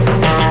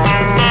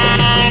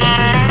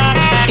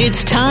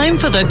time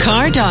for the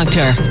Car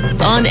Doctor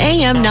on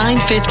AM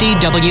 950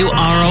 WROL.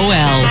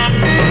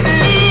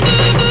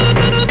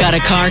 Got a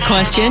car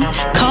question?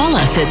 Call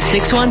us at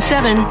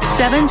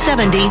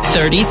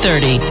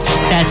 617-770-3030.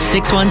 That's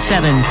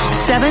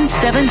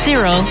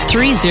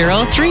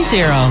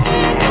 617-770-3030.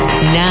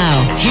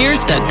 Now,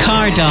 here's the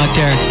Car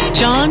Doctor,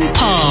 John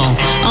Paul,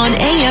 on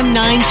AM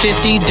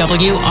 950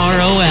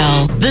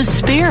 WROL, the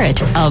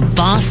spirit of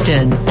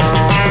Boston.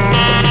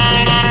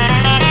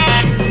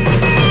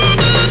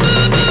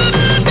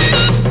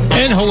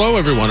 And hello,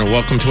 everyone, and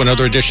welcome to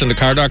another edition of the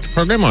Car Doctor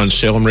program on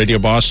Salem Radio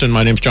Boston.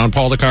 My name's John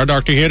Paul, the Car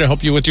Doctor, here to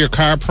help you with your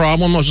car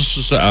problem. This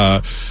is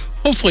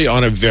hopefully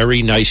on a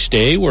very nice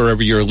day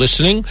wherever you're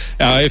listening.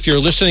 If you're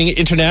listening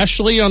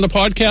internationally on the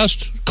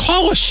podcast,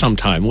 call us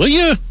sometime, will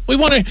you? We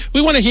want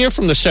to hear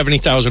from the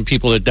 70,000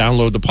 people that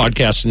download the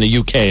podcast in the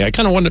UK. I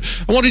want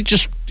to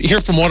just hear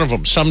from one of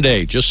them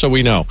someday, just so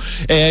we know.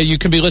 You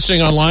can be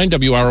listening online,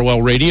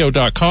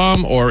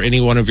 WROLradio.com, or any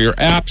one of your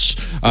apps.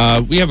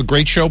 We have a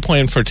great show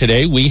planned for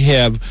today. We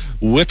have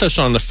with us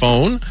on the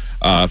phone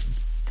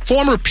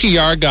former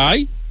PR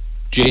guy,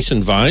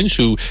 Jason Vines,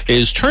 who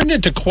is turned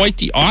into quite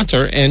the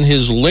author, and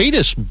his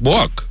latest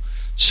book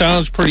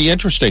sounds pretty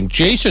interesting.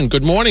 Jason,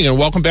 good morning, and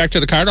welcome back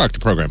to the Car Doctor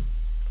program.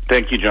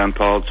 Thank you, John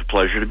Paul. It's a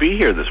pleasure to be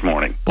here this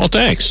morning. Well,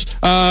 thanks.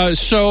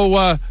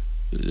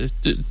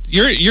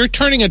 You're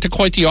turning into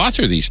quite the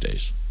author these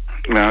days.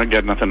 No, I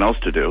got nothing else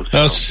to do.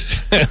 So.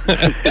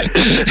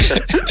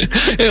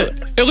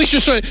 At least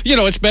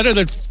it's better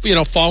than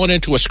falling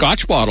into a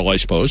Scotch bottle, I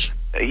suppose.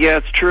 Yeah,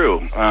 it's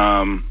true.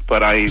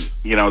 But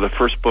the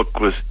first book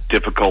was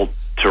difficult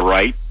to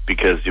write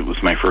because it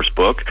was my first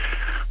book,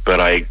 but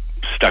I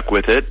stuck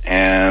with it,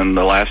 and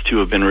the last two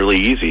have been really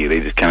easy.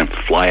 They just kind of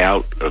fly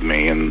out of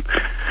me, and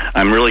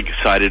I'm really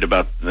excited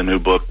about the new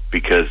book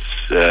because,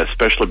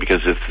 especially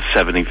because it's the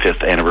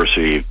 75th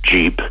anniversary of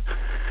Jeep,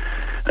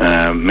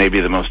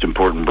 maybe the most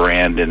important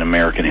brand in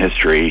American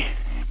history,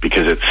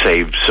 because it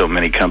saved so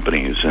many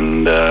companies,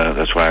 and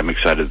that's why I'm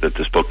excited that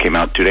this book came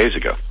out 2 days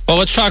ago. Well,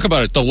 let's talk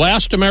about it. The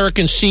Last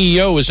American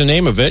CEO is the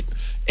name of it,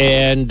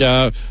 and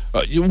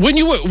when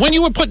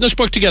you were putting this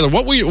book together,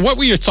 what were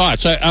your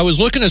thoughts? I was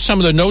looking at some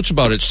of the notes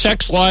about it: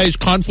 sex, lies,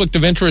 conflict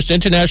of interest,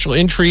 international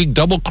intrigue,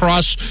 double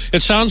cross.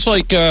 It sounds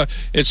like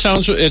it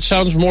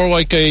sounds more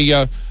like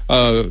a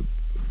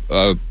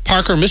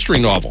Parker mystery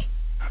novel.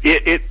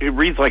 It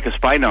reads like a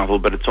spy novel,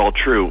 but it's all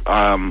true.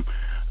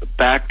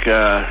 Back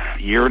a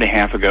year and a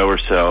half ago or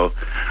so,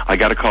 I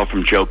got a call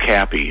from Joe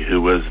Cappy,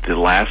 who was the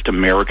last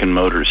American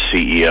Motors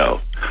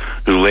CEO,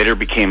 who later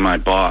became my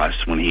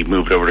boss when he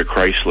moved over to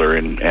Chrysler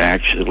and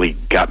actually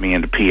got me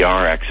into PR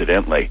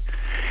accidentally.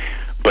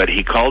 But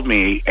he called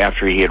me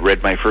after he had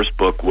read my first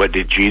book, What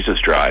Did Jesus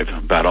Drive?,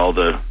 about all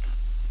the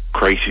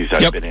crises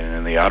I've been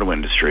in the auto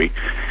industry.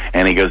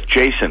 And he goes,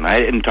 Jason,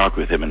 I didn't talk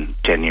with him in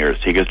 10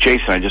 years. He goes,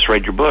 Jason, I just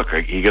read your book.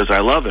 He goes, I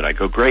love it. I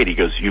go, great. He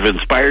goes, you've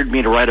inspired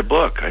me to write a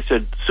book. I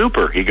said,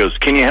 super. He goes,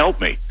 can you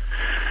help me?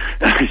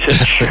 I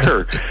said,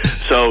 sure.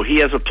 So he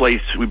has a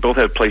place. We both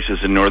have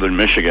places in northern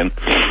Michigan.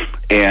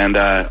 And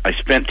I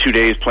spent 2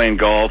 days playing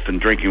golf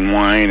and drinking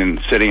wine and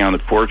sitting on the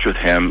porch with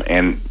him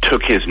and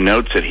took his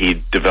notes that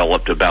he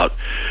developed about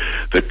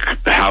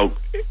how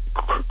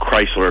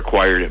Chrysler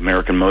acquired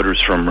American Motors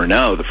from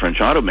Renault, the French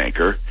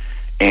automaker.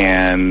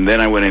 And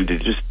then I went into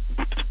just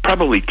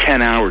probably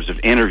 10 hours of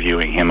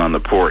interviewing him on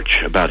the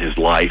porch about his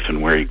life and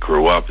where he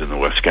grew up in the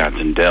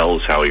Wisconsin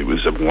Dells, how he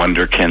was a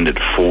wonderkind at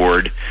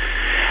Ford,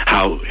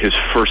 how his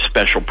first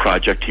special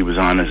project he was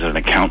on as an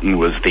accountant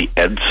was the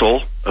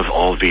Edsel of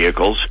all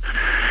vehicles.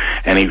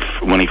 And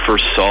when he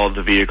first saw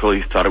the vehicle,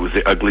 he thought it was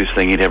the ugliest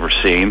thing he'd ever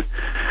seen.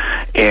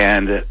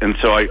 And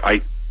so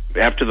I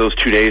after those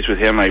 2 days with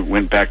him, I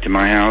went back to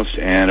my house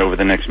and over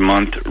the next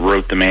month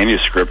wrote the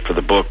manuscript for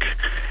the book.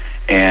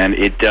 And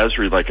it does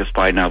read like a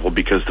spy novel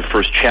because the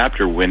first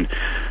chapter, when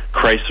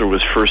Chrysler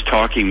was first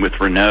talking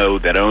with Renault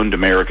that owned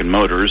American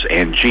Motors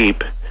and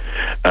Jeep,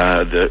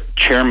 the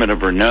chairman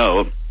of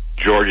Renault,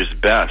 Georges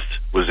Best,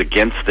 was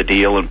against the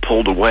deal and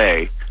pulled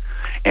away.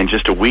 And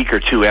just a week or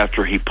two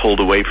after he pulled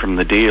away from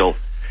the deal,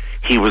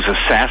 he was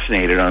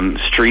assassinated on the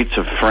streets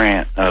of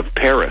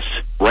Paris,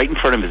 right in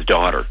front of his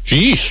daughter.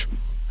 Jeez.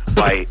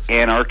 By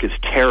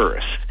anarchist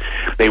terrorists.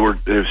 There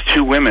was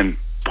two women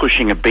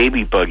pushing a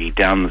baby buggy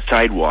down the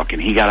sidewalk,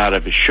 and he got out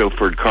of his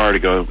chauffeured car to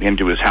go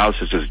into his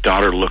house as his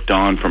daughter looked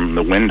on from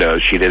the window.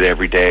 She did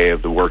every day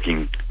of the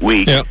working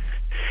week. Yep.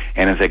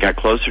 And as they got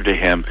closer to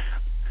him,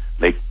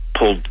 they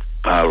pulled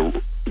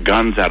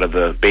guns out of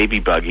the baby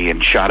buggy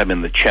and shot him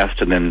in the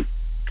chest and then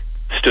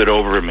stood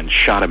over him and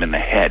shot him in the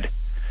head.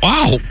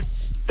 Wow.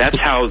 That's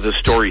how the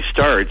story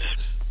starts.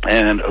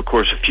 And, of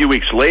course, a few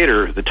weeks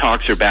later, the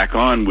talks are back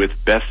on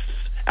with Best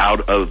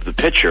out of the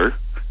picture.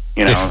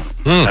 You know,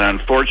 an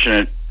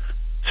unfortunate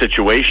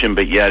situation,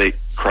 but yet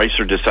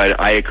Chrysler decided,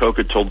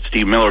 Iacocca told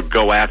Steve Miller,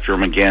 go after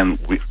him again.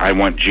 I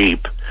want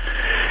Jeep.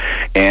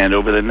 And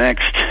over the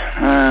next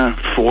 4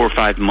 or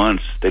 5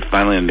 months, they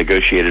finally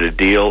negotiated a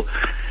deal,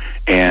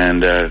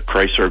 and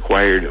Chrysler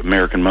acquired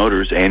American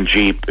Motors and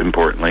Jeep,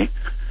 importantly.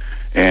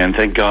 And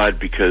thank God,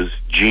 because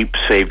Jeep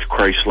saved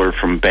Chrysler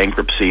from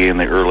bankruptcy in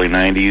the early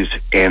 90s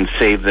and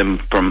saved them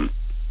from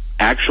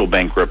actual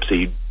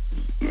bankruptcy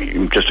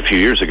just a few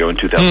years ago in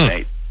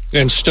 2008.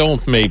 And still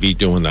may be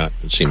doing that,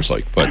 it seems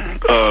like. But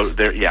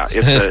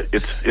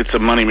it's a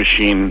money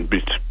machine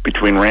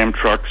between Ram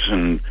trucks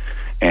and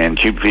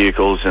Jeep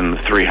vehicles and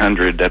the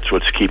 300. That's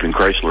what's keeping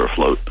Chrysler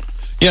afloat.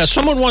 Yeah,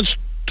 someone once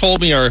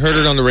told me, or I heard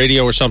it on the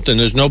radio or something,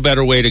 there's no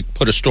better way to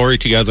put a story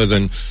together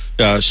than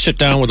sit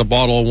down with a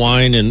bottle of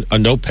wine and a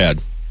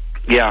notepad.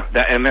 Yeah,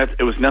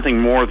 it was nothing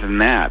more than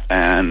that.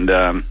 And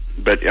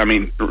but I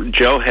mean,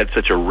 Joe had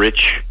such a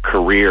rich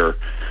career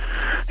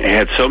and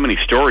had so many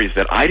stories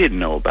that I didn't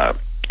know about.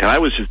 And I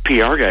was his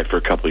PR guy for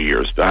a couple of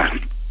years.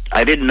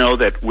 I didn't know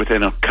that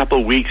within a couple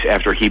of weeks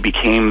after he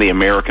became the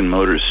American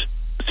Motors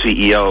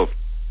CEO,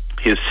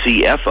 his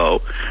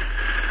CFO,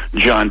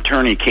 John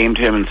Turney, came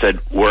to him and said,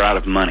 "We're out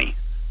of money,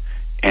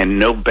 and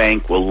no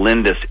bank will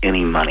lend us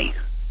any money."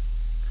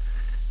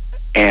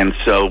 And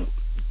so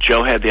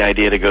Joe had the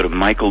idea to go to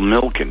Michael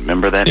Milken.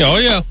 Remember that? Oh,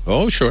 yeah.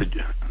 Oh, sure.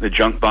 The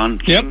junk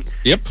bond king?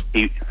 Yep.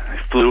 He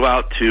flew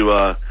out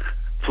to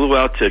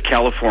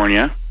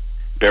California,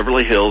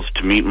 Beverly Hills,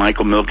 to meet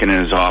Michael Milken in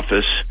his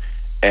office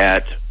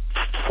at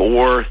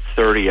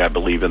 4:30, I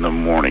believe, in the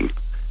morning,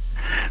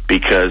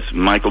 because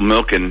Michael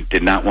Milken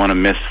did not want to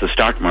miss the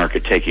stock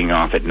market taking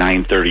off at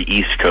 9:30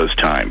 East Coast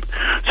time.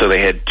 So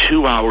they had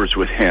 2 hours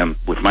with him,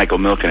 with Michael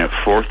Milken, at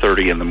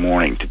 4:30 in the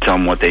morning to tell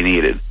him what they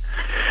needed.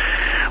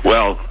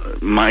 Well,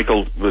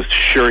 Michael was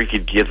sure he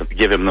could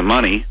give him the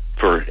money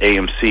for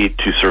AMC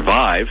to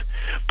survive,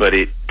 but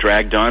it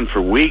dragged on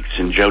for weeks,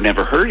 and Joe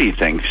never heard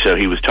anything. So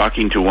he was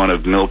talking to one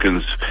of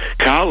Milken's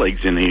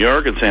colleagues in New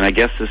York and saying, "I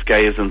guess this guy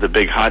isn't the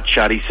big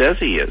hotshot he says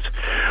he is."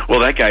 Well,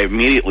 that guy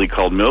immediately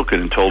called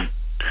Milken and told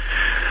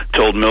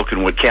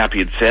Milken what Cappy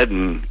had said,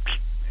 and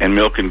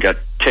Milken got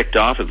ticked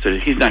off and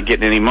said, "He's not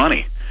getting any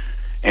money."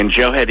 And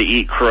Joe had to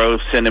eat crow,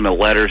 send him a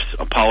letter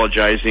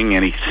apologizing,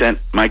 and he sent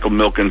Michael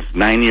Milken's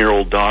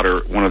 9-year-old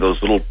daughter one of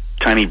those little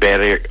tiny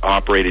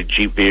battery-operated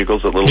Jeep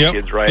vehicles that little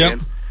kids ride in.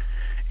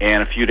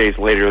 And a few days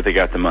later, they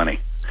got the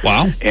money.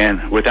 Wow.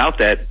 And without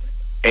that,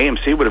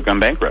 AMC would have gone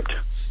bankrupt.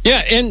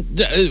 Yeah, and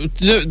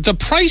the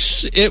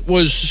price, it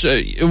was,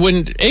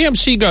 when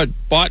AMC got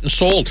bought and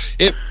sold,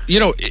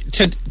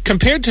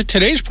 compared to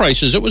today's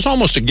prices, it was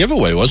almost a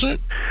giveaway, wasn't it?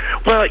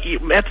 Well,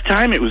 at the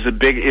time, it was the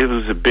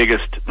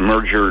biggest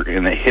merger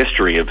in the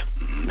history of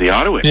the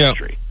auto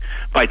industry. Yeah.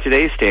 By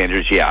today's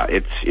standards,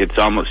 it's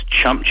almost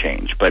chump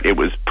change, but it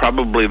was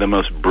probably the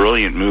most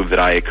brilliant move that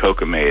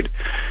Iacocca made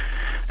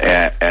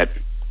at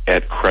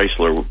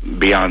Chrysler,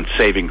 beyond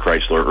saving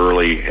Chrysler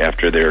early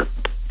after their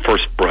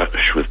first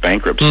brush with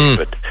bankruptcy.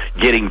 But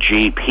getting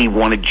Jeep, he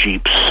wanted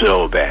Jeep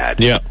so bad.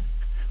 Yeah.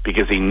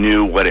 Because he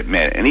knew what it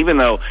meant. And even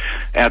though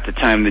at the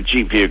time the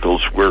Jeep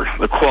vehicles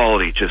the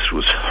quality just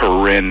was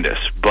horrendous,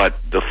 but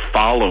the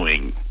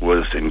following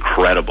was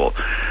incredible.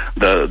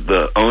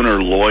 The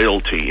owner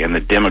loyalty and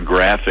the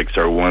demographics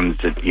are ones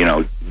that,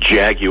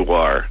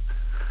 Jaguar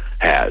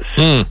has.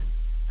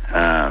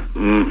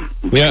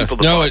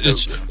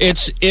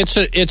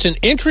 It's an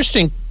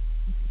interesting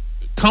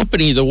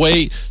company, the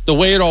way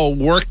it all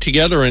worked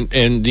together,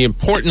 and the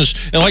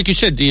importance, and like you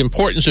said, the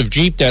importance of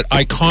Jeep, that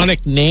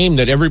iconic name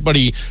that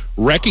everybody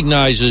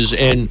recognizes,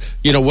 and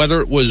whether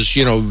it was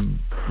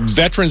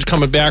veterans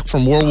coming back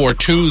from World War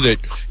II, that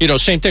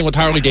same thing with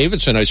Harley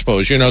Davidson, I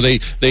suppose.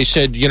 They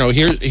said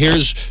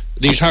here's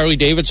these Harley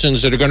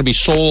Davidsons that are going to be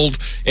sold,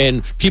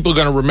 and people are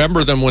going to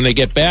remember them when they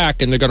get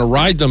back, and they're going to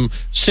ride them.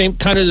 Same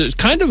kind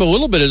of a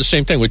little bit of the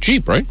same thing with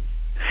Jeep, right?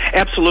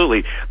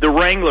 Absolutely. The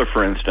Wrangler,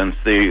 for instance,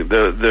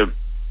 the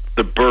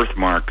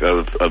birthmark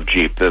of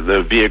Jeep,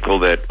 the vehicle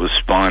that was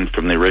spawned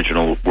from the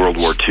original World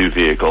War II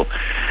vehicle,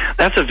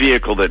 that's a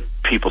vehicle that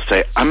people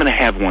say, "I'm going to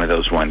have one of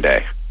those one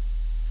day."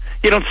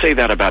 You don't say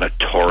that about a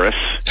Taurus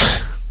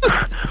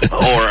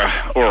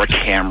or a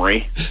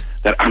Camry,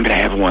 that I'm going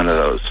to have one of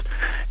those.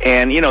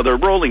 And, they're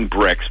rolling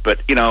bricks, but,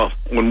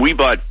 when we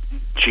bought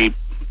Jeep,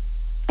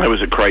 I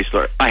was at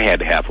Chrysler, I had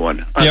to have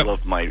one. I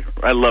loved my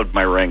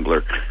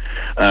Wrangler.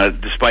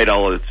 Despite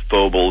all of its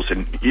foibles,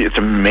 and it's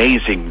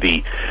amazing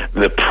the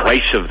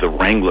price of the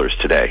Wranglers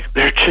today.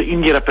 You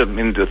can get up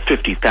into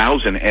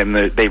 $50,000, and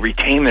they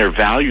retain their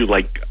value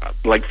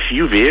like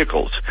few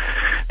vehicles.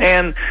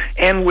 And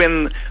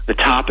when the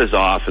top is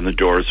off and the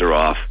doors are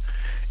off,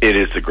 it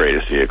is the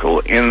greatest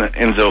vehicle.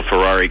 Enzo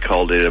Ferrari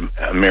called it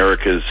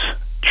America's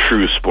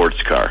true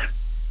sports car.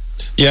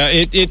 Yeah,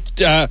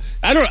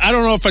 I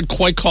don't know if I'd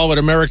quite call it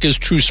America's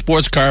true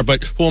sports car,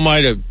 but who am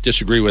I to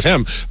disagree with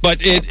him? But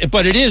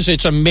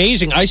it's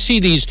amazing. I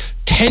see these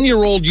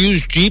 10-year-old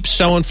used Jeeps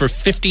selling for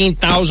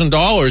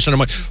 $15,000, and I'm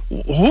like,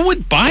 who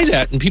would buy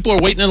that? And people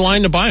are waiting in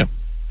line to buy them.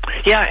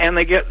 Yeah, and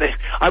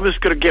I was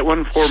going to get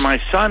one for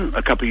my son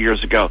a couple of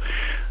years ago.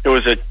 There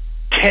was a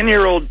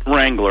 10-year-old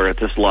Wrangler at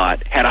this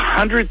lot, had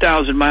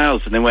 100,000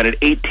 miles, and they went at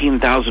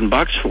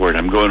 $18,000 for it.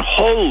 I'm going,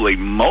 holy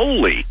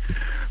moly!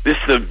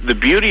 The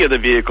beauty of the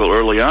vehicle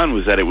early on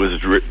was that it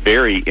was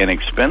very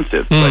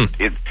inexpensive, but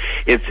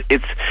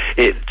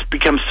it's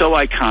become so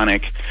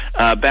iconic.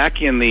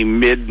 Back in the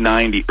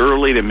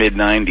early to mid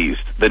 90s,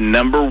 the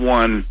number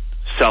one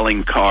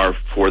selling car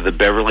for the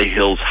Beverly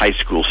Hills high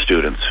school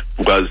students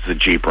was the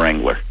Jeep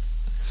Wrangler.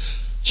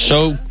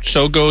 So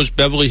goes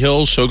Beverly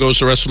Hills, so goes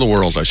the rest of the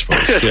world, I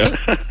suppose. Yeah.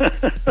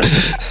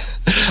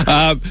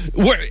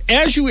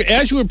 As you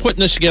were putting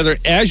this together,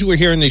 as you were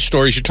hearing these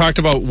stories, you talked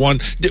about one.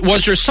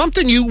 Was there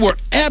something you were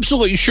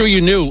absolutely sure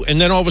you knew, and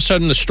then all of a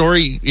sudden the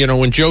story,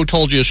 when Joe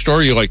told you a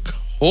story, you're like,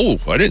 oh,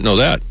 I didn't know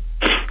that.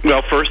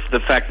 Well, first, the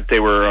fact that they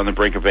were on the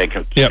brink of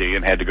bankruptcy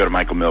and had to go to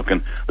Michael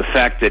Milken. The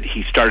fact that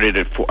he started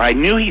at Ford. I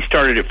knew he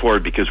started at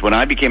Ford because when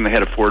I became the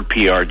head of Ford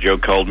PR, Joe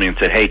called me and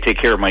said, hey, take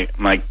care of my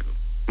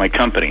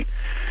company.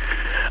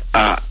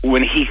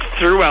 When he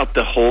threw out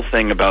the whole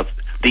thing about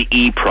the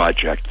E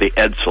project, the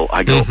Edsel,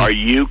 I go, Are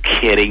you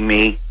kidding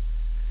me?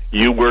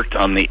 You worked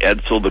on the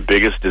Edsel, the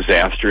biggest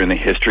disaster in the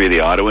history of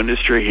the auto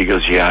industry? He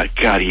goes, yeah,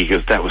 God, he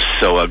goes, that was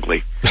so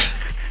ugly.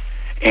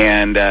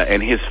 And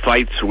his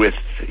fights with,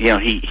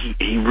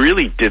 he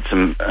really did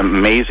some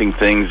amazing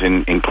things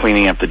in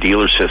cleaning up the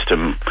dealer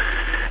system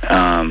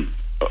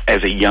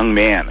as a young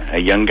man, a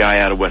young guy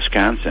out of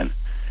Wisconsin.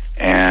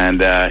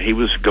 And he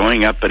was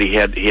going up, but he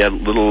had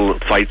little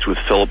fights with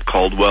Philip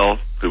Caldwell,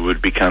 who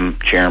would become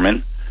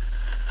chairman.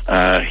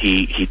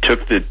 He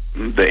took the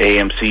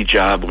AMC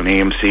job when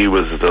AMC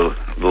was the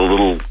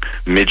little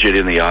midget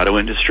in the auto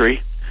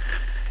industry,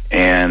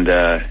 and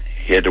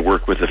he had to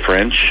work with the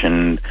French.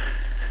 And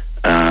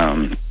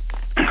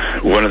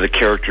one of the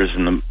characters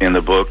in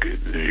the book,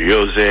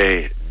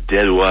 José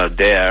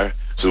Delouarder,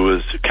 who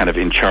was kind of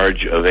in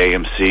charge of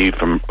AMC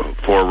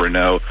for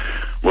Renault,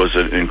 was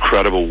an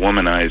incredible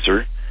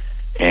womanizer,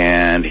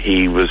 and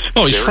he was.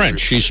 Oh, he's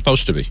French. He's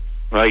supposed to be.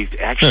 Well, he's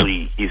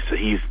actually he's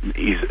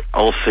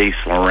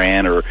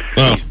Alsace-Lorraine, or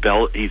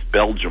he's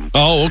Belgium.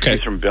 Oh, okay.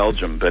 He's from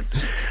Belgium,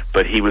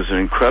 but he was an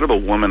incredible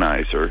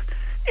womanizer,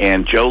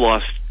 and Joe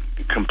lost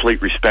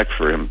complete respect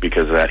for him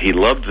because of that. He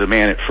loved the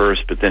man at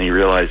first, but then he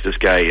realized this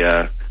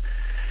guy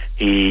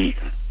he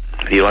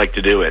liked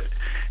to do it,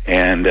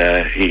 and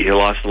he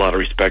lost a lot of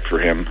respect for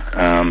him.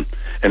 And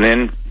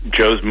then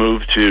Joe's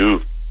moved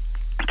to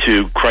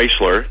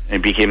Chrysler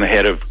and became the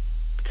head of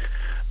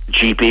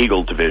Jeep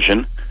Eagle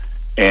division,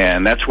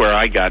 and that's where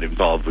I got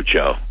involved with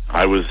Joe.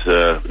 I was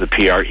the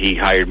PR. He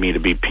hired me to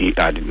be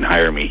I didn't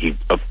hire me. He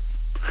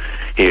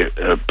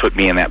put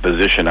me in that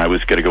position. I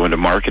was going to go into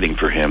marketing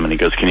for him, and he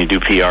goes, "Can you do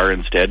PR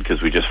instead?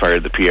 Because we just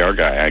fired the PR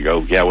guy." I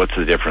go, "Yeah, what's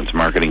the difference,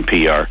 marketing,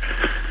 PR?"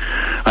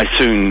 I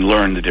soon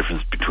learned the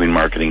difference between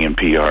marketing and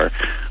PR,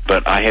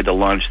 but I had to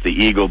launch the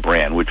Eagle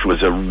brand, which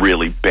was a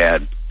really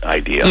bad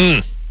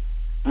idea.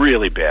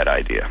 Really bad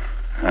idea.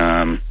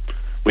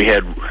 We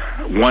had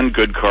one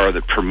good car,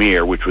 the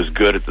Premier, which was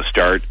good at the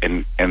start,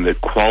 and the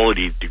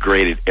quality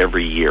degraded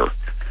every year.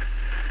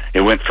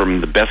 It went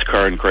from the best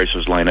car in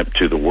Chrysler's lineup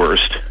to the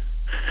worst.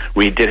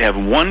 We did have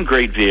one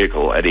great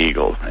vehicle at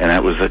Eagle, and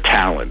that was a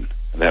Talon.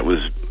 That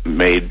was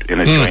made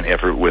in a joint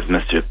effort with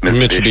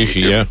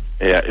Mitsubishi.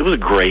 Yeah, it was a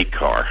great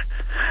car.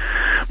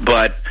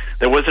 But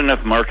there wasn't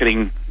enough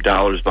marketing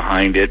dollars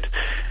behind it.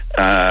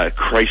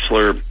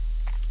 Chrysler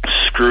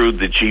screwed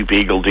the Jeep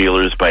Eagle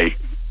dealers by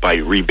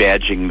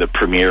rebadging the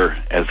Premier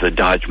as the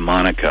Dodge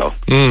Monaco.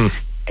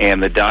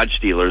 And the Dodge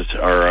dealers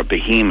are a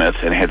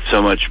behemoth and had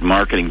so much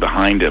marketing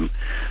behind them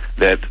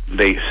that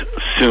they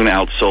soon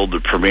outsold the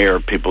Premier.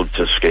 People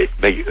just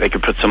they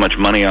could put so much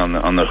money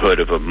on the hood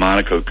of a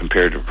Monaco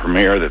compared to a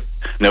Premier that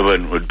no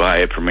one would buy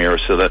a Premier.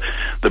 So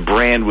the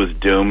brand was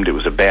doomed. It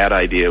was a bad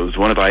idea. It was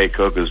one of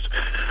Iacocca's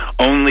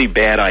only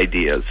bad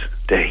ideas.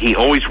 He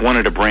always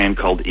wanted a brand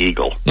called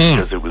Eagle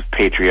because it was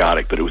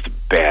patriotic, but it was a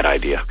bad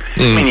idea.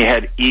 I mean, you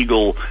had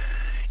Eagle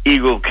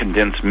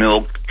condensed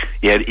milk,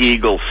 you had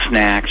Eagle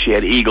snacks, you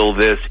had Eagle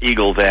this,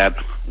 Eagle that.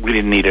 We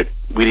didn't need it.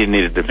 We didn't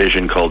need a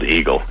division called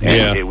Eagle,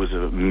 and it was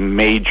a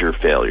major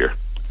failure.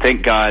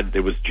 Thank God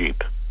there was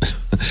Jeep.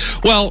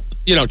 Well,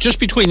 just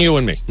between you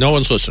and me, no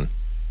one's listening.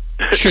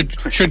 Should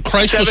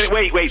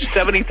Chrysler? Wait!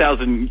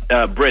 70,000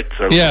 Brits.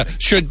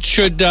 Should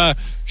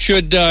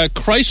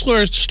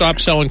Chrysler stop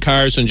selling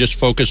cars and just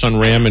focus on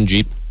Ram and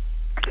Jeep?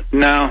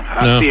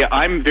 No. See,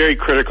 I'm very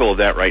critical of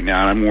that right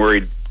now, and I'm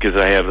worried because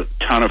I have a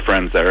ton of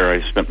friends there.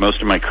 I spent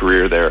most of my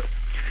career there.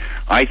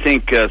 I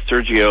think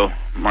Sergio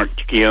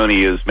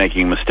Marchionne is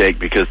making a mistake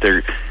because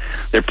they're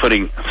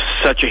putting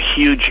such a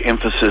huge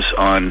emphasis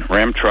on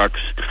Ram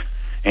trucks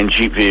and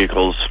Jeep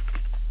vehicles,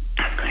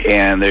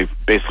 and they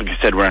basically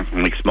said we're not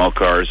going to make small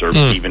cars or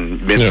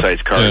even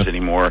mid-sized cars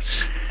anymore.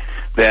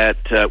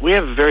 That we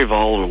have a very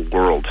volatile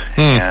world,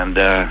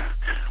 and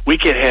we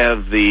could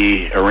have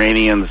the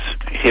Iranians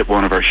hit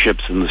one of our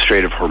ships in the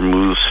Strait of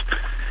Hormuz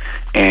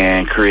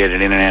and create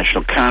an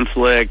international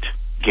conflict.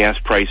 Gas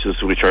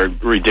prices, which are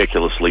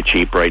ridiculously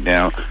cheap right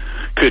now,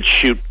 could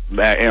shoot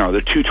back.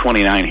 They're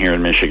 $2.29 here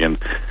in Michigan.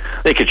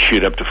 They could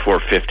shoot up to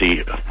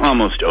 $4.50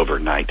 almost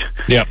overnight.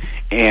 Yep.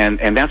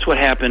 And that's what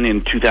happened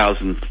in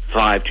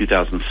 2005,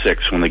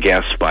 2006 when the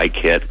gas spike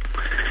hit.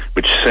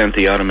 which sent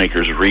the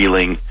automakers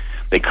reeling.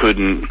 They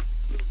couldn't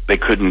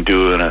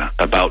do an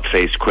about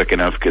face quick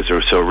enough because they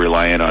were so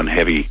reliant on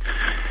heavy,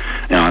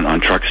 on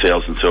truck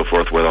sales and so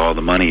forth, where all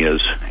the money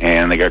is.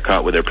 And they got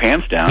caught with their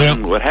pants down. Yep.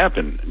 And what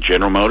happened?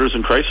 General Motors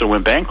and Chrysler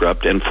went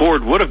bankrupt, and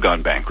Ford would have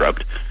gone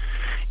bankrupt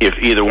if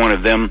either one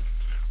of them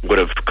would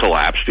have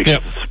collapsed, because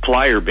Yep. the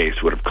supplier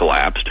base would have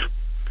collapsed.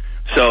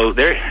 So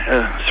there,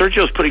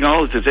 Sergio's putting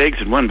all of his eggs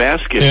in one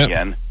basket Yep.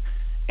 again.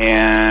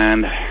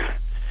 And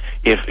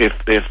if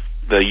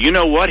the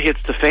you-know-what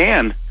hits the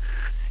fan,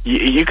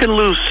 you can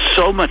lose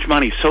so much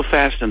money so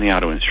fast in the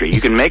auto industry.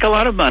 You can make a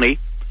lot of money.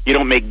 You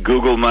don't make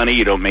Google money.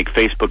 You don't make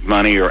Facebook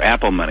money or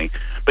Apple money.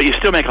 But you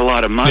still make a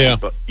lot of money. Yeah.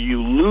 But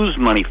you lose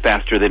money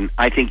faster than,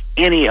 I think,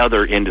 any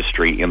other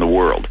industry in the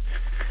world.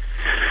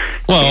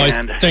 Well,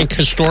 And- I think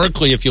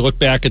historically, if you look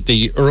back at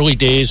the early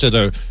days of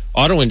the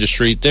auto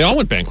industry, they all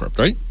went bankrupt,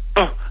 right?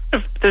 Oh,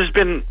 there's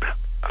been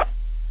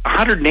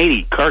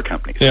 180 car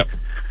companies. Yep.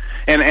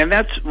 And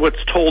that's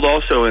what's told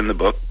also in the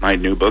book, my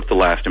new book, The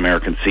Last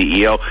American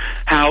CEO,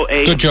 how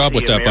AMC, Good job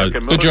with that, bud.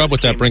 Good job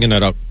with that, bringing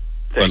that up.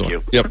 Thank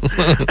you. Yep.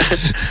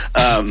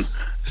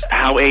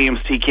 How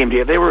AMC came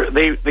together.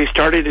 They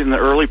started in the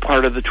early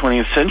part of the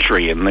 20th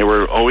century, and they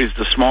were always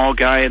the small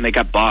guy, and they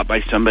got bought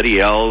by somebody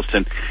else.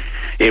 And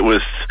it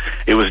was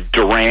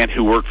Durant,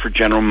 who worked for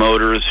General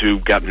Motors, who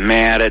got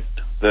mad at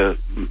the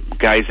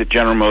guys at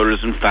General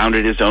Motors and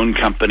founded his own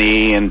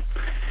company, and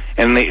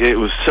it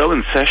was so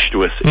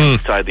incestuous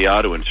inside the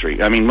auto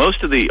industry. I mean,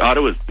 most of the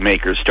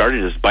automakers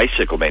started as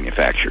bicycle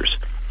manufacturers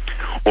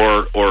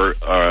or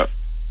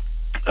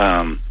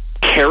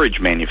carriage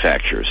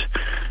manufacturers,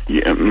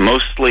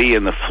 mostly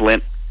in the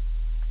Flint,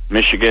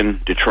 Michigan,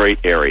 Detroit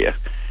area.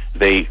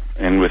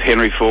 And with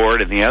Henry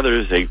Ford and the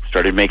others, they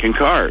started making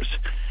cars,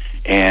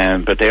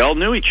 but they all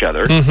knew each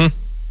other. Mm-hmm.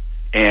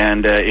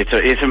 And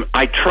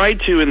I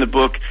tried to, in the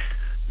book,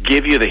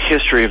 give you the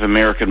history of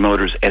American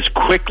Motors as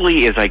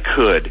quickly as I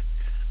could,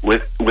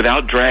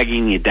 without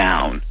dragging you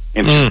down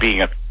into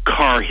being a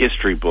car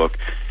history book,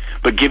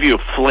 but give you a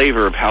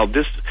flavor of how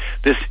this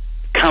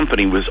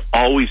company was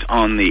always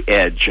on the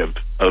edge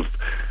of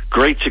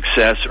great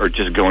success or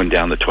just going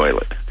down the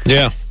toilet.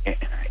 Yeah.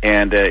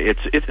 And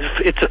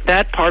it's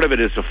that part of it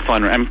is a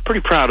fun. I'm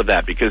pretty proud of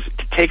that, because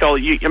to take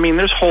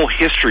there's whole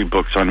history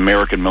books on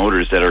American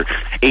Motors that are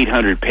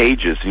 800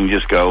 pages, and you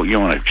just go, you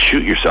want to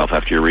shoot yourself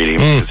after you're reading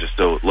them because they're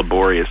so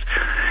laborious.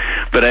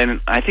 But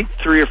I think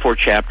 3 or 4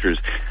 chapters,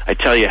 I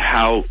tell you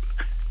how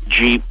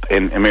Jeep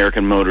and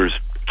American Motors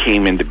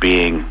came into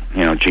being.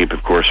 Jeep,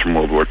 of course, from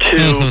World War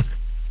II,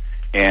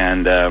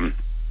 and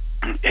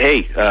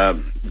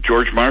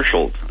George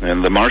Marshall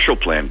and the Marshall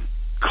Plan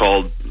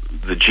called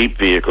the Jeep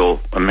vehicle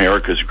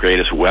America's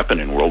greatest weapon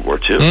in World War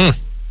II.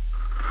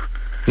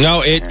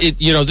 No,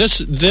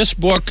 this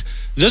book,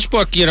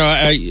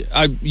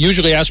 I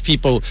usually ask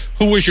people,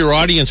 who was your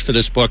audience for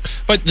this book?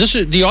 But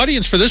the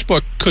audience for this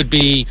book could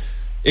be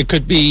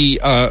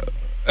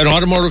an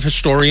automotive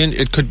historian.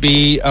 It could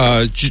be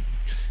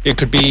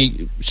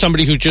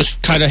somebody who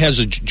just kind of has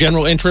a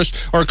general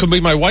interest, or it could be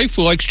my wife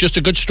who likes just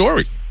a good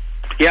story.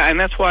 Yeah, and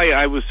that's why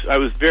I was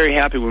very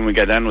happy when we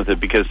got done with it,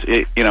 because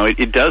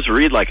it does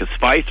read like a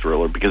spy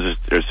thriller, because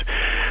there's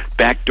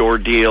backdoor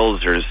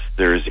deals,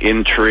 there's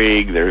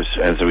intrigue, there's,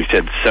 as we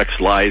said, sex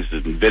lies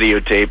and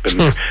videotape,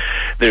 and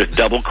there's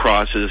double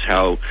crosses,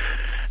 how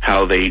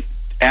they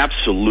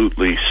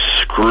absolutely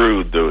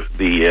screwed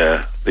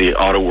the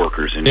auto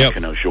workers in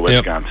Kenosha,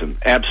 Wisconsin.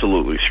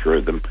 Absolutely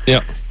screwed them.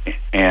 Yep.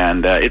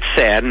 And it's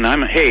sad, and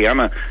I'm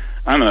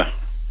a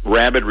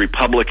rabid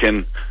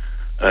Republican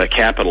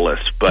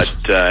capitalist, but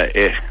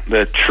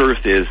the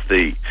truth is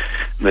the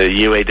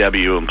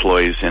UAW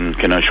employees in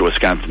Kenosha,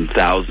 Wisconsin,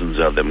 thousands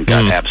of them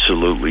got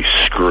absolutely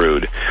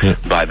screwed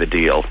by the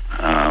deal.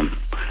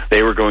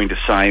 They were going to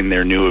sign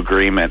their new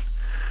agreement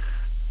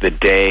the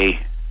day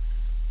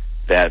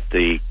that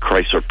the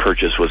Chrysler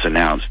purchase was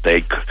announced.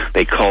 They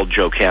called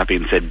Joe Cappy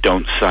and said,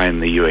 "Don't sign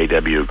the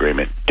UAW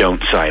agreement.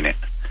 Don't sign it."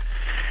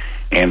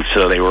 And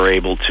so they were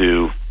able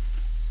to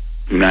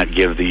not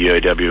give the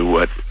UAW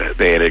what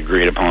they had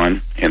agreed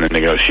upon in the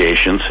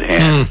negotiations.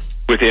 And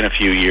within a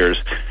few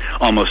years,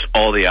 almost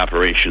all the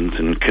operations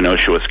in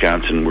Kenosha,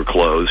 Wisconsin were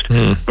closed.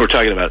 We're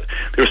talking about,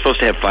 they were supposed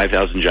to have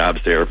 5,000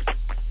 jobs there.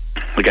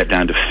 We got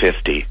down to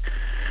 50.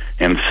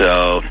 And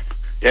so,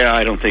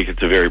 I don't think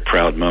it's a very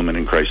proud moment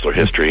in Chrysler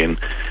history. And,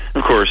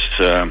 of course,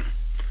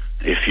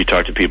 if you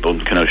talk to people in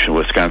Kenosha,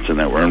 Wisconsin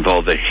that were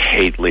involved, they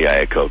hate Lee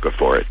Iacocca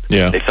for it.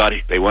 Yeah. They thought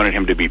they wanted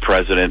him to be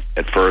president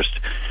at first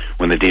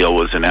when the deal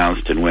was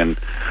announced, and when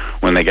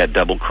they got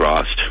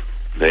double-crossed,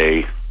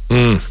 he's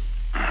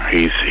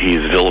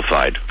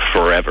vilified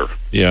forever.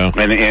 Yeah.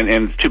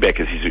 And too bad,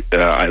 because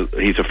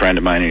he's a friend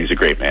of mine, and he's a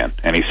great man,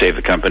 and he saved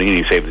the company, and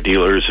he saved the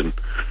dealers, and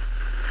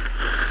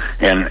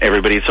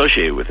everybody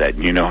associated with that.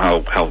 And you know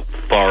how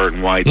far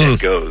and wide that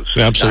goes.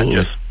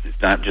 Absolutely.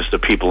 It's not just the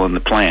people in the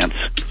plants.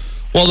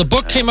 Well, the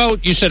book came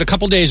out, you said, a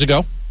couple days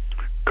ago.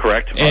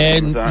 Correct.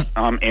 And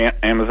on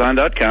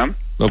Amazon.com.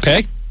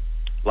 Okay.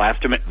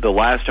 The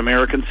Last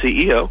American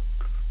CEO.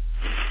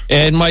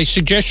 And my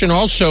suggestion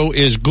also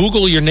is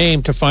Google your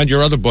name to find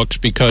your other books,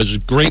 because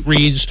great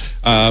reads,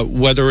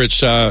 whether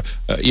it's,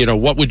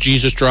 What Would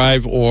Jesus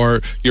Drive,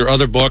 or your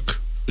other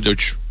book,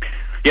 which...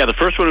 Yeah, the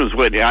first one was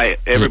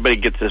everybody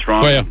gets this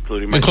wrong,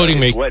 including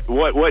me.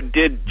 What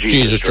did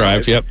Jesus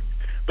drive? Yep.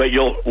 But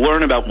you'll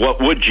learn about what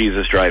would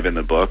Jesus drive in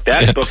the book.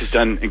 That book is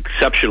done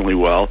exceptionally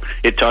well.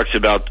 It talks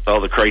about all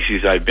the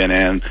crises I've been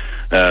in,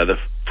 the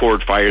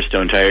Ford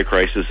Firestone tire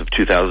crisis of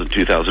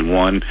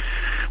 2000-2001,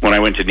 when I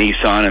went to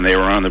Nissan and they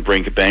were on the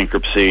brink of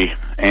bankruptcy,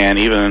 and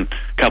even a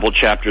couple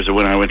chapters of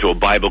when I went to a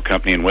Bible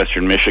company in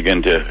Western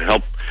Michigan to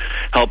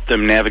help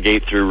them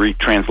navigate through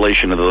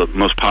retranslation of the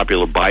most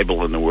popular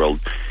Bible in the world.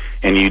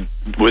 And you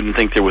wouldn't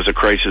think there was a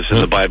crisis in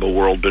the Bible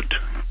world, but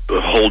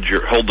hold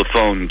the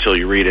phone until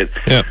you read it.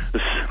 Yeah.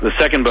 The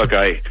second book,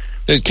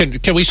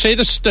 Can we say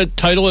the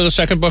title of the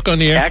second book on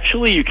the air?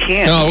 Actually, you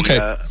can't. Oh,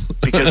 okay.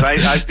 Because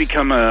I've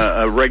become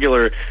a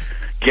regular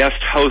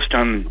guest host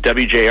on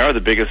WJR, the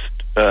biggest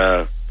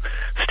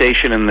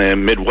station in the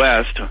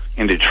Midwest,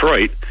 in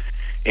Detroit.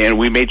 And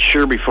we made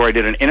sure before I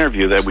did an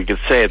interview that we could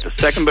say it. The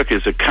second book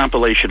is a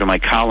compilation of my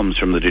columns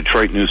from the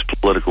Detroit News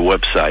political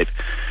website.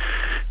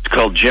 It's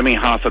called Jimmy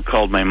Hoffa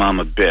Called My Mom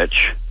a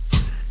Bitch,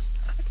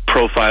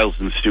 Profiles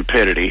in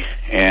Stupidity.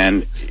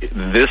 And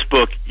this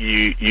book,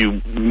 you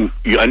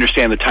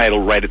understand the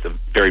title right at the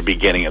very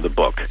beginning of the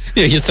book.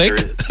 Yeah, you think?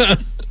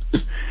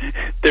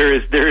 There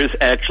is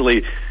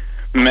actually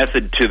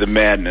method to the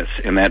madness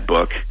in that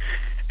book.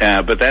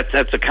 But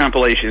that's a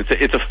compilation.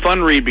 It's a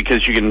fun read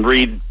because you can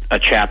read a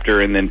chapter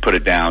and then put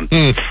it down.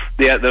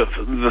 Yeah,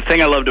 the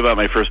thing I loved about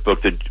my first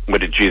book,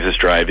 What Did Jesus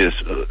Drive, is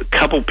a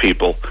couple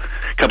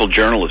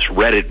journalists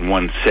read it in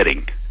one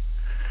sitting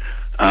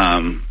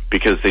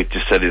because they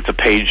just said it's a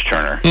page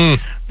turner.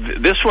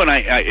 This one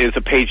is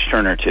a page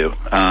turner too,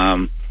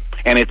 and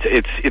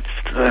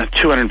it's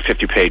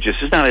 250 pages.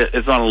 It's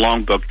not a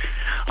long book.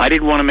 I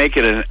didn't want to make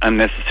it an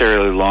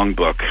unnecessarily long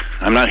book.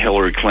 I'm not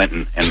Hillary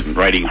Clinton and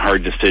writing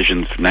hard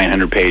decisions,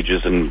 900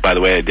 pages. And by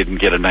the way, I didn't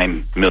get a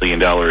 $9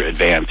 million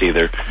advance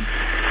either.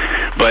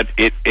 But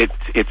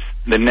it's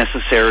the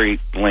necessary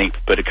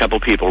length. But a couple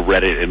people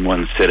read it in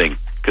one sitting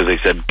because they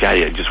said, God,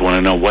 I just want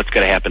to know what's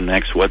going to happen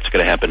next. What's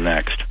going to happen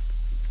next?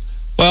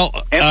 Well,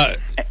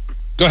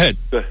 go ahead.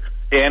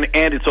 And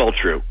it's all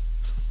true.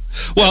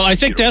 Well, I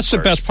think that's the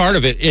best part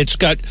of it. It's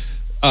got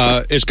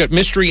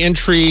mystery,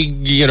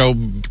 intrigue,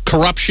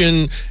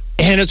 corruption,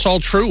 and it's all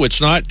true.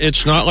 It's not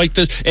like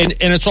this, and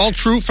it's all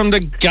true from the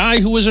guy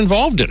who was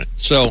involved in it.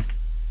 So,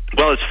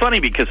 well, it's funny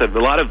because a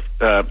lot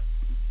of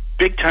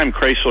big time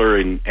Chrysler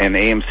and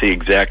AMC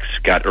execs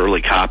got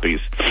early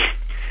copies,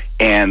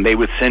 and they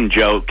would send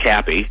Joe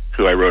Cappy,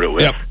 who I wrote it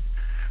with,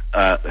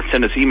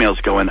 send us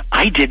emails going,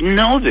 "I didn't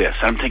know this."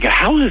 I'm thinking,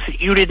 how is it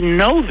you didn't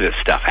know this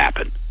stuff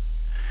happened?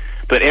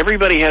 But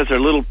everybody has their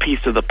little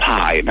piece of the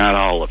pie, not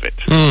all of it.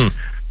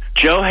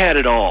 Joe had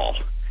it all,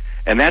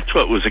 and that's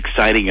what was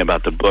exciting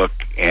about the book.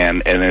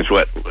 And is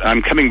what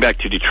I'm coming back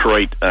to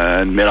Detroit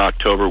in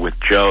mid-October with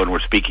Joe, and we're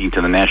speaking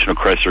to the National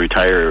Chrysler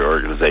Retire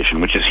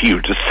Organization, which is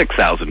huge. It's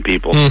 6,000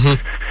 people,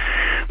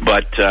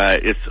 but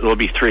it'll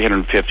be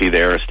 350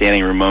 there,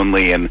 standing room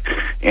only. And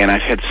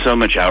I've had so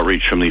much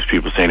outreach from these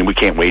people saying we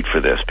can't wait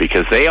for this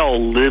because they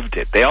all lived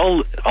it.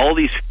 All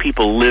these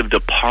people lived a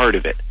part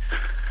of it.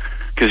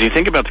 Because you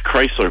think about the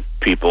Chrysler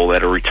people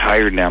that are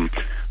retired now,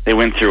 they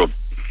went through a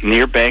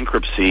near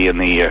bankruptcy in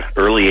the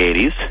early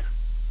 80s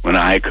when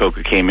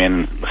Iacocca came in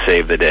and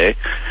saved the day.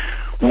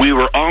 We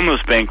were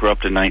almost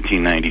bankrupt in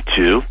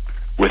 1992.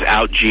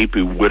 Without Jeep,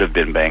 we would have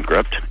been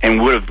bankrupt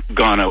and would have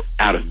gone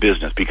out of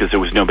business because there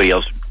was nobody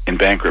else in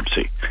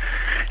bankruptcy.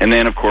 And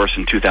then, of course,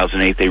 in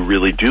 2008, they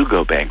really do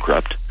go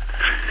bankrupt.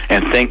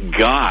 And thank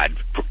God,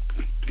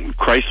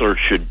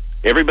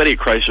 everybody at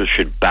Chrysler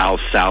should bow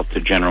south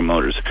to General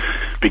Motors,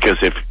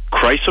 because if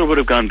Chrysler would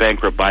have gone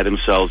bankrupt by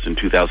themselves in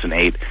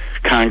 2008,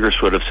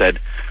 Congress would have said,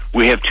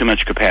 we have too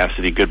much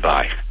capacity,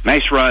 goodbye.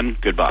 Nice run,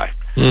 goodbye.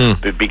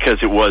 But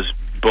because it was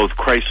both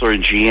Chrysler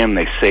and GM,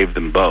 they saved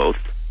them both.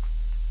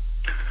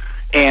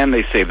 And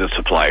they saved the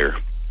supplier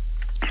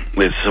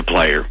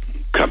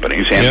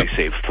companies, and they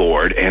saved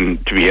Ford.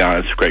 And to be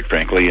honest, quite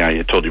frankly,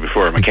 I told you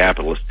before, I'm a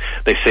capitalist,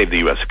 they saved the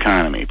U.S.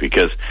 economy,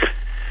 because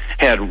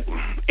had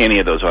any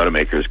of those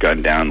automakers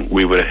gone down,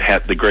 we would have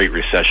had the Great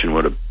Recession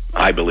would have,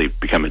 I believe,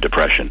 become a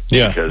depression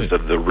because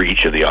of the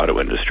reach of the auto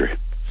industry.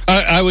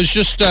 I was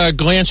just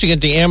glancing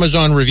at the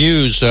Amazon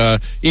reviews.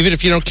 Even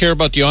if you don't care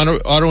about the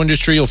auto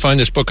industry, you'll find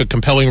this book a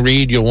compelling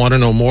read. You'll want to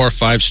know more.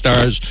 5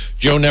 stars.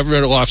 Joe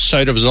never lost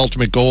sight of his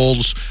ultimate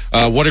goals.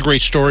 What a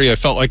great story. I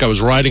felt like I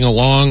was riding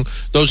along.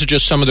 Those are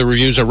just some of the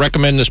reviews. I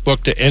recommend this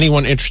book to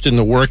anyone interested in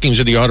the workings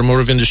of the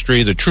automotive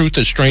industry. The truth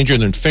is stranger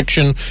than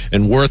fiction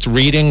and worth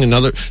reading.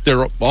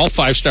 They're all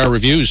 5-star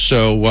reviews.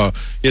 So,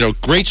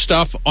 great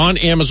stuff on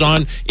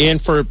Amazon.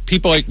 And for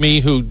people like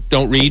me who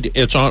don't read,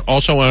 it's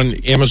also on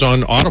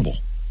Amazon Audible.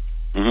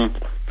 Yeah,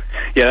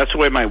 that's the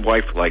way my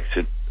wife likes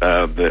it.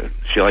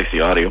 She likes the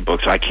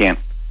audiobooks. I can't.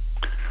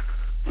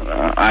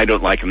 I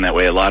don't like them that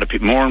way. A lot of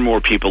people, more and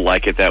more people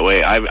like it that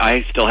way.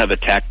 I still have a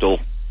tactile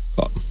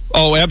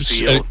Oh,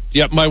 absolutely.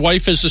 Yeah, my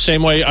wife is the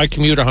same way. I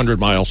commute 100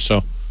 miles,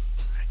 so.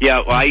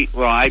 Yeah,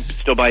 well, I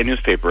still buy a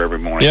newspaper every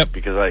morning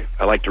because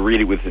I like to read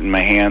it with it in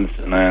my hands,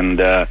 and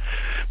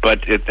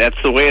but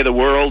that's the way of the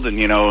world, and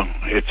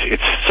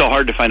it's so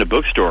hard to find a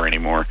bookstore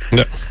anymore.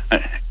 No.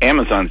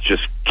 Amazon's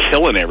just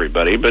killing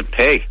everybody, but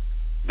hey,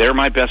 they're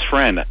my best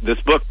friend. This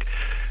book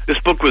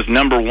was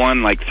number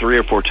one like 3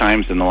 or 4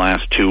 times in the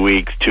last 2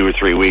 or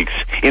 3 weeks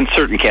in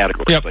certain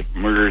categories, like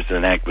murders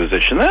and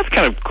acquisition. That's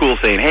kind of cool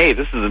saying, hey,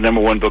 this is the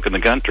number one book in the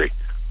country.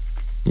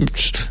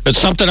 It's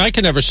something I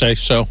can never say.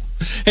 So,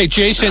 hey,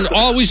 Jason,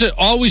 always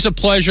a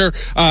pleasure.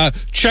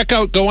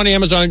 Go on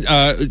Amazon.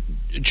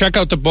 Check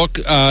out the book.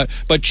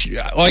 But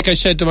like I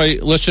said to my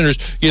listeners,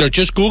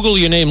 just Google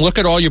your name. Look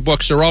at all your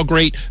books; they're all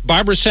great.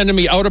 Barbara's sending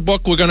me out a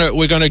book.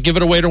 We're gonna give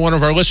it away to one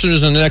of our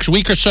listeners in the next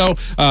week or so,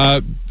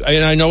 and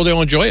I know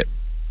they'll enjoy it.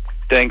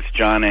 Thanks,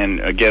 John. And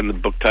again, the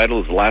book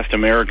title is "Last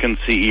American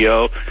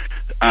CEO."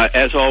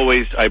 As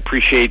always, I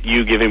appreciate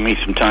you giving me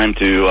some time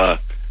to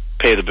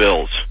pay the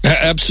bills.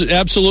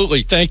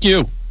 Absolutely. Thank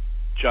you,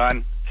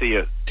 John. See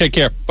you. Take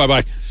care.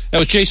 Bye-bye. That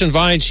was Jason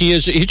Vines.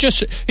 He's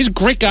a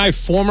great guy,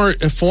 former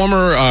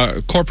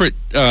corporate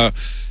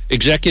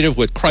executive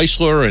with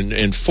Chrysler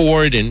and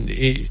Ford,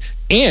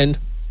 and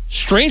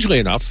strangely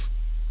enough,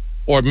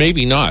 or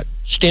maybe not,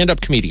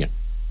 stand-up comedian.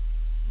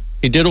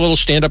 He did a little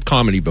stand-up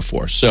comedy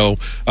before. So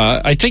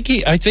I think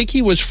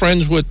he was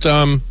friends with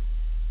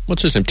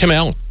what's his name, Tim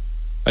Allen.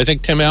 I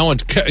think Tim Allen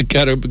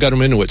got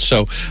him into it.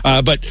 So,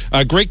 but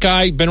a great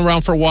guy, been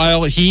around for a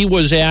while. He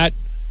was at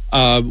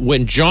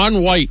when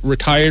John White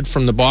retired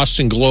from the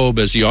Boston Globe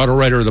as the auto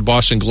writer of the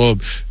Boston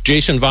Globe.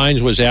 Jason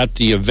Vines was at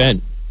the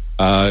event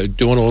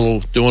doing a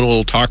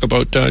little talk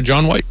about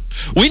John White.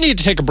 We need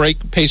to take a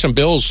break, pay some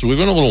bills. We've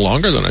been a little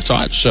longer than I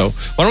thought. So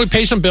why don't we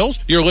pay some bills?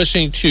 You're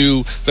listening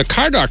to the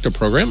Car Doctor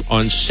program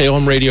on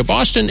Salem Radio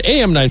Boston,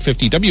 AM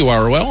 950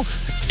 WROL,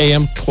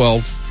 AM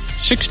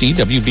 1260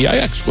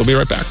 WBIX. We'll be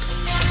right back.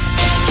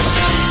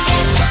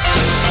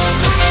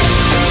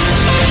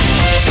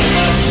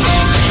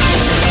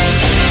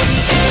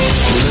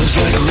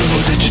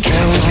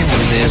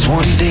 There's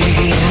one day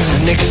in,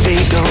 the next day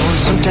gone.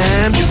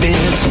 Sometimes you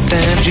bend,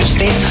 sometimes you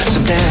stand,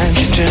 sometimes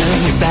you turn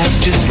your back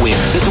to the wind.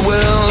 There's a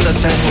world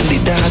outside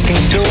the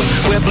darkened door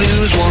where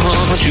blues won't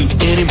haunt you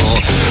anymore.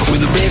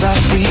 With a brave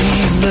heart, free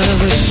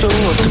lover's soul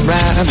come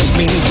right with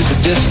me to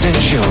the distant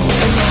shore.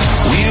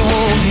 We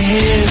won't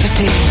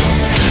hesitate,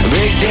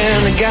 break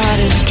down the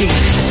garden gate.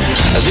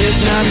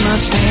 There's not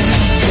much time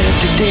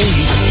left today.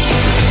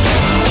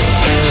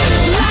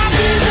 Life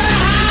is a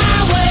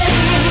highway.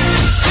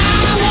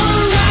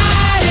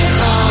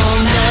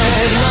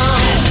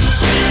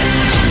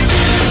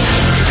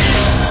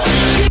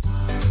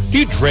 Do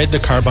you dread the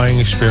car buying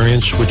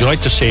experience? Would you like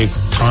to save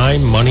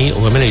time, money,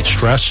 eliminate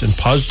stress, and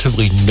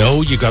positively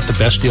know you got the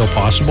best deal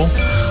possible?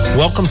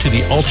 Welcome to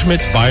the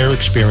ultimate buyer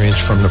experience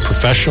from the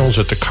professionals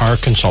at the Car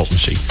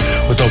Consultancy.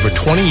 With over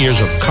 20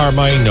 years of car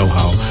buying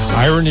know-how,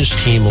 Ira and his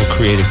team will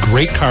create a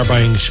great car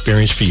buying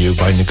experience for you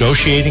by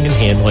negotiating and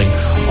handling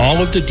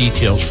all of the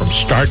details from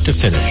start to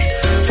finish.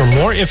 For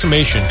more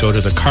information, go to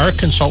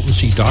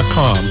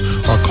thecarconsultancy.com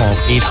or call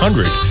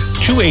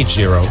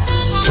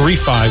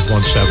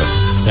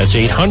 800-280-3517. That's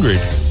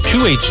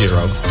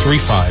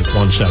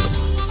 800-280-3517.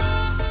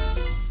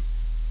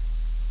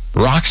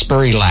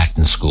 Roxbury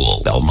Latin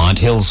School, Belmont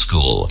Hill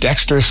School,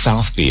 Dexter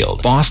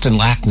Southfield, Boston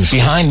Latin School.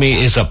 Behind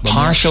me is a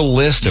partial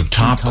list of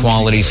top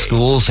quality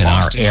schools in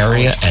our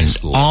area, and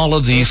all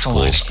of these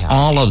schools,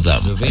 all of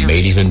them, are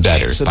made even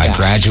better by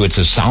graduates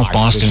of South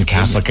Boston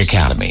Catholic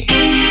Academy.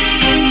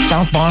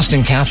 South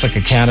Boston Catholic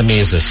Academy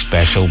is a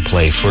special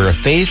place where a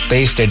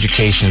faith-based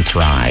education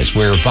thrives,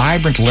 where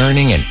vibrant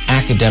learning and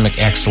academic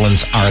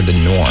excellence are the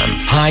norm.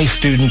 High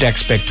student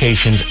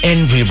expectations,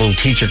 enviable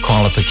teacher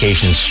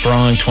qualifications,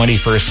 strong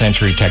 21st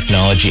century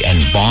technology,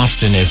 and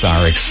Boston is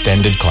our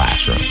extended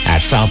classroom.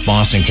 At South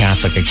Boston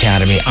Catholic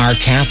Academy, our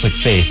Catholic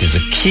faith is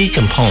a key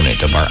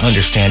component of our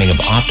understanding of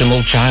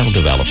optimal child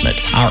development.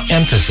 Our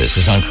emphasis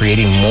is on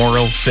creating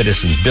moral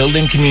citizens,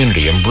 building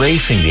community,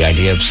 embracing the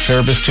idea of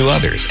service to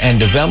others, and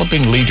developing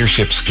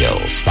leadership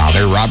skills.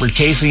 Father Robert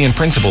Casey and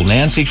Principal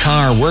Nancy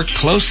Carr work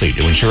closely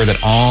to ensure that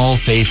all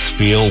faiths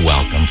feel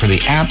welcome for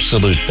the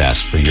absolute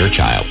best for your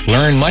child.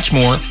 Learn much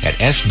more at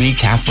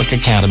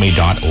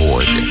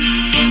sbcatholicacademy.org.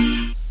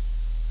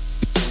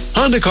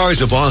 Honda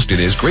Cars of Boston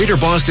is Greater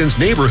Boston's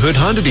neighborhood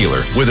Honda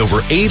dealer with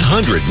over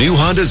 800 new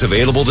Hondas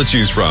available to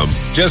choose from.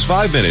 Just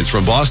 5 minutes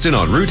from Boston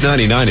on Route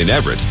 99 in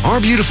Everett, our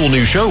beautiful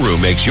new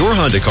showroom makes your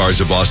Honda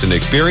Cars of Boston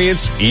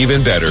experience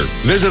even better.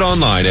 Visit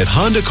online at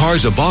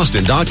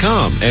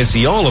HondaCarsOfBoston.com and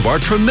see all of our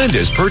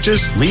tremendous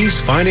purchase,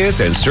 lease, finance,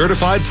 and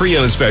certified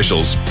pre-owned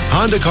specials.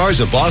 Honda Cars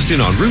of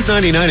Boston on Route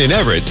 99 in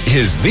Everett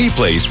is the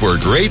place for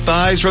great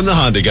buys from the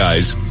Honda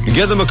guys.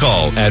 Give them a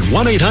call at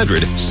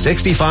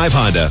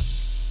 1-800-65-HONDA.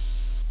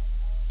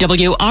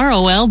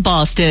 WROL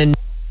Boston.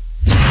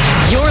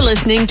 You're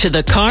listening to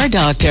The Car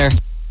Doctor.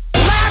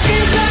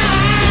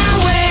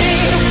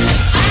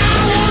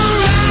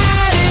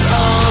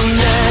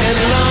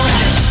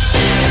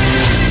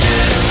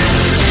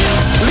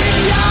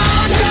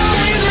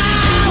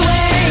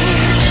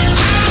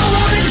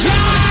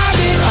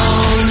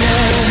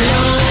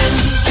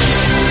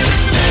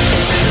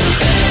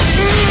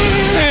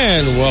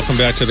 welcome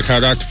back to the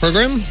Car Doctor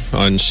program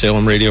on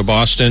Salem Radio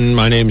Boston.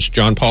 My name's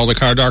John Paul, the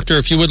Car Doctor.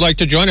 If you would like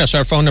to join us,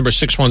 our phone number is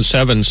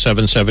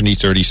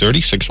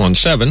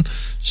 617-770-3030,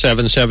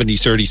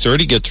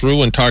 617-770-3030. Get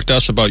through and talk to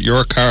us about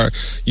your car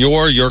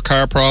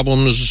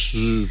problems,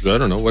 I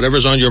don't know,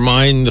 whatever's on your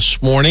mind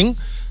this morning.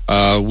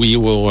 We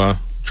will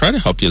try to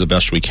help you the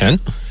best we can.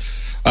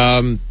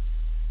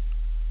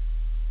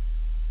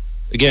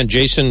 Again,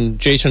 Jason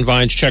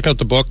Vines, check out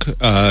the book.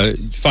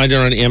 Find it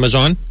on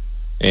Amazon.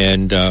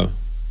 And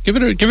give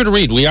it a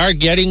read. We are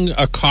getting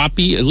a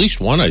copy, at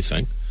least one, I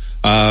think,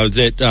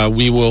 that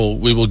we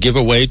will give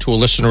away to a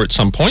listener at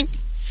some point.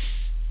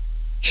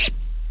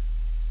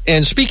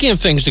 And speaking of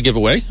things to give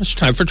away, it's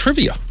time for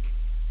trivia.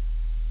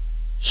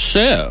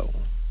 So,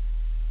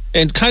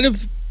 and kind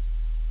of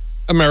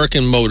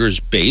American Motors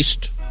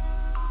based.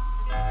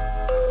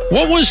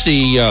 What was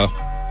the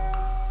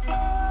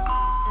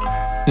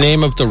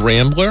name of the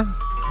Rambler?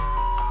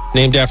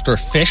 Named after a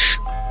fish?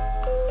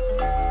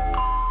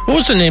 What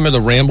was the name of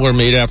the Rambler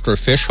made after a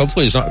fish?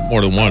 Hopefully it's not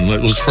more than one.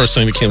 That was the first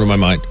thing that came to my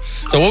mind.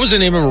 So what was the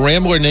name of a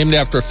Rambler named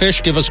after a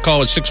fish? Give us a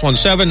call at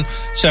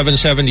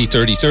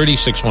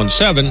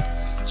 617-770-3030,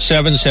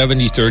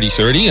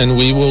 617-770-3030, and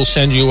we will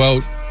send you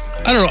out,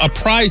 I don't know, a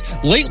prize.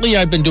 Lately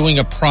I've been doing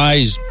a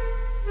prize,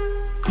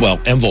 well,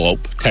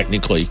 envelope,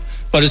 technically,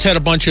 but it's had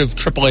a bunch of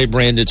AAA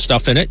branded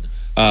stuff in it.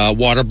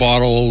 Water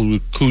bottle,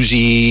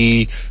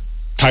 koozie,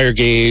 tire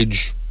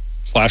gauge,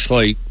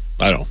 flashlight,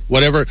 I don't know,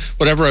 whatever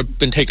I've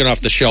been taken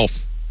off the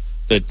shelf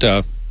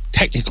that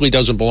technically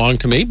doesn't belong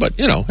to me, but,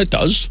 you know, it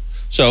does.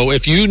 So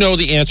if you know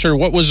the answer,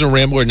 what was the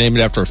Rambler named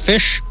after a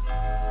fish?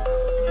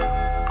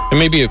 And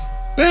maybe,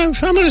 I'm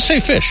going to say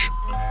fish.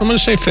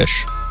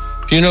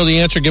 If you know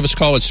the answer, give us a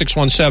call at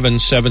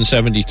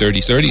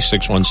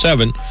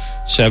 617-770-3030,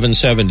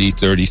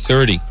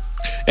 617-770-3030.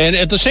 And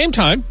at the same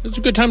time, it's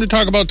a good time to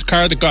talk about the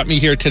car that got me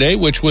here today,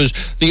 which was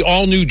the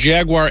all-new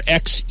Jaguar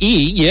XE.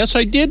 Yes,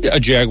 I did a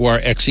Jaguar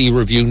XE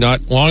review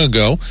not long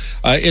ago.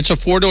 It's a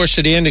four-door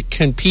sedan that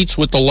competes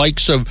with the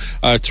likes of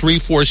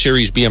 3/4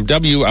 Series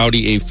BMW,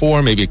 Audi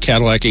A4, maybe a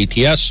Cadillac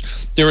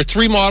ATS. There are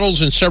three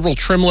models and several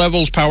trim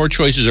levels. Power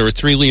choices are a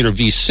 3-liter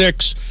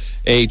V6,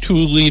 a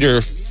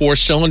 2-liter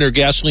four-cylinder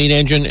gasoline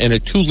engine, and a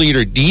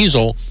 2-liter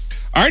diesel.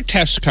 Our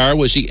test car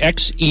was the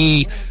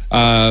XE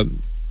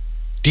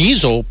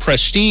diesel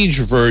prestige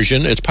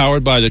version. It's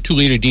powered by the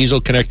 2-liter diesel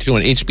connected to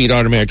an 8-speed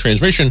automatic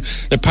transmission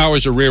that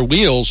powers the rear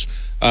wheels.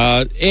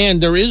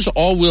 And there is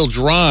all-wheel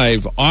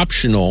drive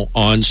optional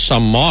on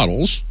some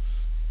models.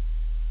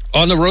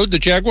 On the road, the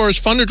Jaguar is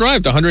fun to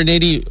drive. The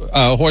 180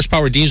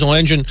 horsepower diesel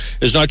engine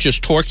is not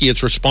just torquey,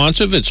 it's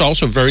responsive. It's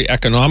also very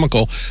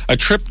economical. A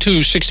trip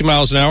to 60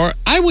 miles an hour,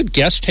 I would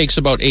guess, takes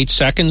about 8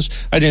 seconds.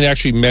 I didn't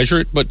actually measure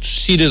it, but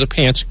seat of the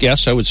pants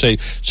guess, I would say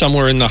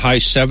somewhere in the high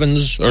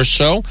 7s or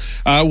so.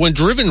 When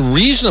driven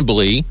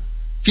reasonably,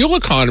 fuel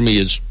economy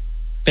is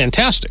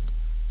fantastic.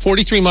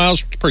 43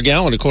 miles per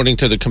gallon, according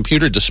to the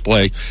computer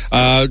display.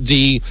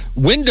 The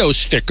window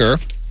sticker,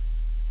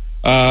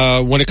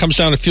 when it comes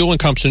down to fuel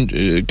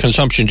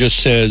consumption, just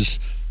says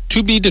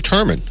to be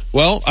determined.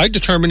 Well, I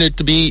determined it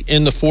to be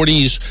in the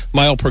 40s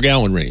mile per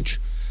gallon range.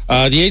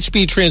 The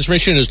 8-speed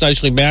transmission is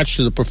nicely matched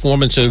to the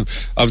performance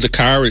of the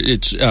car.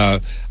 It's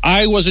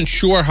I wasn't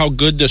sure how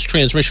good this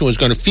transmission was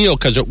going to feel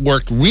because it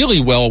worked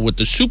really well with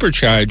the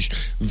supercharged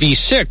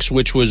V6,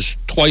 which was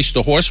twice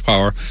the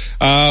horsepower.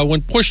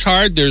 When pushed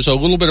hard, there's a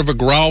little bit of a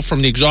growl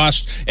from the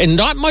exhaust and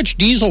not much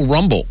diesel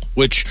rumble,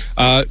 which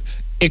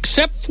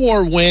except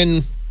for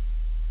when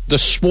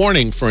this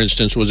morning, for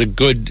instance, was a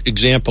good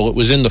example. It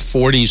was in the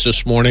 40s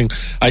this morning.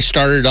 I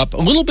started up, a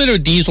little bit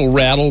of diesel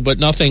rattle, but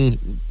nothing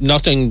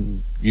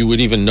you would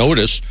even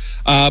notice.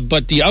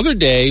 But the other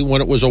day,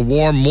 when it was a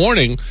warm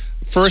morning,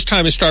 first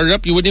time it started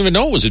up, you wouldn't even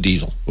know it was a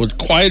diesel. It was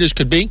quiet as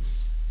could be.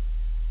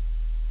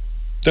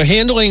 The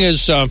handling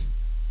is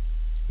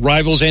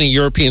rivals any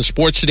European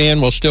sports sedan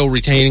while still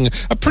retaining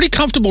a pretty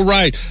comfortable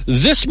ride.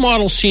 This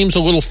model seems a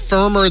little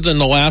firmer than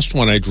the last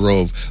one I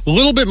drove. A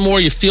little bit more,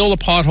 you feel the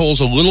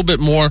potholes a little bit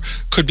more.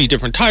 Could be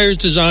different tires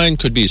design,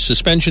 could be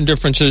suspension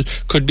differences,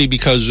 could be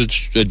because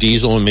it's a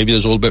diesel and maybe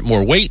there's a little bit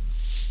more weight.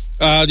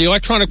 The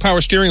electronic power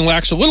steering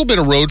lacks a little bit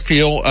of road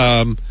feel,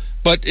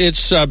 but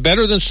it's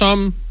better than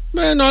some,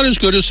 not as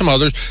good as some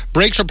others.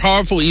 Brakes are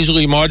powerful,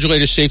 easily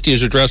modulated. Safety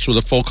is addressed with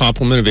a full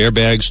complement of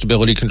airbags,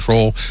 stability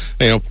control,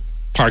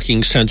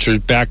 parking sensors,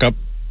 backup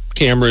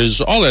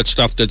cameras, all that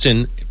stuff that's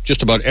in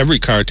just about every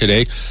car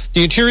today.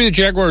 The interior of the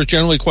Jaguar is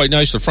generally quite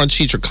nice. The front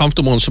seats are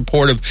comfortable and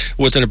supportive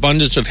with an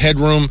abundance of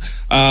headroom.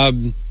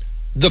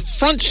 The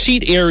front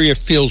seat area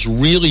feels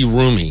really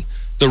roomy.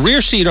 The rear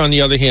seat, on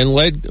the other hand,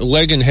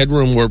 leg and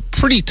headroom were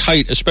pretty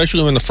tight,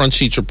 especially when the front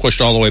seats are pushed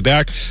all the way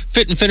back.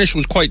 Fit and finish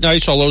was quite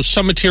nice, although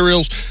some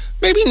materials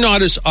maybe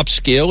not as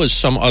upscale as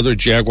some other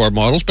Jaguar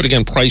models, but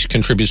again, price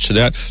contributes to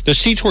that. The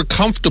seats were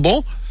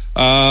comfortable.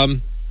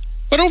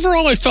 But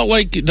overall, I felt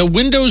like the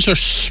windows are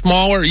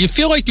smaller. You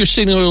feel like you're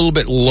sitting a little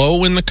bit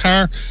low in the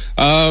car.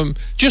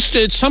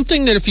 It's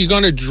something that if you're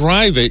going to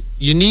drive it,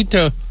 you need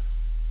to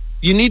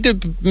you need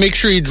to make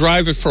sure you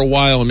drive it for a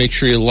while and make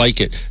sure you like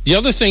it. The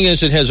other thing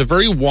is it has a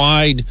very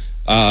wide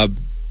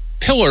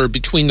pillar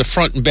between the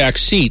front and back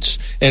seats,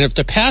 and if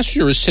the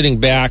passenger is sitting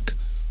back,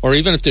 or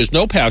even if there's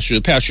no passenger,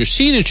 the passenger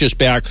seat is just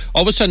back,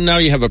 all of a sudden now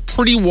you have a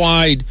pretty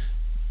wide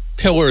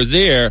pillar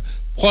there,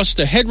 plus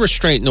the head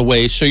restraint in the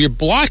way, so you're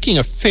blocking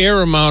a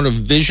fair amount of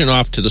vision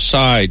off to the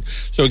side.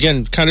 So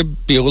again, kind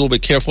of be a little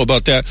bit careful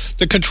about that.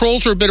 The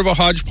controls are a bit of a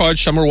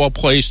hodgepodge. Some are well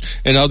placed,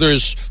 and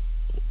others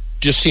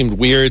just seemed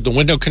weird. The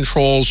window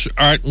controls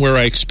aren't where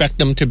I expect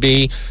them to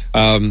be,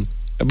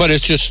 but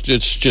it's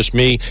just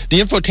me. The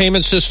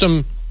infotainment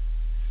system,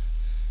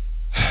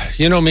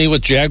 you know me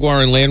with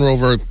Jaguar and Land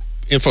Rover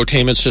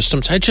infotainment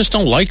systems, I just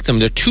don't like them.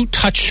 They're too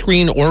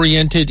touchscreen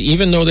oriented,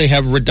 even though they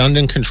have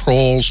redundant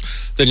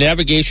controls. The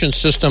navigation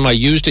system, I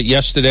used it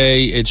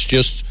yesterday. It's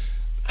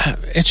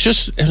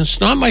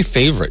not my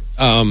favorite.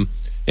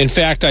 In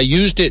fact, I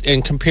used it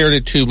and compared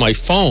it to my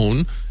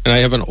phone, and I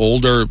have an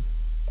older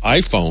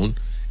iPhone,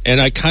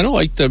 and I kind of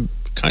like the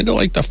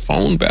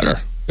phone better.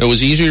 It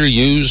was easier to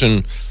use,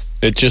 and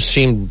it just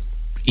seemed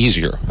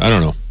easier. I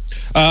don't know.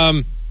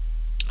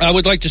 I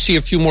would like to see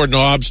a few more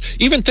knobs.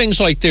 Even things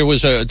like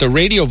the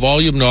radio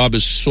volume knob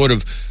is sort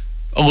of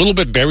a little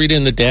bit buried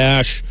in the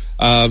dash.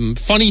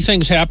 Funny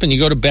things happen. You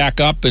go to back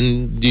up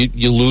and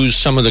you lose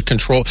some of the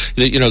control.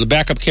 The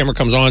backup camera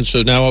comes on,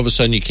 so now all of a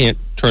sudden you can't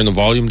turn the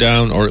volume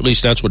down, or at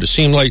least that's what it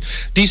seemed like.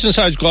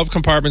 Decent-sized glove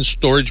compartments,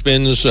 storage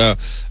bins, a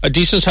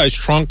decent-sized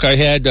trunk. I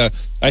had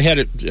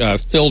it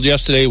filled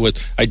yesterday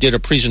with. I did a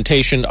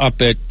presentation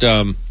up at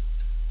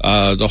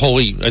the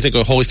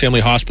Holy Family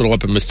Hospital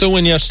up in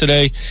Methuen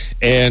yesterday,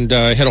 and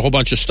had a whole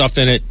bunch of stuff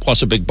in it,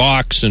 plus a big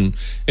box, and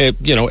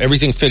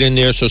everything fit in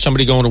there. So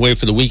somebody going away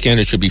for the weekend,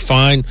 it should be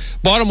fine.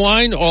 Bottom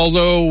line,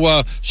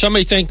 although some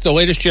may think the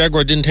latest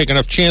Jaguar didn't take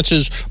enough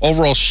chances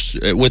overall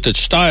with its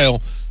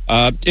style,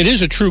 it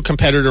is a true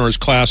competitor in its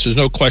class. There's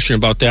no question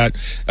about that.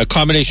 A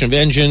combination of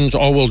engines,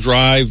 all-wheel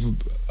drive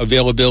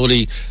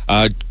availability,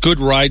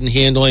 good ride and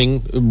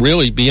handling.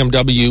 Really,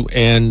 BMW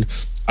and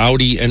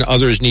Audi and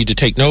others need to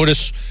take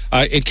notice.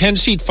 It can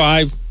seat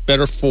 5,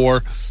 better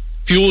 4.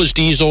 Fuel is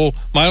diesel.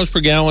 Miles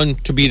per gallon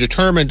to be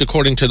determined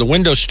according to the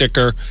window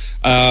sticker.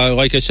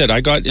 Like I said,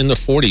 I got in the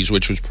 40s,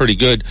 which was pretty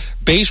good.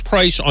 Base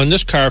price on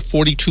this car,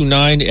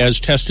 $42,900, as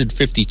tested,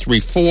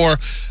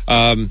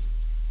 $53,400.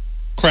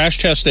 Crash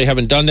test, they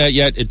haven't done that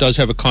yet. It does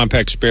have a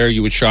compact spare.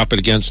 You would shop it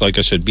against, like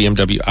I said,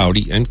 BMW,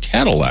 Audi, and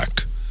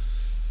Cadillac.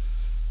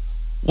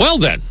 Well,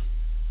 then.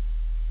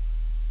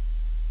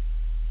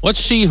 Let's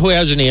see who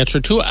has an answer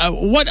to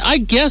what I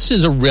guess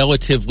is a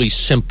relatively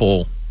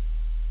simple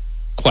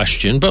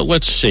question, but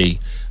let's see.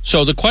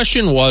 So the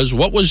question was,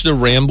 what was the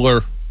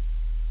Rambler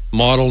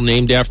model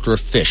named after a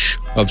fish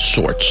of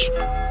sorts?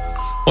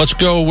 Let's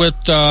go with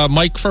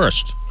Mike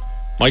first.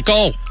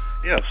 Michael.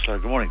 Yes,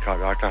 good morning, Car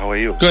Doctor. How are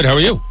you? Good, how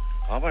are you?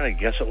 I'm going to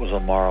guess it was a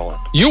Marlin.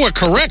 You were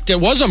correct. It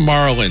was a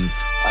Marlin.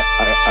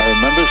 I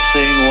remember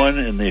seeing one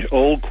in the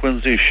old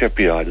Quincy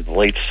shipyard in the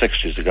late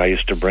 60s. The guy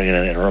used to bring it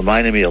in, and it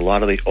reminded me a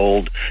lot of the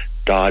old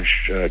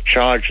Dodge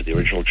Charger, the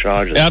original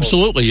Charger.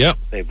 Absolutely, yeah.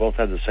 They both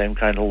had the same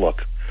kind of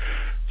look.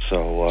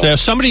 So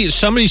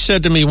somebody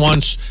said to me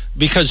once,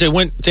 because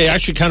they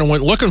actually kind of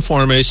went looking for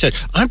them, and they said,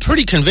 I'm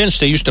pretty convinced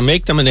they used to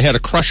make them and they had a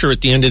crusher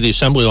at the end of the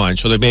assembly line,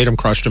 so they made them,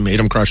 crushed them,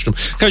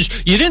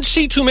 because you didn't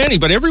see too many,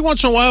 but every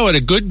once in a while at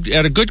a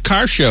good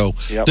car show,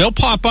 yep, they'll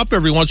pop up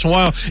every once in a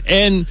while,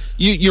 and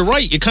you're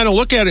right, you kind of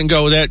look at it and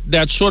go,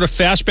 that sort of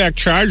fastback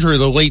Charger of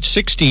the late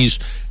 60s,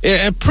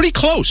 pretty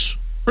close.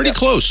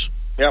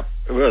 Yep,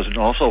 it was. And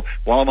also,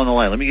 while I'm on the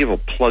line, let me give a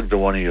plug to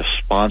one of your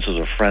sponsors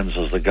or friends,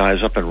 as the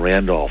guys up in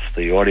Randolph,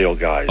 the audio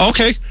guys.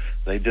 Okay.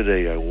 They did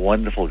a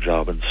wonderful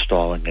job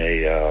installing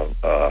a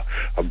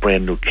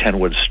brand new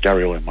Kenwood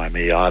stereo in my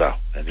Miata,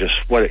 and just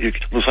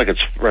it looks like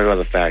it's right out of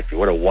the factory.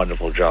 What a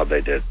wonderful job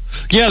they did!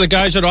 Yeah, the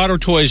guys at Auto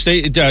Toys,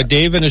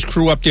 Dave and his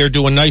crew up there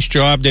do a nice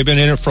job. They've been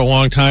in it for a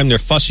long time. They're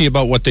fussy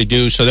about what they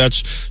do, so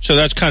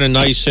that's kind of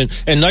nice and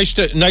nice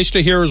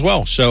to hear as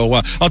well. So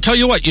I'll tell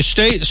you what, you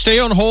stay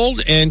on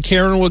hold, and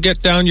Karen will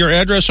get down your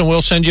address, and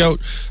we'll send you out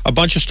a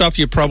bunch of stuff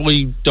you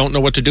probably don't know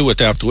what to do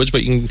with afterwards,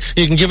 but you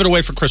can give it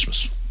away for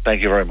Christmas.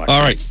 Thank you very much.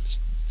 All right.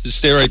 Just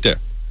stay right there.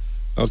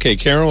 Okay,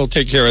 Karen will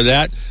take care of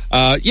that.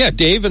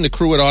 Dave and the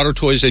crew at Auto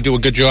Toys, they do a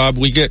good job.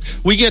 We get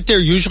there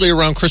usually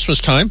around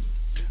Christmas time.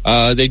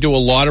 They do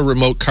a lot of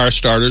remote car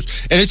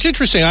starters. And it's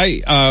interesting.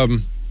 I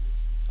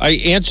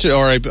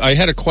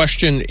had a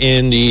question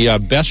in the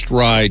Best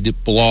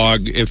Ride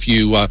blog. If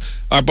you,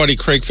 our buddy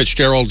Craig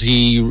Fitzgerald,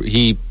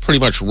 he pretty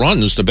much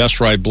runs the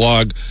Best Ride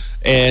blog.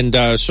 And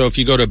so if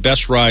you go to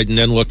Best Ride and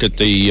then look at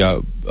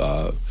the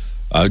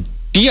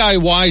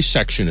DIY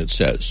section, it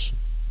says.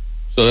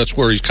 So that's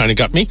where he's kind of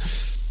got me.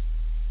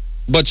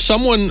 But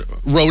someone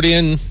wrote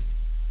in,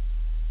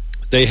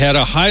 they had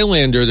a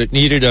Highlander that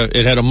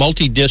it had a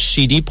multi-disc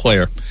CD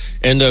player,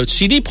 and the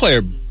CD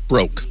player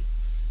broke.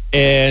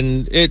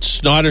 And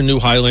it's not a new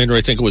Highlander.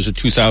 I think it was a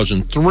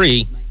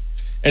 2003.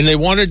 And they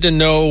wanted to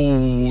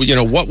know,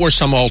 what were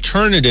some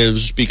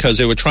alternatives, because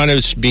they were trying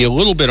to be a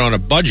little bit on a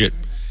budget.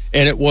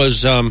 And it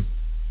was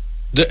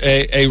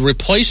a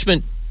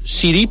replacement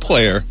CD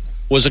player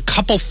was a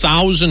couple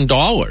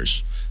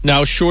 $1,000s.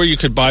 Now, sure, you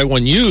could buy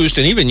one used,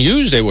 and even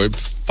used, they were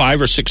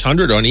 $500 or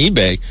 $600 on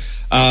eBay.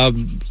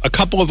 A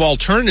couple of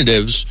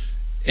alternatives,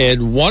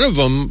 and one of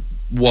them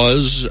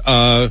was,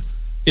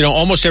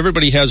 almost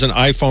everybody has an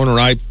iPhone or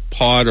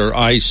iPod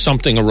or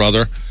something or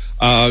other.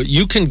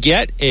 You can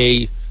get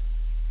and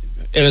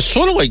it's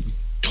sort of like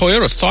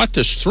Toyota thought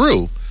this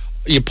through.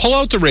 You pull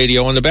out the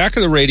radio. On the back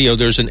of the radio,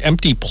 there's an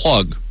empty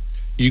plug.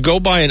 You go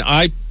buy an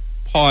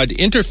iPod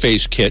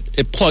interface kit.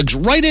 It plugs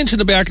right into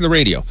the back of the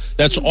radio.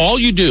 That's all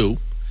you do.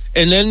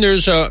 And then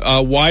there's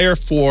a wire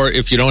for,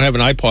 if you don't have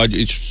an iPod,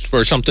 it's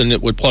for something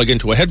that would plug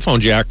into a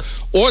headphone jack,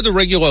 or the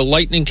regular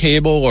lightning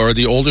cable or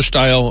the older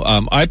style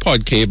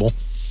iPod cable.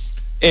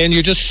 And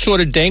you just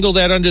sort of dangle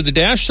that under the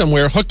dash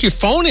somewhere, hook your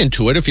phone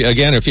into it. If you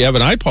have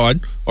an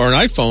iPod or an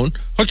iPhone,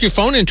 hook your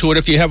phone into it.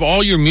 If you have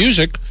all your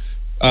music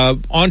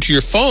onto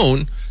your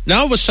phone,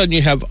 now all of a sudden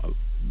you have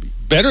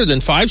better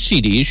than 5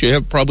 CDs. You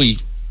have probably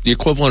the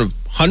equivalent of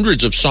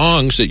hundreds of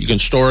songs that you can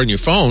store on your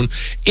phone,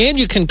 and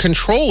you can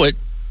control it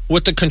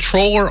with the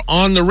controller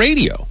on the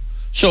radio.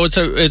 So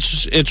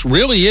it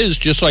really is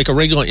just like a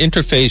regular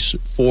interface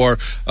for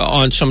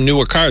on some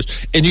newer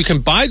cars. And you can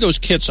buy those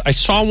kits. I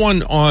saw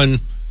one on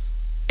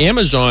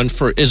Amazon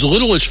for as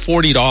little as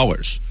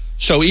 $40.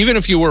 So even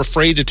if you were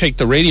afraid to take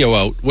the radio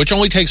out, which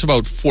only takes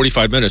about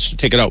 45 minutes to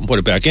take it out and put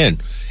it back in,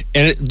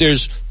 and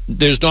there's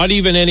not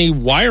even any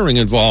wiring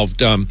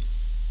involved.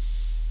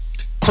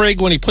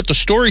 Craig, when he put the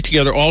story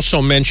together,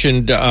 also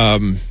mentioned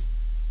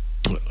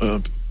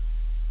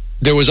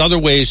there was other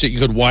ways that you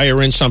could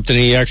wire in something.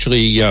 He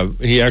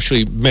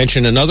actually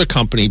mentioned another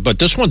company, but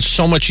this one's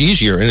so much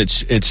easier, and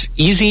it's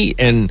easy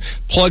and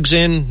plugs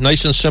in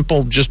nice and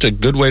simple. Just a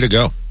good way to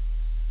go.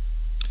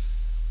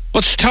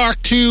 Let's talk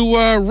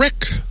to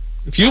Rick.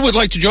 If you would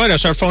like to join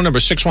us, our phone number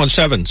is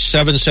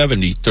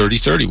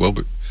 617-770-3030.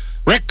 Wilbur.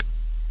 Rick?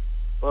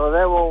 Well,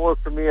 that won't work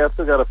for me. I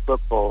still got a flip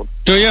phone.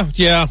 Do you?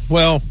 Yeah,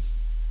 well,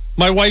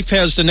 my wife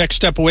has the next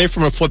step away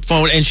from a flip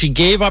phone, and she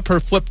gave up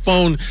her flip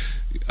phone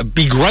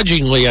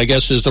begrudgingly, I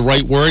guess is the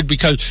right word,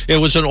 because it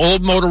was an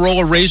old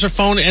Motorola Razr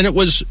phone, and it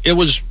was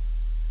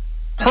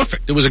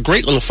perfect. It was a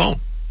great little phone.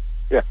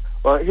 Yeah.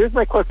 Well, here's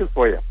my question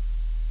for you.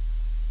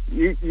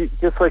 You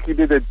just like you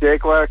did the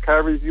Jaguar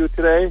car review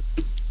today,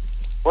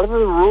 what are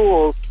the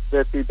rules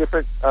that the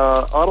different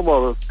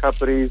automotive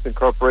companies and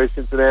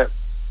corporations and that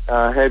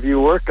have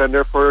you work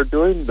under for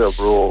doing the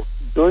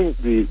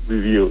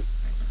review?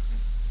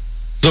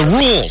 The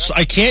rules.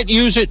 I can't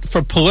use it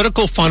for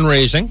political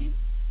fundraising.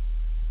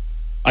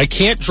 I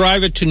can't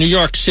drive it to New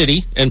York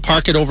City and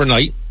park it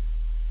overnight.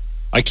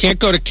 I can't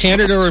go to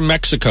Canada or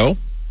Mexico.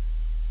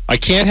 I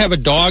can't have a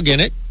dog in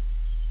it,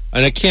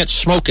 and I can't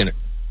smoke in it.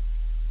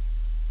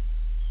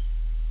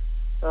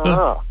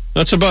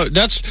 That's about.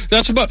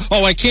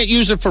 Oh, I can't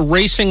use it for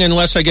racing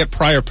unless I get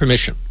prior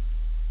permission.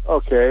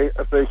 Okay,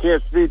 so you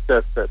can't speed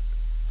test it.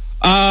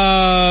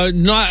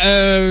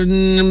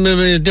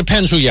 It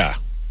depends who you are.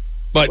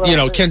 But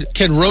well,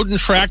 can Road and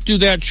Track do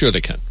that? Sure,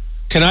 they can.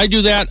 Can I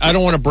do that? I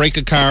don't want to break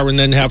a car and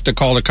then have to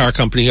call the car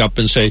company up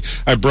and say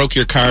I broke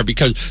your car,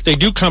 because they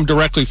do come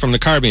directly from the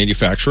car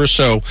manufacturer.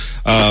 So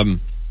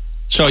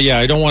yeah,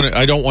 I don't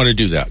want to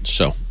do that.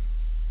 So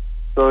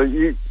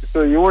you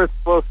weren't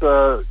supposed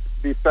to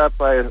be stopped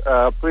by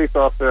a police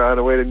officer on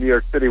the way to New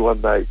York City one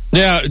night.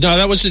 Yeah, no,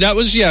 that was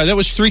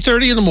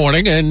 3:30 in the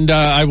morning, and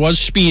I was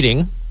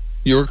speeding.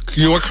 You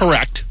were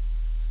correct,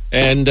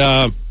 and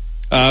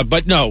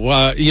but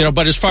no,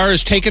 but as far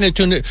as taking it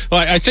to,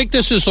 I think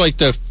this is like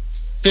the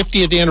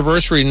 50th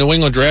anniversary of New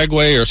England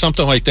Dragway or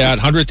something like that,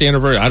 100th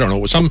anniversary, I don't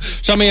know,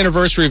 some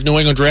anniversary of New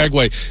England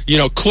Dragway.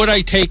 Could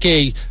I take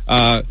a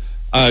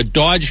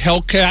Dodge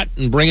Hellcat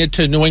and bring it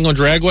to New England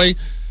Dragway?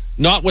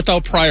 Not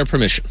without prior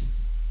permission.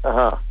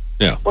 Uh-huh.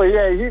 Yeah. Well,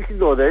 yeah, you can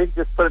go there.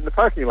 Just put it in the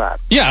parking lot.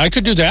 Yeah, I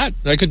could do that.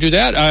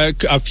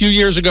 A few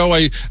years ago,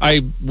 I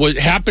would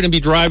happen to be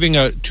driving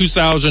a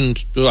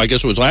 2000, I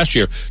guess it was last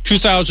year,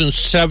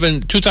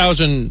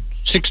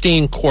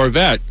 2016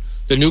 Corvette,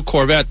 the new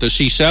Corvette, the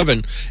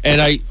C7,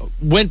 and I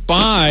went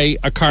by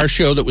a car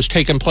show that was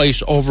taking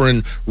place over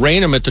in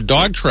Raynham at the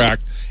dog track,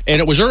 and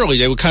it was early.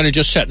 They were kind of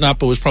just setting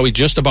up. It was probably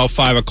just about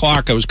 5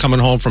 o'clock. I was coming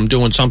home from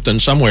doing something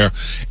somewhere,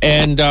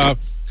 and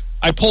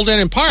I pulled in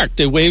and parked.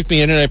 They waved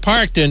me in, and I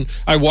parked, and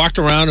I walked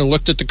around and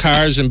looked at the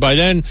cars, and by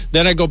then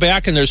I go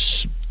back, and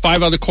there's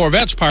 5 other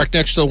Corvettes parked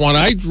next to the one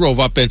I drove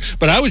up in,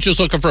 but I was just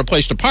looking for a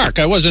place to park.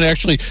 I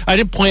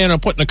didn't plan on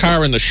putting the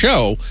car in the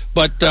show,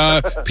 but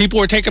people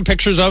were taking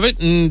pictures of it,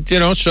 and,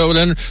 so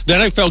then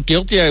I felt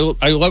guilty. I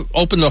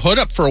opened the hood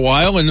up for a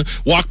while and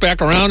walked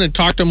back around and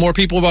talked to more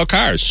people about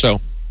cars, so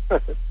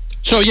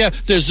yeah,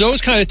 there's those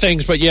kind of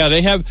things, but yeah,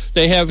 they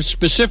have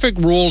specific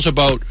rules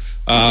about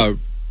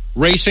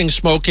racing,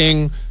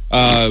 smoking.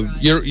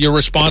 You're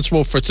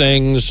responsible for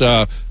things,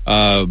 I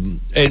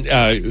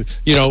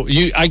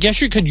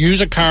guess you could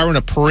use a car in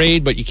a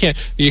parade, but you can't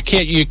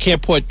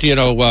put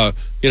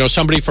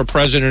somebody for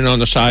president on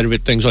the side of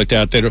it, things like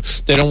that. They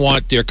don't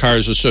want their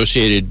cars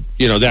associated,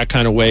 that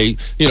kind of way,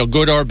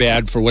 good or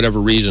bad for whatever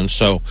reason.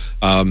 So,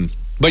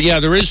 but yeah,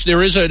 there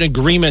is an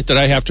agreement that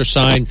I have to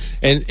sign,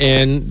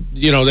 and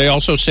they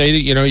also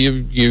say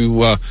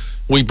that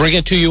we bring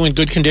it to you in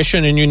good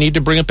condition, and you need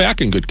to bring it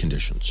back in good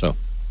condition. So,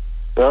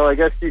 well, I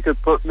guess you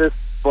could put Miss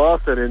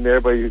Boston in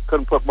there, but you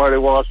couldn't put Marty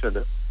Walsh in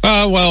it.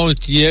 Well,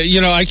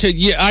 yeah, I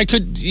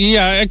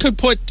could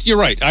put. You're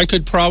right. I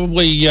could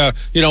probably,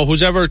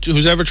 who's ever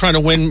trying to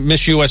win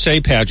Miss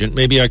USA pageant,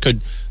 maybe I could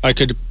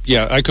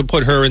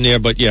put her in there,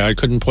 but yeah, I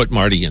couldn't put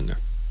Marty in there.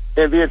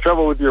 And be in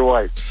trouble with your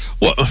wife.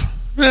 Well,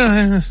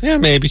 yeah,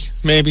 maybe.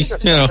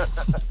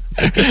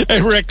 Hey,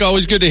 Rick,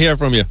 always good to hear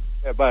from you.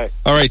 Yeah, bye.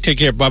 All right, take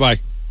care. Bye-bye.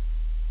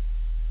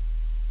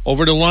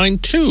 Over to line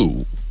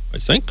 2, I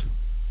think.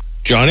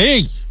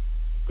 Johnny.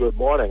 Good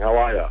morning. How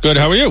are you? Good.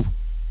 How are you?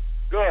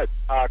 Good.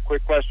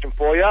 Quick question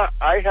for you.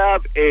 I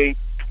have a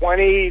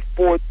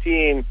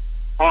 2014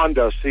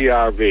 Honda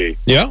CR-V.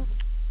 Yeah.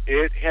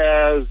 It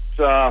has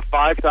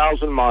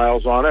 5,000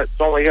 miles on it.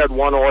 It's only had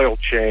one oil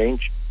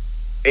change.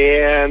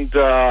 And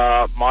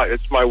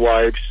it's my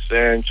wife's,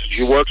 and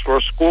she works for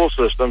a school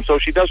system, so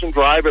she doesn't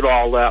drive it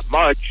all that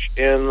much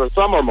in the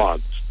summer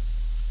months.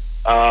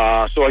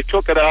 So I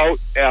took it out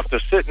after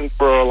sitting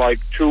for like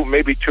 2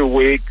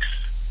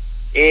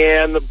 weeks,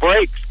 and the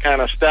brakes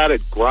kind of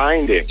started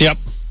grinding. Yep.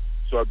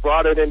 So I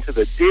brought it into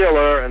the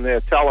dealer, and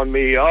they're telling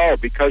me,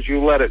 because you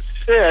let it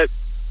sit,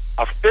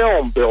 a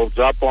film builds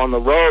up on the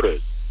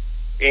rotors.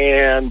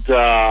 And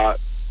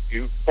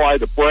you apply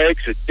the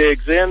brakes, it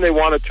digs in. They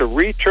wanted to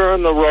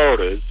return the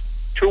rotors,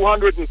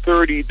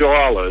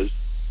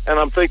 $230. And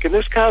I'm thinking,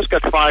 this car's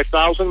got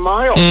 5,000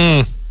 miles.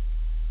 And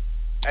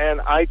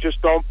I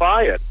just don't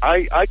buy it.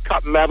 I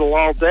cut metal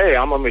all day.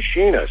 I'm a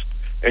machinist.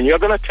 And you're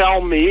going to tell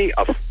me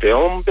a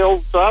film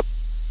builds up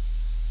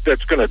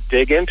that's going to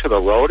dig into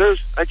the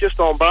rotors? I just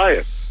don't buy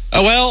it.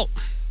 Well,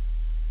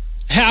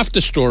 half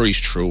the story's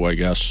true, I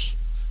guess.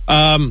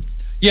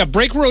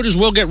 Brake rotors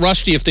will get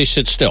rusty if they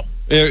sit still.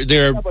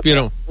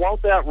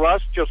 Won't that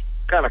rust just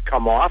kind of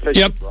come off as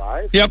you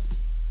drive? Yep.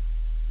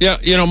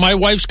 Yeah, my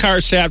wife's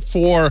car sat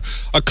for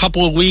a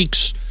couple of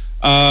weeks,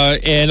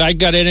 and I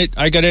got in it.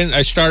 I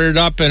started it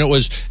up, and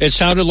it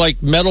sounded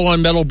like metal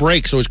on metal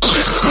brakes. It was,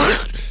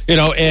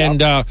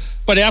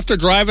 but after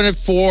driving it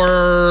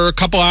for a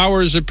couple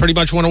hours, it pretty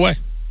much went away.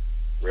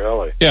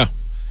 Really? Yeah.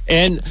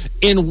 And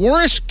in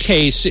worst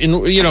case,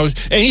 and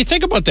you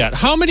think about that,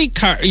 how many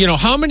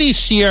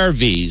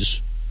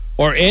CRVs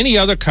or any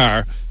other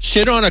car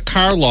sit on a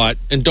car lot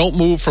and don't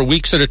move for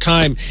weeks at a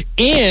time,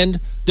 and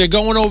they're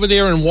going over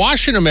there and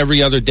washing them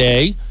every other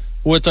day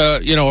with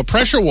a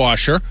pressure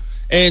washer,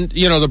 and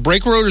the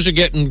brake rotors are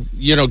getting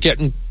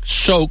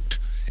soaked,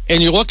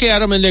 and you look at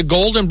them and they're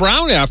golden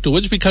brown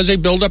afterwards because they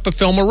build up a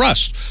film of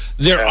rust.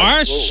 There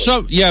are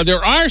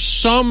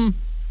some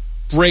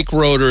brake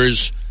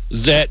rotors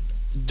that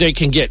they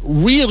can get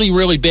really,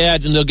 really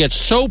bad, and they'll get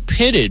so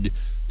pitted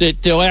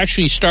that they'll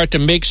actually start to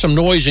make some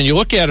noise, and you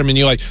look at them and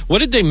you're like, what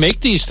did they make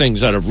these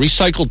things out of?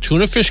 Recycled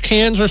tuna fish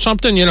cans or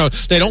something?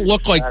 They don't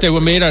look like they were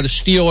made out of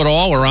steel at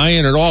all or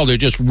iron at all. They're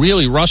just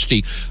really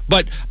rusty.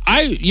 But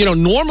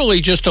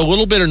normally just a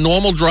little bit of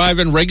normal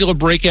driving, regular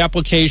brake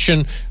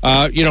application,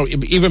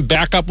 even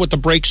back up with the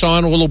brakes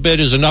on a little bit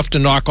is enough to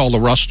knock all the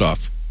rust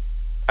off.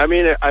 I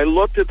mean, I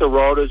looked at the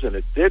rotors, and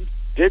it did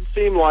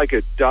seem like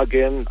it dug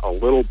in a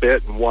little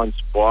bit in one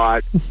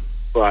spot.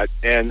 But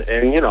and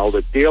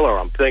the dealer,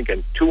 I'm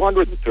thinking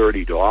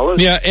 $230.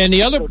 Yeah, and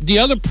the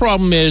other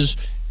problem is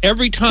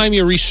every time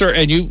you research,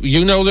 and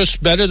you know this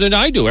better than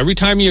I do. Every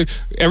time you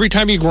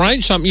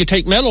grind something, you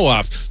take metal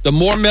off. The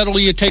more metal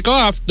you take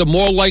off, the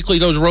more likely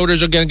those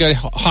rotors are going to get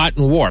hot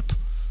and warp.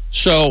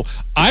 So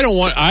I don't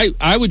want.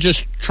 I would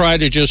just try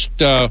to just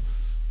drive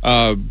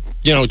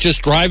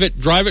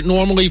it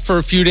normally for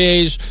a few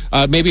days.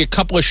 Maybe a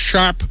couple of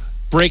sharp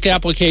brake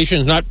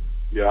applications, not.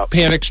 Yeah.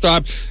 Panic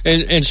stop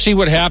and see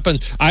what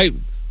happens. On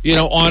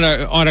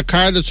a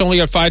car that's only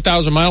got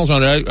 5,000 miles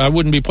on it, I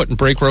wouldn't be putting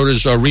brake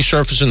rotors or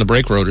resurfacing the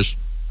brake rotors.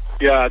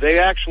 Yeah, they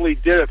actually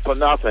did it for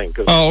nothing.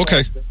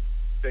 Okay.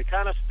 They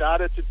kind of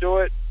started to do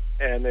it,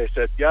 and they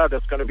said, "Yeah,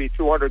 that's going to be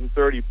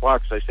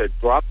 $230." I said,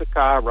 "Drop the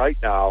car right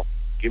now.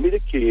 Give me the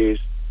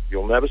keys.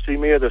 You'll never see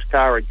me in this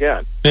car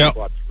again." Yeah. I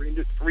bought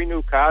three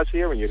new cars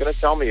here, and you're going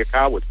to tell me a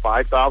car with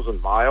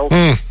 5,000 miles?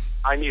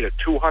 I need a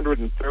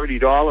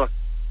 $230,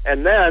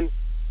 and then.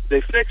 They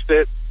fixed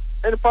it,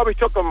 and it probably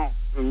took them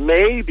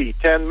maybe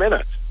 10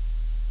 minutes.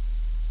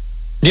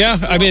 Yeah,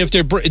 I mean, if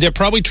they're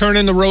probably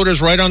turning the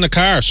rotors right on the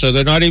car, so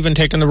they're not even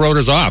taking the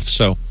rotors off.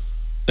 So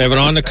they have it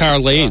on the car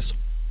lathe.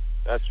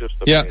 That's just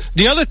amazing. Yeah.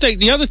 The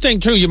other thing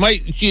too, you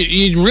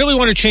really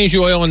want to change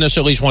the oil in this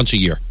at least once a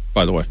year.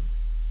 By the way.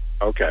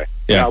 Okay.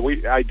 Yeah,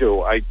 I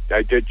do. I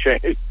did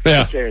change.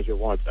 Yeah. I changed it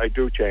once. I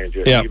do change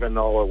it, yeah. Even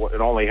though it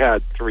only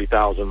had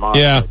 3,000 miles.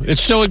 Yeah,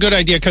 it's still a good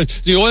idea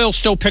because the oil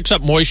still picks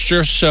up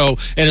moisture. So,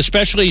 and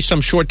especially some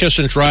short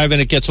distance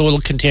driving, it gets a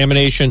little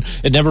contamination.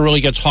 It never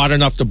really gets hot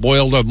enough to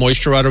boil the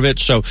moisture out of it.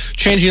 So,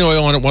 changing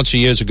oil on it once a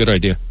year is a good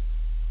idea.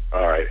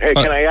 All right. Hey,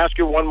 can I ask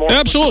you one more?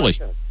 Absolutely.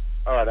 Question?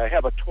 All right. I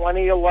have a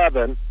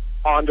 2011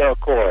 Honda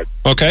Accord.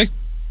 Okay.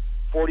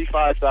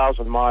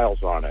 45,000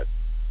 miles on it.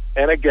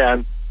 And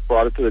again,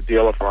 brought it to the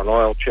dealer for an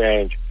oil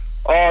change.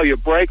 Oh, your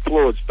brake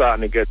fluid's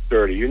starting to get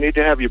dirty. You need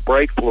to have your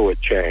brake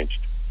fluid changed.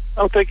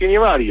 I'm thinking,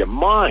 you're out of your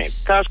mind.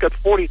 The car's got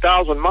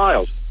 40,000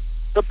 miles.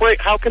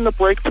 How can the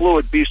brake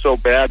fluid be so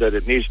bad that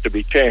it needs to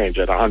be changed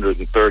at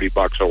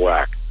 $130 a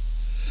whack?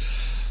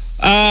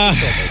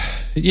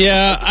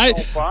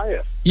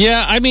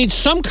 Yeah, I mean,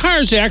 some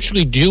cars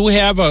actually do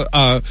have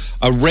a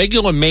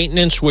regular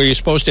maintenance where you're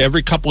supposed to,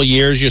 every couple of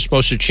years, you're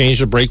supposed to change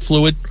the brake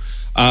fluid.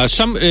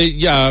 Ford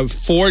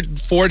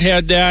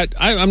had that.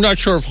 I'm not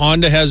sure if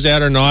Honda has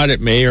that or not. It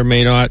may or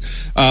may not.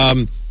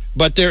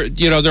 But there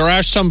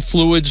are some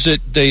fluids that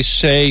they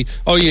say,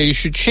 oh yeah, you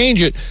should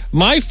change it.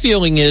 My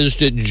feeling is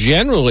that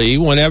generally,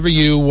 whenever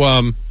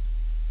you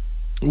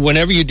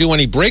do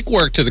any brake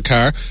work to the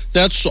car,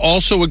 that's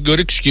also a good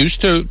excuse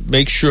to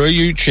make sure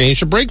you change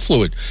the brake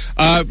fluid.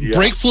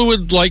 Brake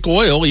fluid, like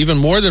oil, even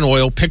more than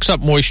oil, picks up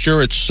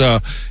moisture. It's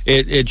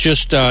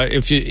if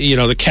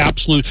the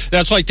cap's loose.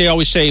 That's like they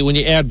always say, when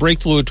you add brake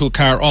fluid to a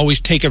car, always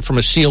take it from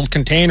a sealed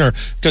container,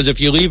 because if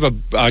you leave a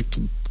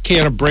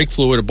can of brake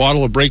fluid, a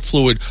bottle of brake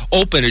fluid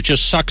open, it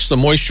just sucks the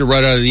moisture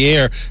right out of the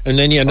air, and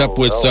then you end up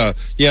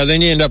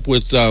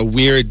with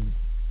weird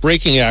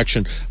braking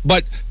action.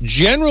 But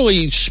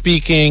generally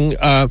speaking,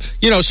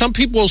 some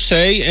people will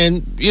say,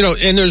 and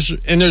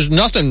there's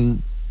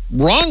nothing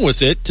wrong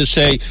with it to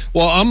say,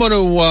 well, I'm going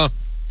to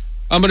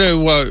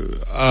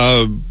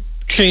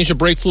change the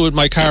brake fluid in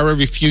my car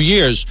every few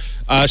years.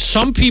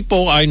 Some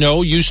people I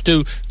know used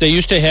to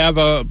have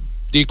the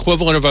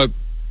equivalent of a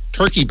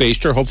turkey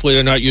baster. Hopefully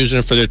they're not using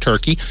it for their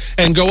turkey,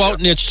 and go out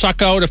and they'd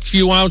suck out a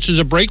few ounces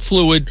of brake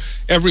fluid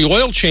every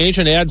oil change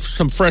and add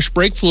some fresh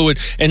brake fluid,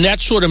 and that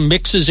sort of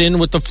mixes in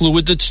with the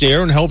fluid that's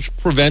there and helps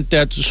prevent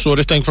that sort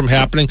of thing from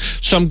happening.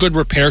 Some good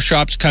repair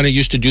shops kind of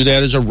used to do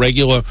that as a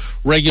regular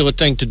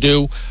thing to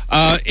do,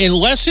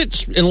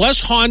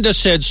 unless Honda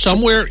said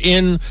somewhere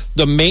in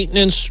the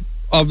maintenance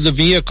of the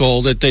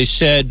vehicle that they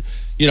said,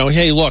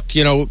 hey, look,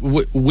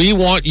 we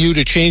want you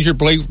to change your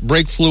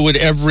brake fluid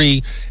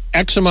every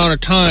X amount of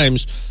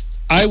times.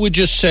 I would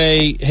just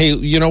say, hey,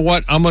 you know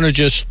what? I'm going to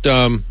just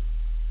I'm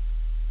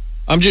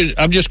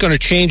just going to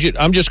change it.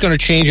 I'm just going to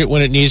change it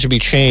when it needs to be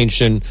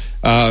changed. And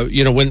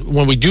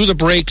when we do the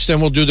brakes, then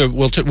we'll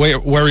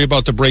worry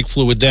about the brake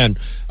fluid then.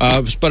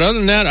 But other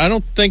than that, I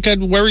don't think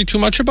I'd worry too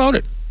much about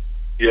it.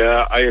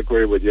 Yeah, I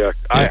agree with you.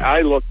 Yeah.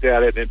 I looked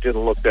at it, and it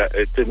didn't look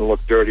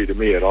dirty to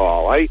me at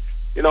all.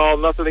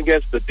 Nothing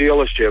against the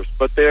dealerships,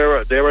 but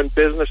they're in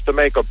business to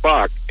make a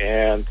buck,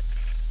 and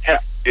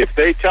if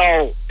they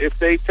tell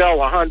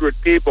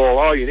 100 people,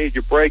 oh, you need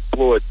your brake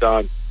fluid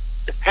done,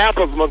 half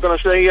of them are going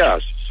to say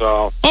yes.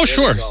 So,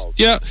 sure,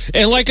 yeah.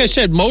 And like I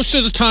said, most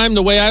of the time,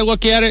 the way I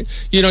look at it,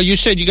 you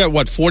said you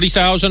got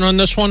 40,000 on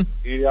this one.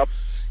 Yep.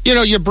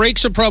 Your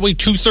brakes are probably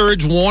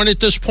 2/3 worn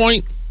at this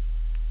point.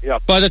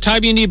 Yep. By the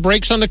time you need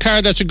brakes on the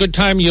car, that's a good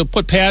time. You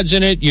put pads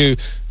in it, you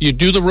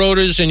do the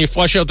rotors, and you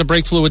flush out the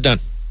brake fluid then.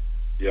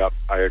 Yep,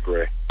 I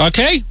agree.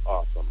 Okay?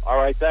 Awesome. All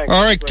right, thanks.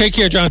 All right, take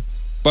care, John.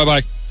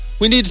 Bye-bye.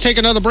 We need to take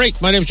another break.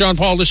 My name's John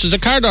Paul. This is the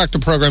Car Doctor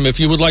program. If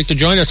you would like to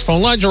join us,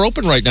 phone lines are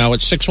open right now at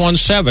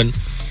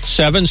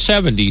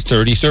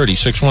 617-770-3030.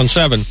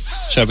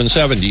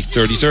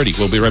 617-770-3030.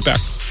 We'll be right back.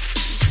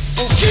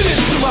 Oh, get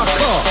into my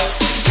car.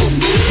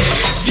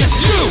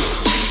 Yes, you.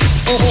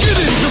 Oh, get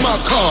into my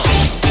car.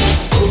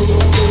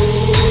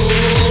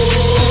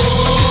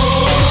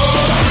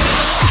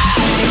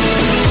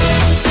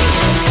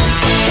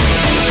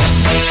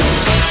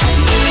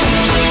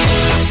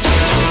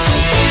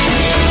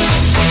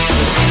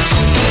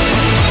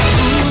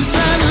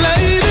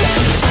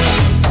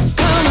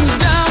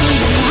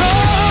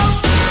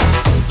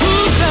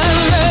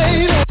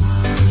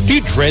 Do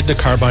you dread the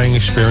car buying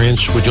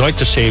experience? Would you like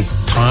to save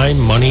time,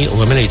 money,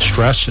 eliminate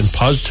stress, and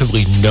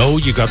positively know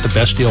you got the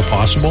best deal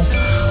possible?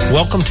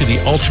 Welcome to the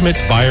ultimate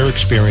buyer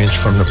experience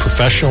from the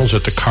professionals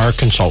at the Car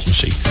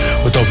Consultancy.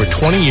 With over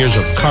 20 years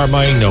of car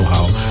buying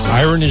know-how,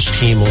 Ira and his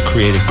team will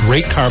create a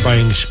great car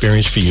buying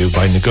experience for you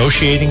by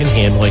negotiating and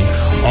handling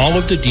all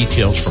of the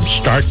details from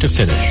start to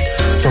finish.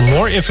 For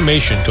more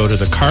information, go to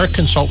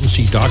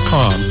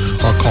thecarconsultancy.com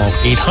or call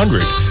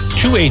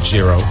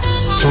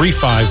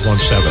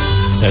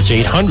 800-280-3517. That's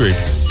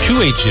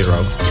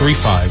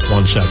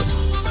 800-280-3517.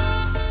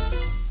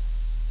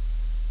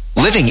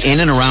 Living in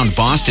and around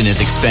Boston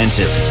is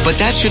expensive, but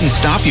that shouldn't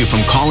stop you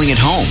from calling it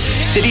home.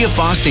 City of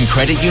Boston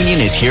Credit Union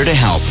is here to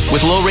help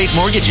with low-rate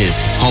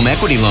mortgages, home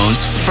equity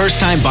loans,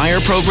 first-time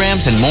buyer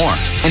programs, and more.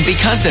 And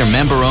because they're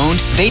member-owned,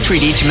 they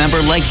treat each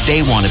member like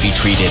they want to be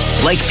treated,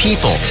 like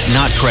people,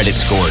 not credit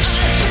scores.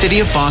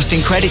 City of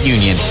Boston Credit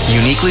Union,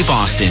 uniquely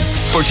Boston.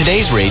 For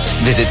today's rates,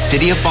 visit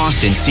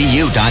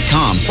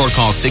cityofbostoncu.com or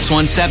call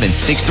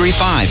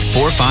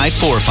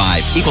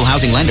 617-635-4545. Equal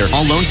housing lender.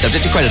 All loans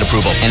subject to credit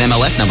approval.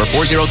 NMLS number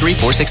 403469.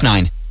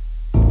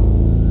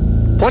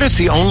 What if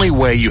the only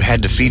way you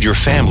had to feed your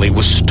family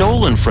was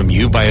stolen from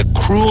you by a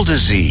cruel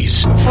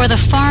disease? For the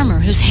farmer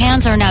whose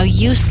hands are now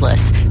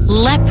useless,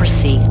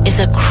 leprosy is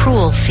a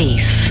cruel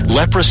thief.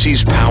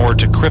 Leprosy's power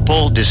to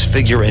cripple,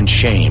 disfigure, and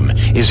shame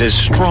is as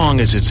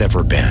strong as it's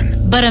ever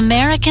been. But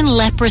American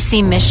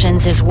Leprosy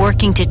Missions is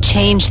working to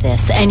change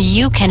this, and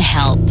you can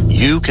help.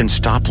 You can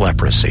stop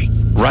leprosy.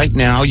 Right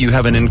now, you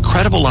have an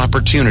incredible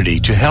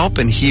opportunity to help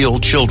and heal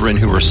children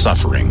who are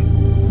suffering.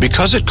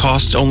 Because it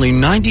costs only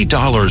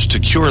 $90 to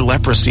cure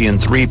leprosy in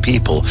 3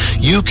 people,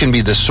 you can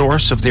be the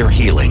source of their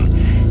healing.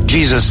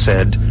 Jesus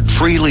said,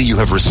 "Freely you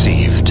have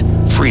received,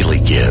 freely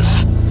give."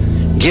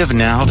 Give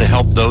now to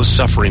help those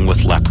suffering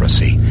with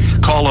leprosy.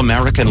 Call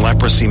American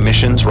Leprosy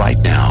Missions right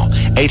now.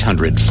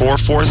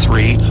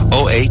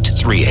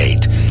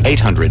 800-443-0838.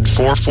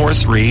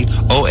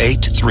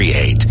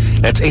 800-443-0838.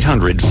 That's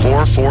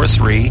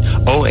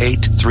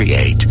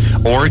 800-443-0838.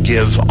 Or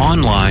give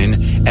online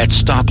at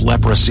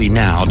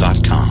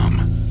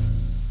stopleprosynow.com.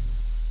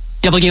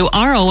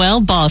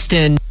 WROL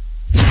Boston.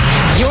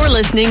 You're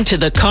listening to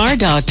The Car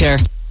Doctor.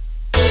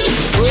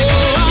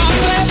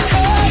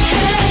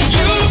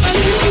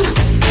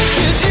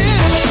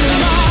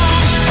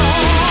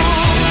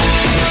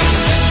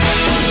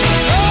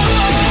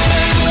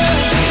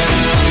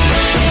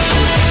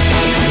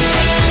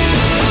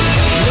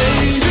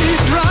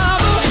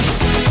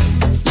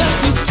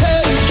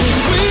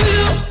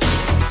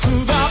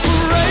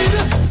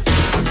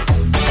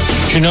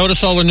 Did you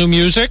notice all the new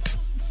music?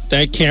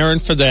 Thank Karen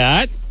for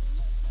that.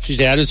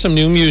 She's added some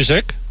new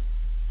music.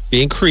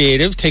 Being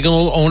creative, taking a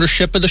little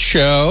ownership of the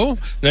show.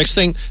 Next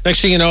thing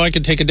you know, I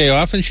can take a day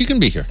off and she can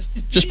be here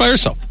just by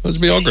herself.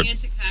 It'll be all good.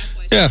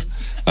 Yeah.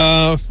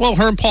 Well,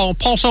 her and Paul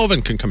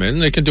Sullivan can come in.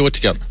 They can do it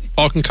together.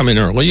 Paul can come in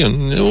early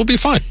and it will be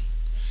fine.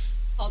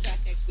 Call back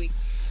next week.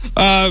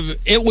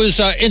 It was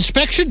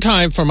inspection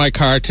time for my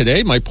car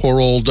today. My poor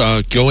old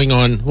going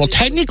on. Well,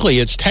 technically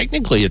it's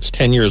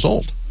 10 years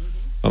old.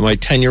 My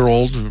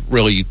 10-year-old,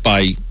 really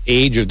by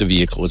age of the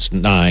vehicle, it's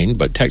 9,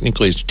 but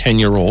technically it's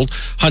 10-year-old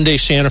Hyundai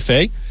Santa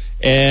Fe.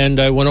 And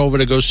I went over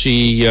to go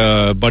see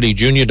buddy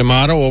Junior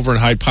D'Amato over in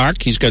Hyde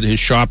Park. He's got his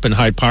shop in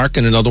Hyde Park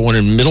and another one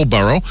in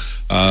Middleborough,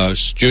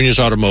 Junior's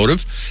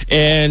Automotive.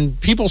 And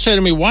people say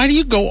to me, why do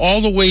you go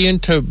all the way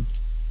into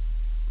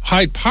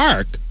Hyde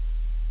Park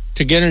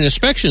to get an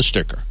inspection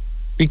sticker?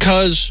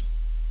 Because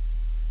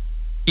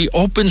he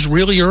opens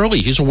really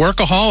early. He's a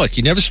workaholic.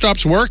 He never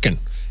stops working.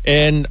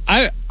 And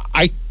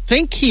I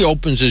think he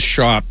opens his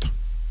shop.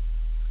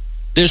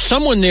 There's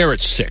someone there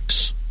at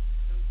 6.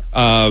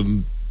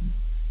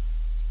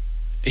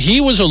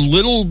 He was a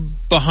little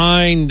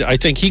behind. I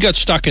think he got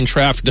stuck in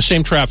traffic, the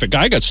same traffic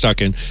I got stuck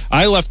in.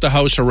 I left the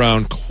house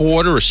around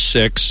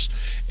 5:45,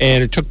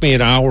 and it took me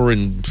an hour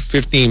and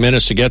 15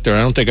 minutes to get there.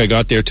 I don't think I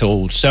got there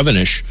till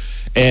 7-ish.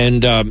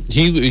 And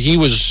he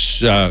was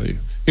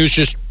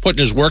just putting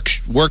his work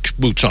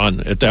boots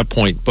on at that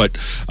point. But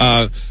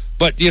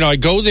you know, I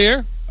go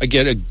there. I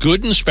get a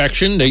good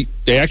inspection. They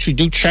actually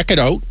do check it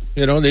out.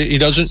 You know, he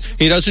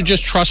doesn't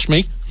just trust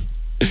me.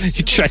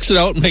 He checks it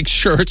out and makes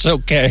sure it's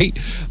okay.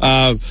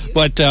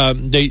 But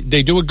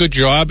they do a good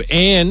job.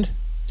 And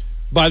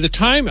by the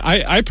time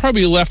I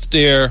probably left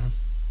there,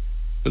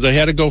 because I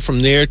had to go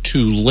from there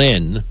to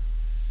Lynn,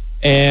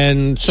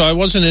 and so I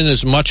wasn't in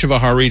as much of a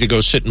hurry to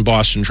go sit in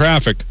Boston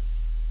traffic.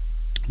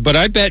 But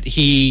I bet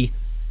he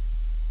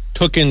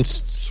took in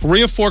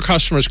 3 or 4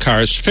 customers'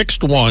 cars,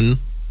 fixed one.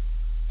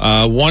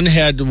 One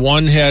had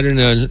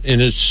an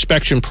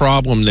inspection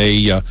problem.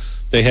 They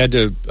had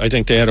to, I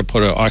think they had to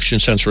put an oxygen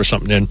sensor or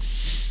something in.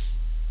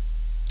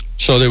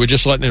 So they were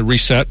just letting it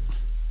reset.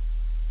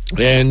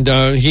 And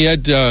he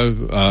had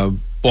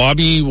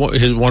Bobby,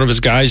 one of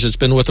his guys that's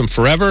been with him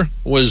forever,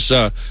 was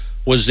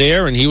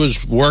there, and he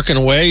was working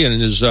away.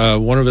 And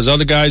one of his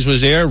other guys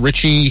was there,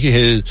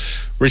 Richie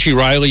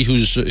Riley,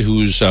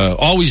 who's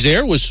always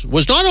there,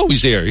 was not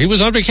always there. He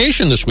was on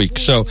vacation this week.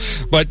 So,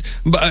 but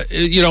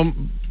you know.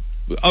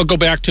 I'll go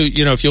back to,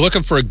 you know, if you're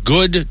looking for a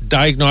good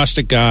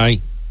diagnostic guy,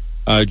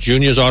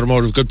 Junior's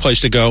Automotive, good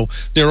place to go.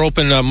 They're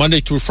open Monday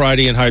through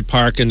Friday in Hyde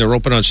Park, and they're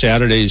open on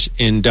Saturdays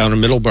down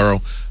in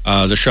Middleborough,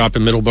 the shop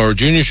in Middleborough.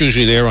 Junior's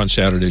usually there on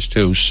Saturdays,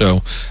 too.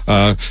 So,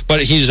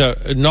 but he's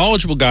a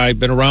knowledgeable guy,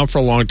 been around for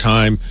a long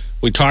time.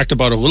 We talked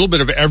about a little bit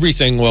of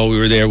everything while we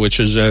were there, which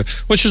is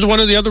one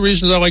of the other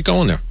reasons I like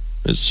going there.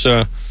 It's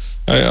I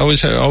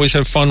always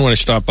have fun when I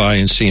stop by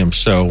and see him.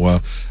 So,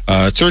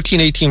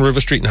 1318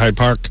 River Street in Hyde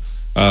Park.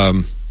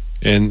 In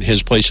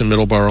his place in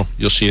Middleborough,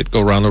 you'll see it go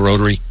around the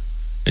Rotary,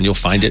 and you'll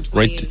find it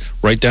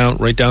right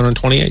down on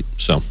 28.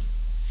 So,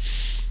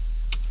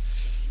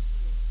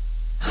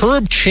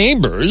 Herb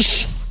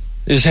Chambers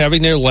is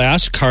having their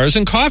last Cars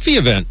and Coffee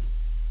event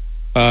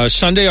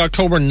Sunday,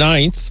 October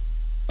 9th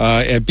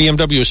at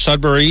BMW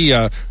Sudbury.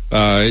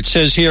 It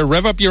says here,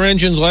 rev up your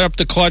engines, let up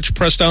the clutch,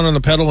 press down on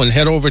the pedal, and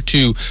head over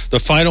to the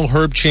final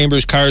Herb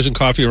Chambers Cars and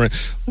Coffee event.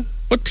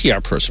 What PR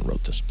person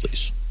wrote this,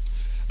 please?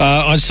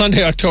 On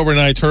Sunday, October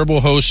 9th, Herb will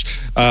host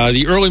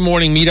the early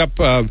morning meetup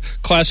of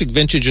classic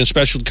vintage and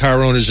specialty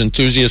car owners and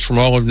enthusiasts from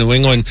all of New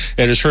England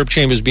at his Herb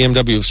Chambers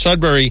BMW of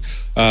Sudbury,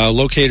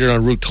 located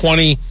on Route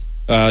 20.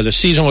 The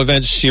seasonal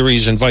events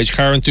series invites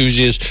car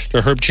enthusiasts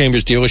to Herb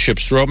Chambers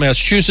dealerships throughout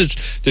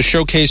Massachusetts to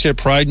showcase their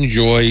pride and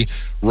joy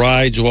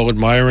rides while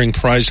admiring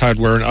prized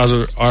hardware and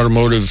other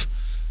automotive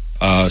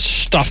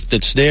stuff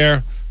that's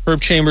there.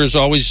 Herb Chambers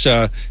always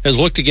has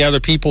looked to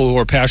gather people who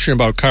are passionate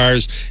about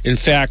cars. In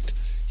fact,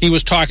 he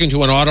was talking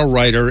to an auto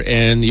writer,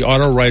 and the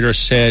auto writer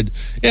said,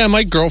 yeah,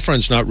 my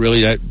girlfriend's not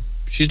really that,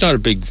 she's not a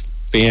big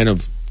fan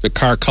of the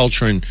car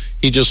culture, and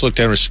he just looked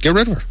at her and said, get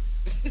rid of her.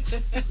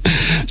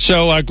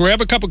 So grab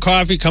a cup of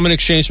coffee, come and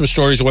exchange some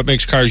stories of what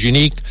makes cars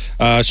unique.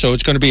 So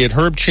it's going to be at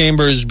Herb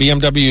Chambers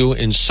BMW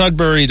in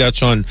Sudbury.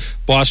 That's on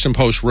Boston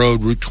Post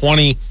Road, Route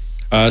 20,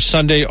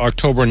 Sunday,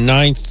 October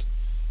 9th.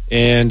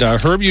 And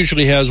Herb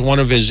usually has one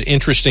of his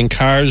interesting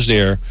cars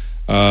there.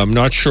 I'm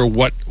not sure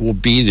what will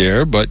be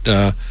there,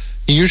 but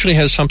he usually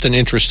has something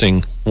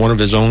interesting, one of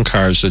his own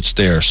cars that's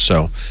there.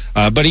 So,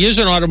 but he is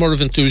an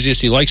automotive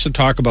enthusiast. He likes to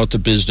talk about the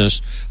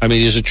business. I mean,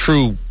 he's a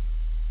true,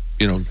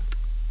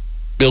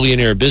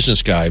 billionaire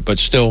business guy, but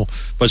still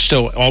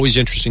always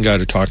interesting guy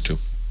to talk to.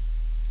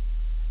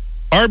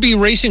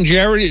 RB Racing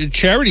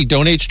Charity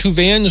donates 2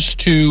 vans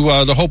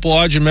to the Hope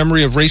Lodge in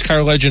memory of race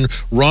car legend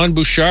Ron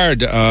Bouchard.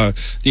 The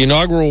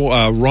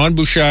inaugural Ron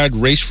Bouchard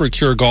Race for a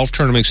Cure golf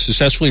tournament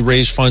successfully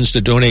raised funds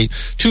to donate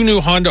 2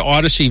 new Honda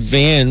Odyssey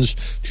vans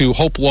to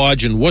Hope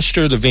Lodge in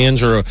Worcester. The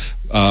vans are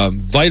a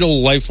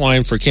vital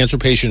lifeline for cancer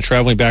patients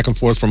traveling back and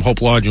forth from Hope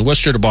Lodge in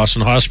Worcester to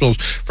Boston hospitals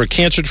for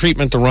cancer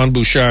treatment. The Ron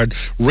Bouchard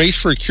Race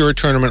for a Cure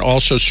tournament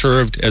also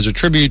served as a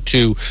tribute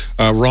to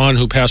Ron,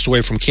 who passed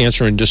away from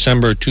cancer in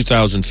December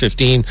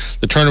 2015.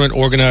 The tournament,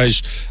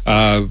 organized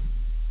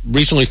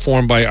recently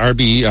formed by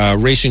RB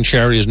Racing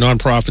Charity, is a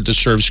nonprofit that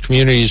serves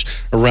communities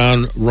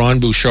around Ron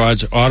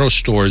Bouchard's auto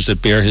stores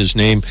that bear his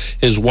name.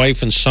 His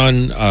wife and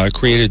son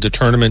created the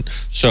tournament,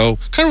 so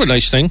kind of a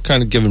nice thing,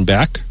 kind of giving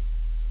back.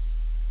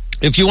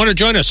 If you want to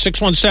join us,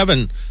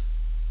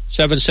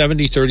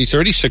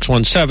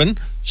 617-770-3030,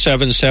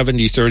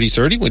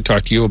 617-770-3030. We'll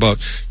talk to you about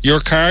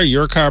your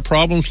car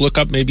problems. Look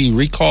up maybe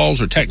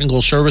recalls or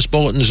technical service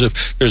bulletins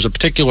if there's a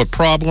particular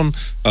problem,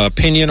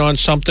 opinion on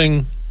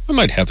something. I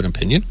might have an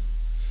opinion.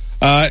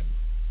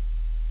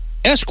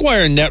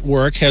 Esquire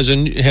Network has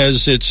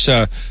its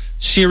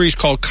series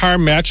called Car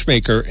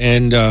Matchmaker,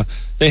 and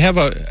they have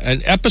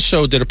an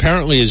episode that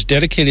apparently is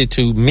dedicated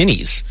to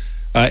minis.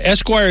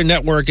 Esquire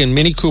Network and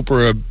Mini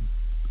Cooper,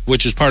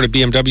 which is part of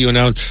BMW,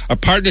 announced a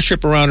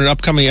partnership around an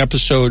upcoming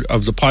episode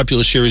of the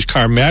popular series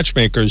Car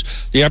Matchmakers.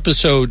 The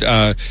episode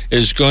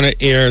is going to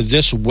air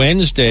this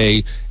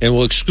Wednesday and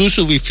will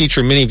exclusively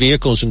feature Mini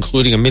vehicles,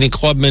 including a Mini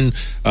Clubman,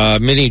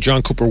 Mini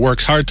John Cooper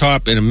Works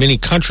hardtop, and a Mini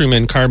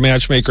Countryman. Car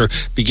Matchmaker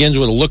begins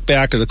with a look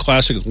back at the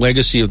classic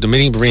legacy of the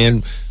Mini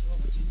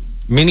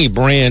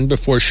brand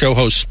before show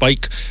host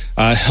Spike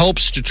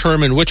helps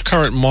determine which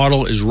current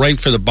model is right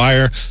for the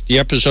buyer. The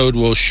episode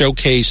will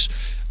showcase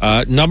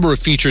number of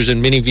features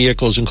in Mini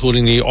vehicles,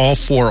 including the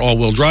all-4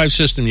 all-wheel drive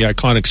system, the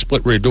iconic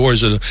split-rear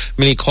doors of the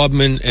Mini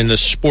Clubman, and the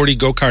sporty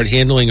go-kart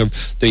handling of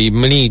the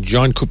Mini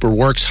John Cooper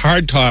Works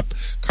hardtop.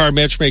 Car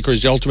Matchmaker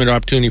is the ultimate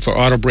opportunity for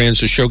auto brands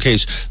to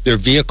showcase their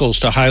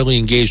vehicles to highly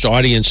engaged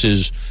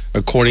audiences,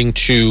 according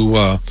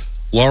to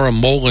Laura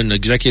Molin,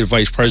 Executive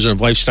Vice President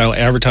of Lifestyle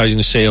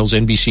Advertising Sales,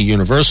 NBC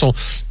Universal.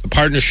 The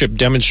partnership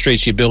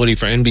demonstrates the ability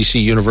for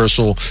NBC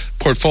Universal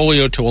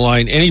portfolio to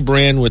align any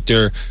brand with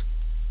their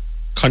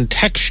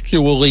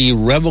contextually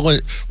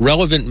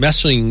relevant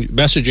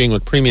messaging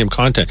with premium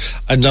content.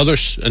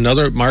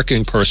 Another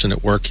marketing person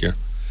at work here.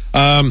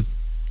 I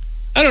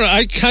don't know.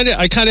 I kind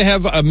of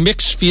have a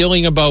mixed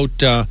feeling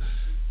about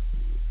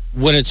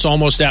when it's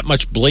almost that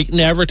much blatant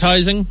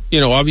advertising.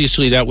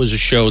 Obviously that was a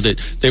show that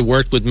they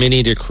worked with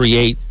Mini to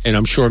create, and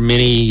I'm sure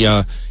Mini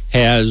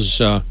has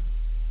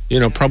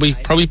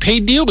probably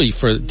paid dearly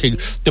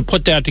to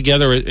put that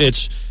together.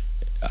 It's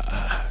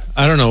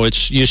I don't know. I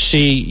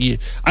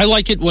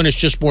like it when it's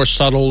just more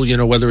subtle,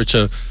 whether it's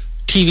a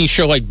TV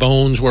show like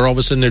Bones, where all of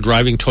a sudden they're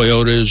driving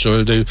Toyotas,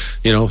 or then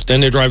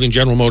they're driving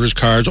General Motors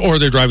cars, or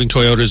they're driving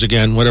Toyotas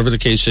again, whatever the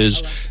case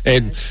is.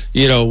 And,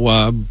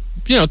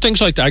 things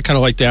like that. I kind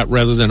of like that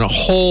rather than a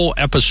whole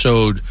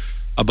episode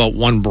about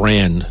one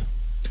brand.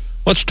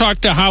 Let's talk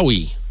to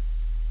Howie.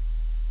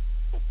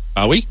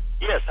 Howie?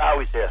 Yes,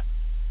 Howie's here.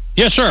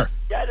 Yes, sir.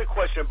 Yeah, I had a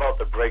question about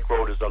the brake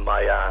rotors on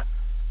my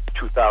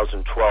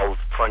 2012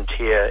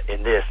 Frontier,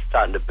 and they're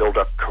starting to build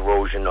up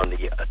corrosion on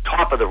the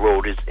top of the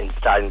rotors and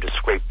starting to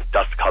scrape the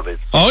dust covers.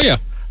 Oh, yeah.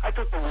 I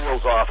took the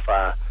wheels off.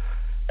 I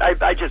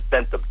just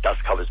bent the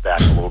dust covers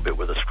back a little bit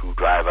with a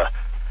screwdriver.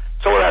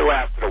 So when I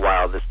lasted a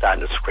while, they're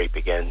starting to scrape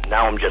again.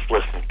 Now I'm just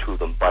listening to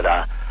them. But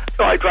I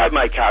drive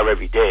my car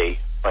every day,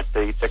 but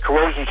the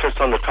corrosion's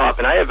just on the top,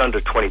 and I have under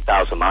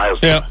 20,000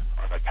 miles on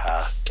the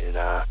car and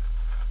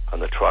on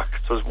the truck.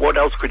 So what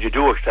else could you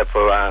do except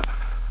for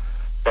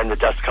bend the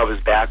dust covers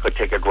back or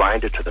take a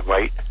grinder to the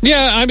right?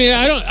 Yeah, I mean,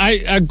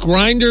 a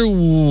grinder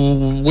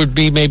would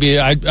be maybe,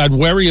 I'd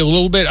worry a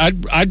little bit.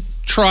 I'd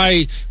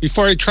try,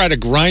 before I try to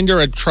grinder,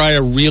 I'd try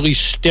a really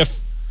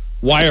stiff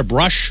wire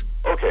brush.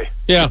 Okay.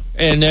 Yeah,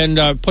 and then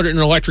put it in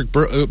an electric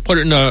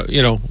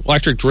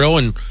drill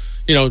and,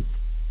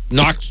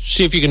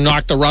 see if you can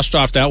knock the rust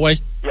off that way.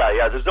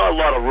 Yeah, there's not a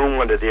lot of room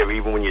under there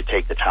even when you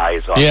take the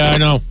tires off. Yeah,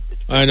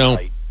 I know.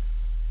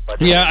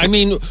 Yeah, I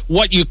mean,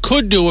 what you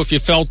could do if you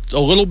felt a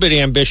little bit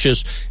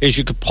ambitious is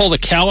you could pull the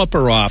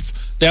caliper off.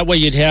 That way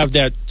you'd have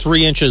that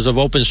 3 inches of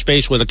open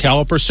space where the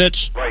caliper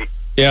sits. Right.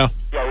 Yeah.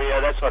 Yeah,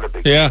 that's not a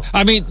big deal. Yeah,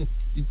 I mean,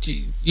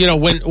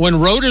 when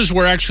rotors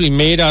were actually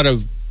made out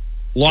of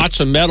lots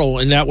of metal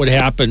and that would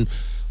happen,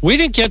 we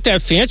didn't get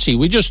that fancy.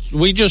 We just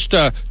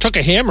took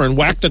a hammer and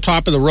whacked the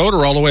top of the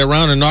rotor all the way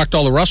around and knocked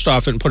all the rust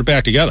off it and put it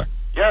back together.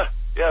 Yeah.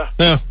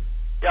 Yeah,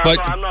 but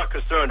I'm not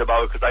concerned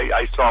about it because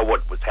I saw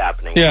what was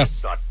happening. Yeah.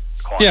 It's not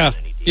causing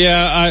any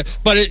Yeah,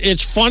 but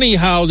it's funny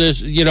how this,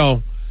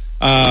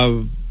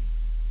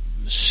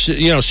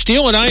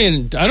 steel and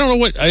iron, I don't know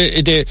what,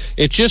 it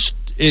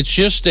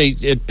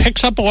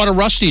picks up a lot of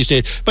rust these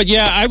days. But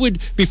yeah, I would,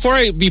 before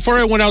I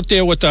went out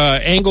there with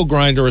an angle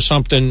grinder or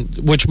something,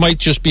 which might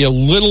just be a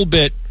little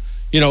bit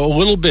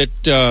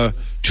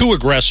too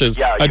aggressive.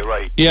 Yeah, you're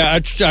right. Yeah,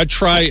 I'd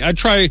try,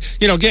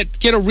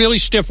 get a really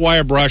stiff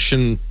wire brush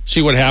and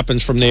see what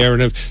happens from there.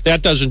 And if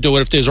that doesn't do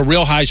it, if there's a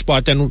real high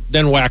spot, then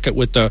whack it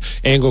with the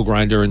angle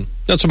grinder, and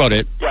that's about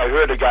it. Yeah, I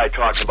heard a guy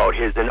talking about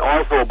his, and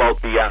also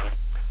about the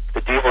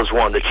dealers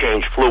wanted to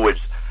change fluids.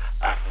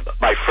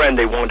 My friend,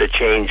 they wanted to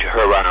change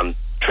her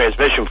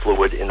transmission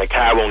fluid, and the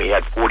car only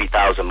had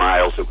 40,000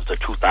 miles. It was a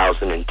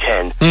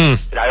 2010. And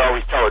I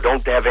always tell her,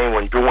 don't have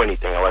anyone do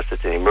anything unless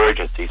it's an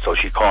emergency. So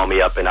she called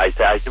me up, and I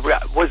said,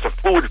 was the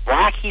fluid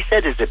black? He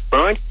said, is it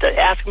burnt?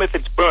 Ask him if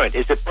it's burnt.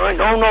 Is it burnt?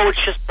 No,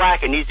 it's just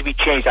black. It needs to be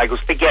changed. I goes,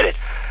 forget it.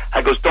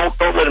 I goes, don't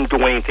let him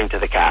do anything to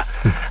the car.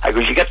 I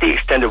goes, you got the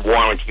extended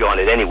warranty on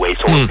it anyway,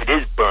 so if it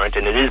is burnt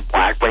and it is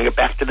black, bring it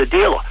back to the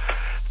dealer.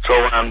 So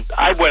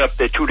I went up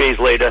there 2 days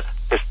later.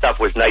 The stuff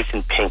was nice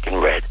and pink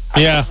and red.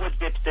 Yeah. I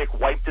put lipstick,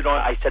 wiped it on.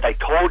 I said, I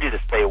told you to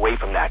stay away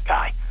from that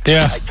guy.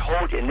 Yeah. I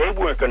told you. And they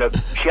weren't going to.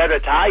 She had her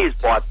tires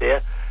bought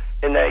there,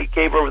 and they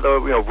gave her the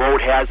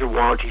road hazard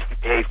warranty she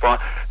paid for.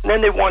 And then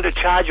they wanted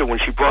to charge her when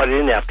she brought it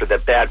in after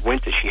that bad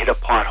winter. She hit a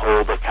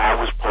pothole. The car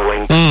was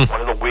pulling.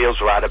 One of the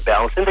wheels were out of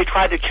balance. And they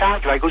tried to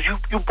charge her. I goes, you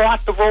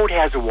bought the road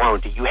hazard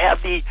warranty. You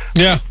have the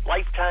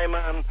lifetime.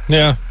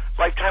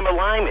 Lifetime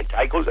alignment.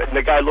 I goes, and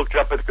the guy looked it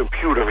up at the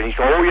computer, and he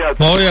said, "Oh yeah,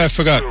 I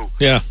forgot." True.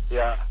 Yeah.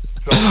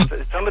 So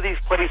some of these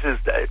places,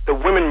 the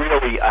women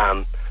really,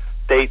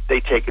 they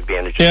take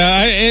advantage.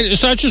 Yeah,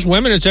 it's not just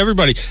women; it's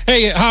everybody.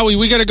 Hey, Howie,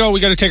 we got to go.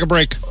 We got to take a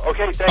break.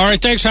 Okay. Thanks. All right.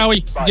 Thanks,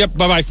 Howie. Bye. Yep.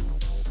 Bye.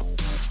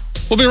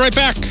 We'll be right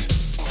back. We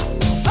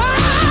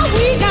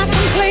got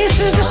some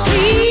places to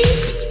see.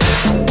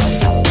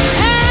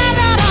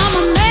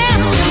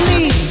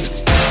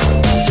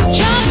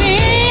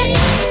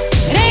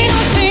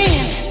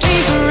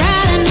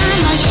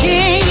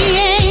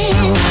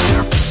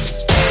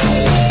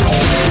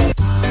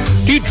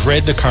 Do you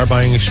dread the car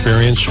buying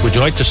experience? Would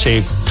you like to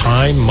save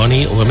time,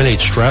 money,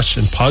 eliminate stress,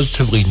 and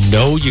positively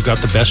know you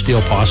got the best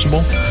deal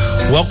possible?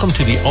 Welcome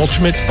to the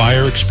ultimate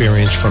buyer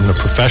experience from the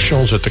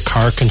professionals at the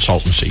Car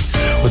Consultancy.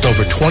 With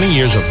over 20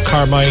 years of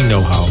car buying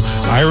know-how,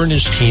 Ira and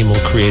his team will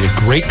create a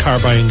great car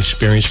buying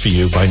experience for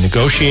you by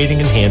negotiating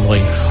and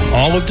handling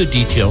all of the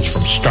details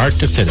from start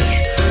to finish.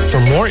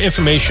 For more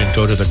information,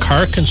 go to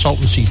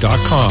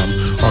thecarconsultancy.com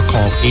or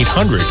call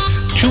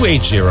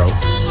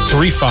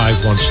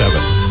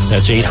 800-280-3517.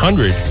 That's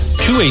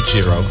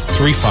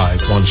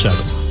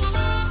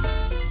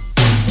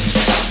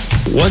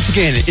 800-280-3517. Once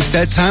again, it's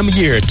that time of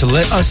year to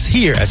let us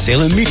here at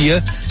Salem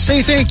Media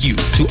say thank you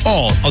to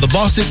all of the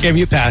Boston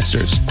area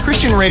pastors.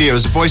 Christian radio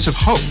is a voice of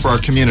hope for our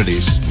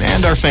communities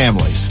and our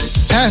families.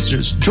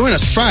 Pastors, join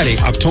us Friday,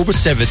 October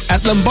 7th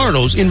at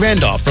Lombardo's in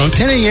Randolph from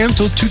 10 a.m.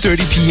 till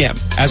 2:30 p.m.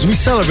 as we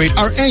celebrate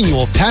our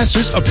annual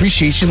Pastors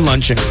Appreciation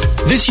Luncheon.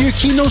 This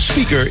year's keynote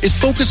speaker is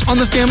focused on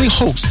the family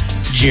host,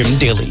 Jim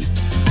Daly.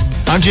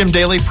 I'm Jim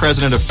Daly,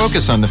 president of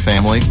Focus on the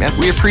Family, and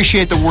we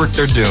appreciate the work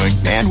they're doing,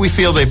 and we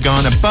feel they've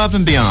gone above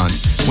and beyond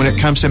when it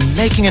comes to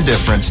making a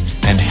difference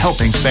and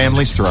helping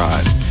families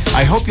thrive.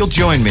 I hope you'll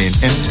join me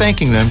in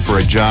thanking them for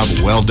a job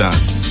well done.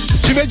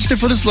 To register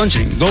for this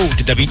luncheon, go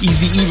to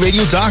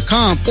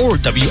WEZEradio.com or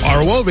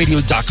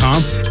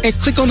WROLradio.com and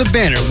click on the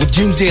banner with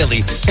Jim Daly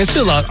and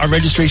fill out our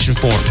registration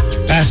form.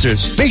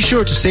 Pastors, make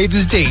sure to save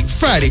this date,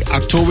 Friday,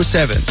 October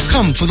 7th.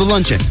 Come for the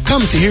luncheon.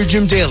 Come to hear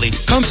Jim Daly.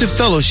 Come to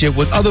fellowship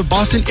with other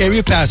Boston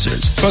area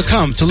pastors. But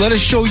come to let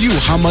us show you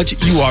how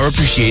much you are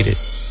appreciated.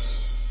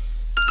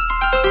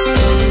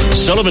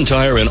 Sullivan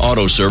Tire and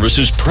Auto Service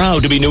is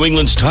proud to be New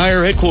England's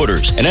tire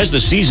headquarters. And as the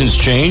seasons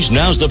change,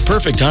 now's the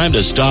perfect time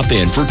to stop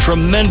in for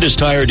tremendous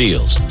tire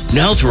deals.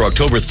 Now through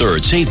October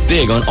 3rd, save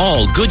big on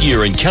all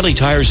Goodyear and Kelly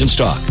tires in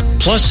stock.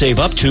 Plus, save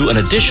up to an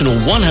additional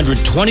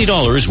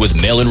 $120 with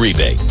mail-in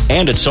rebate.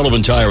 And at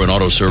Sullivan Tire and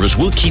Auto Service,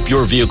 we'll keep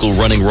your vehicle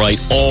running right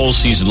all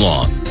season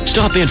long.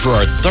 Stop in for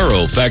our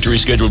thorough factory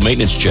scheduled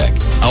maintenance check.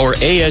 Our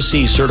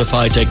ASC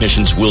certified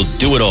technicians will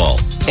do it all.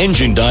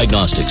 Engine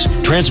diagnostics,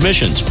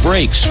 transmissions,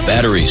 brakes,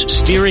 batteries,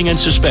 steering and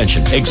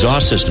suspension,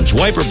 exhaust systems,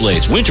 wiper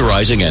blades,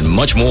 winterizing, and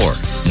much more.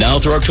 Now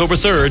through October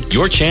 3rd,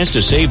 your chance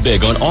to save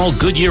big on all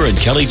Goodyear and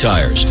Kelly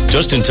tires.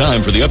 Just in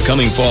time for the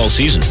upcoming fall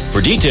season.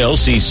 For details,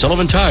 see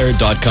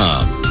sullivantire.com.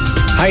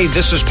 Hi,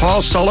 this is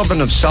Paul Sullivan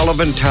of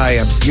Sullivan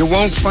Tire. You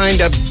won't find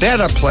a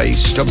better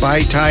place to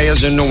buy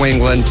tires in New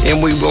England,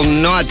 and we will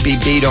not be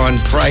beat on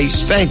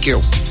price. Thank you.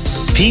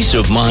 Peace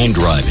of mind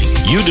driving.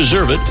 You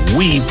deserve it.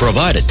 We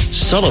provide it.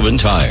 Sullivan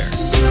Tire.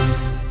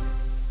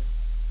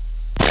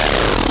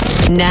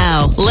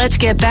 Now, let's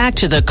get back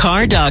to the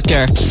Car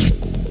Doctor.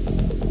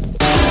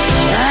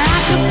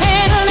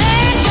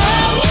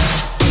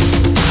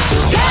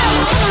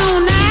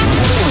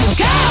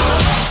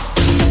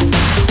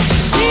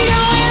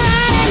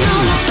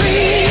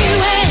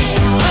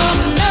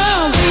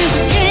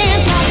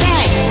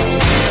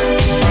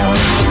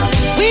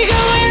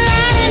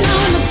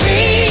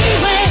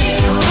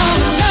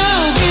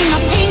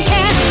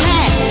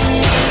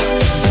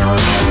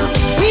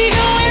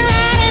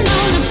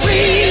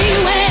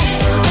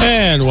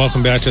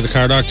 Welcome back to the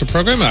Car Doctor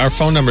program. Our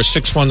phone number is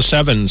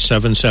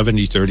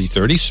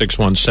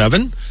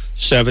 617-770-3030,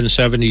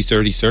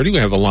 617-770-3030. We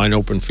have a line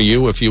open for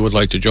you if you would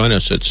like to join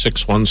us at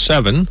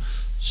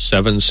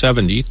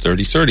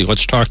 617-770-3030.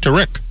 Let's talk to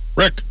Rick.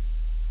 Rick.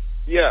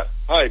 Yeah.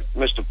 Hi,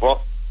 Mr.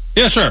 Paul.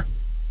 Yes, sir.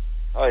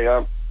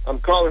 Hi, I'm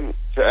calling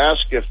to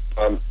ask if,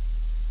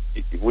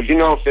 would you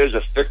know if there's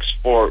a fix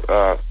for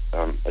a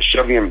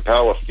Chevy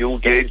Impala fuel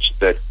gauge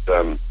that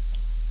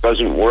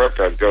doesn't work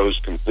or goes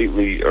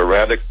completely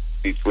erratic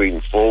between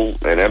full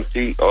and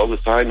empty all the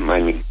time?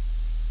 I mean,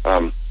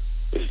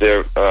 is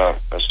there a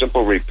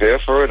simple repair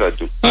for it?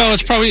 Well,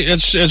 it's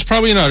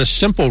probably not a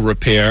simple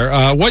repair.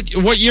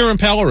 What year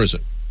Impala is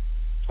it?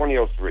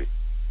 2003.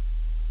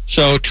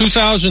 So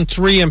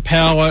 2003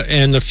 Impala,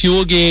 and the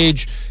fuel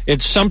gauge,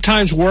 it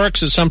sometimes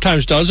works, it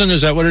sometimes doesn't.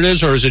 Is that what it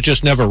is, or is it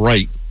just never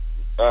right?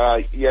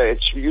 Yeah,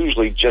 it's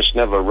usually just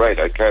never right.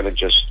 I kind of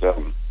just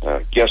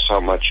guess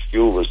how much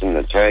fuel is in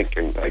the tank,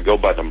 and I go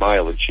by the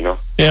mileage, you know.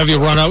 Yeah, have you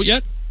run out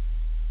yet?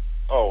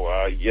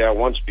 Oh, yeah,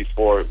 once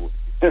before.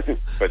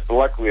 But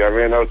luckily, I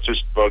ran out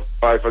just about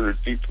 500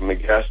 feet from the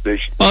gas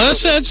station. Well,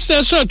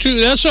 that's not too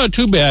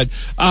bad.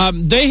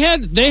 They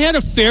had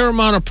a fair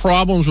amount of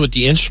problems with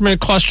the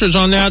instrument clusters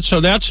on that, so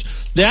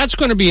that's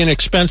going to be an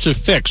expensive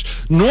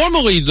fix.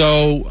 Normally,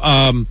 though,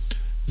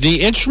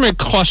 the instrument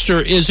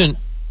cluster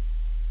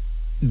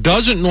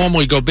doesn't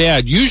normally go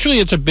bad. Usually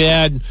it's a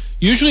bad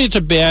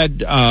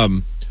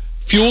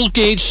fuel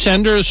gauge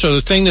sender, so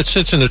the thing that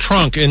sits in the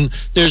trunk, and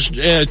there's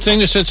a thing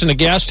that sits in the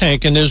gas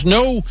tank, and there's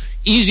no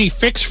easy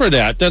fix for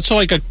that. That's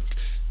the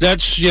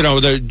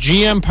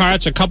GM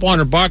parts, a couple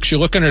 $100. You're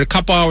looking at a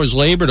couple hours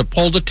labor to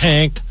pull the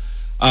tank.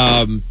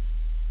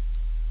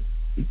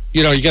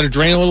 You got to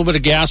drain a little bit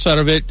of gas out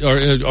of it,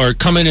 or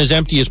come in as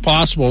empty as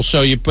possible.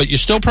 But you're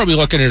still probably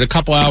looking at a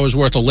couple hours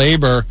worth of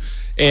labor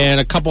and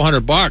a couple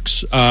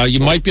 $100.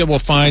 You might be able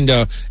to find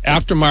a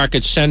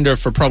aftermarket sender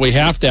for probably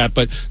half that,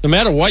 but no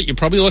matter what, you're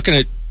probably looking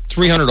at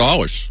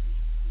 $300.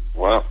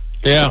 Wow.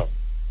 Yeah.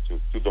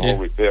 To do the whole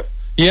repair.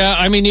 Yeah,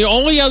 I mean, the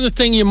only other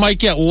thing you might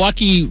get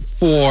lucky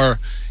for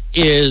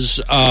is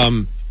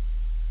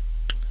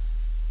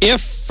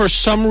if for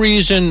some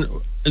reason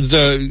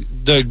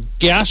the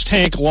gas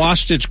tank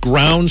lost its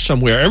ground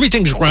somewhere.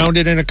 Everything's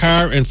grounded in a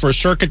car, and for a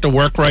circuit to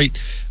work right,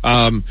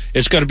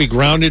 it's got to be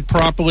grounded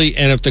properly.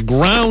 And if the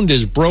ground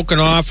is broken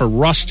off or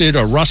rusted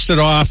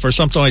off or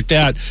something like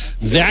that,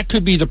 that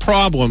could be the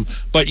problem.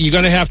 But you're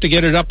going to have to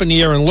get it up in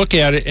the air and look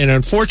at it. And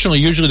unfortunately,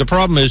 usually the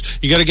problem is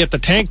you got to get the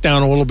tank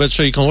down a little bit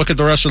so you can look at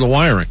the rest of the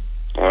wiring.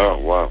 Oh,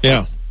 wow.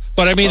 Yeah.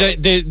 But I mean,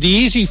 the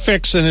easy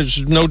fix, and it's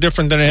no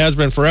different than it has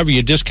been forever.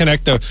 You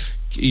disconnect the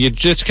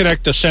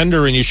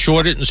sender and you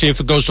short it and see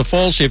if it goes to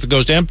full, see if it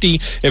goes to empty.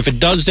 If it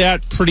does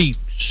that pretty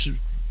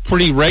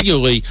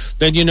regularly,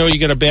 then you know you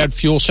got a bad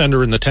fuel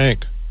sender in the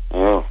tank.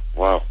 Oh,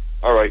 wow.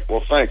 All right. Well,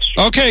 thanks.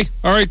 Okay.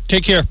 All right.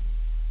 Take care.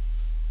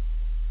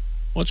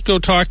 Let's go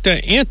talk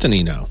to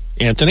Anthony now.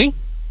 Anthony?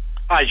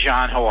 Hi,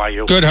 John. How are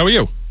you? Good. How are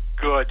you?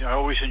 Good. I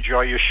always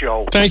enjoy your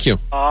show. Thank you.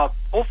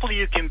 Hopefully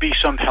you can be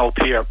some help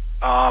here.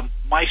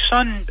 My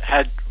son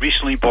had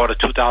recently bought a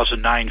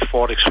 2009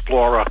 Ford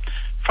Explorer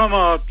from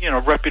a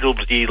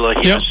reputable dealer.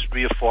 He has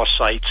 3 or 4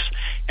 sites,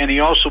 and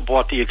he also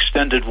bought the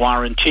extended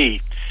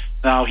warranty.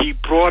 Now, he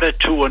brought it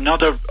to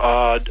another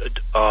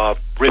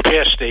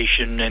repair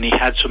station, and he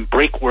had some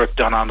brake work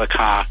done on the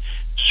car.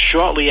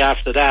 Shortly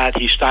after that,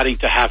 he's starting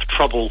to have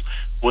trouble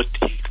with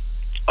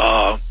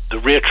the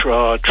rear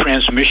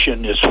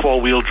transmission. Is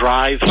 4-wheel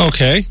drive.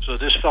 Okay. So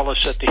this fella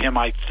said to him,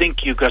 I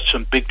think you got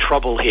some big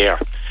trouble here.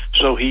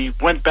 So he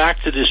went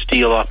back to this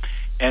dealer,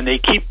 and they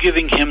keep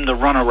giving him the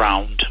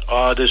runaround.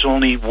 There's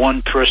only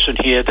one person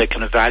here that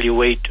can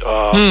evaluate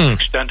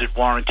extended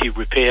warranty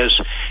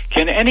repairs.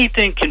 Can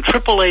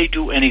AAA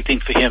do anything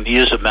for him? He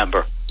is a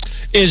member.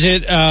 Is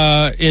it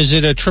a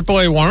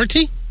AAA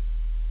warranty?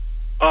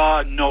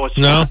 No, it's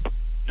not.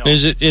 No.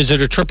 Is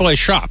it a AAA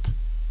shop?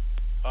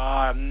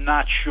 I'm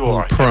not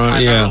sure.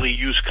 Primarily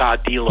used car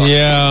dealer.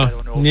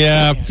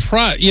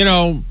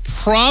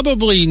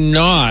 Probably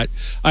not.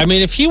 I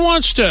mean, if he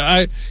wants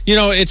to,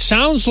 it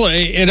sounds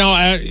like,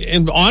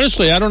 and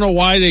honestly, I don't know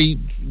why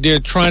they're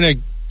trying to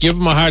give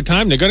him a hard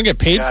time. They're going to get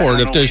paid for it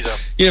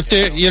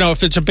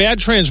if it's a bad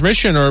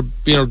transmission or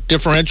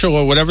differential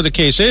or whatever the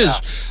case is.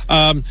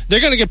 They're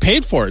going to get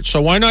paid for it.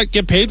 So why not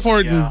get paid for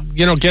it and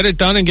get it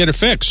done and get it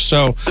fixed?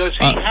 So does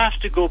he have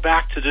to go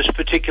back to this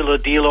particular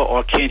dealer,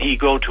 or can he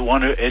go to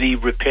any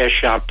repair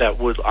shop that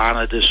would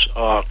honor this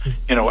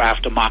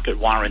aftermarket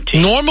warranty?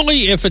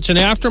 Normally, if it's an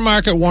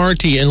aftermarket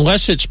warranty,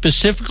 unless it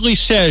specifically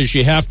says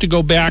you have to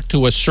go back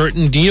to a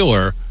certain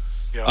dealer.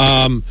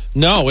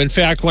 No. In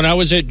fact, when I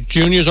was at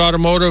Junior's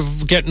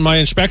Automotive getting my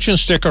inspection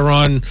sticker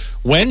on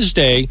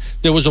Wednesday,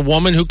 there was a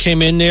woman who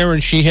came in there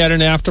and she had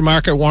an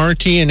aftermarket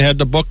warranty and had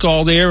the book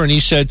all there. And he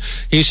said,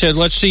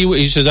 let's see.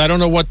 He said, I don't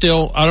know what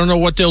they'll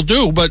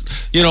do, but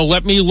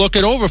let me look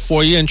it over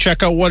for you and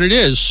check out what it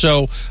is.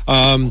 So,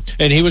 and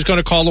he was going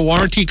to call the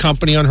warranty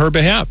company on her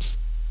behalf.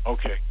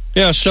 Okay.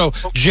 Yeah. So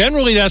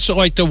generally, that's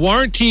like the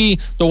warranty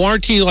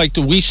like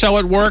the we sell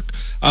at work.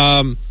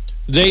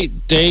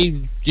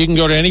 You can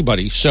go to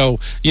anybody. So,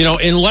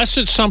 unless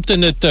it's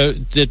something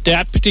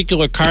that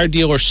particular car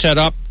dealer set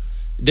up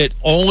that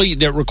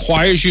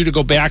requires you to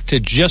go back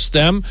to just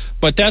them,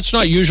 but that's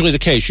not usually the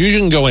case. You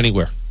can go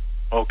anywhere.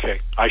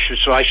 Okay. I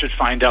should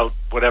find out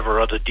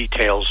whatever other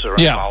details are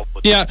involved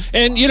with that.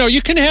 And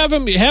you can have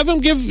him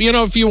give,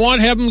 if you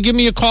want, have him give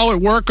me a call at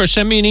work or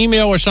send me an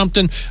email or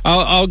something.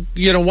 I'll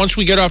once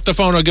we get off the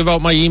phone, I'll give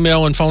out my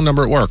email and phone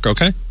number at work,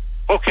 okay?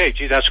 Okay,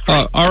 gee, that's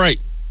great. All right.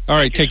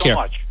 Take care.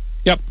 Much.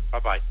 Yep.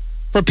 Bye-bye.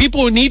 For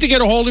people who need to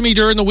get a hold of me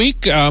during the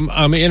week,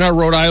 I'm in our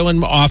Rhode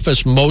Island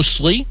office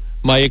mostly.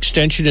 My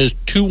extension is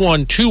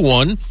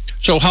 2121.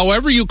 So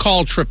however you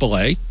call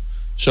AAA,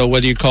 so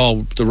whether you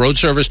call the road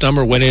service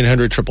number,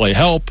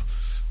 1-800-AAA-HELP,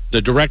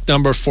 the direct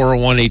number,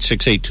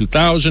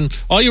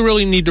 401-868-2000, all you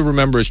really need to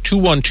remember is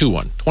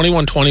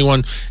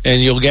 2121,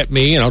 and you'll get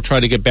me, and I'll try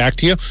to get back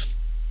to you.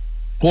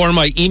 Or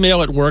my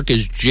email at work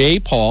is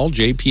jpaul,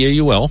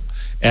 J-P-A-U-L,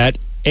 at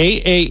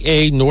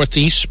AAA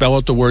Northeast, spell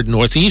out the word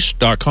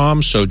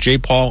northeast.com. So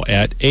jpaul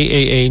at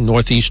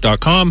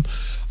AAAnortheast.com.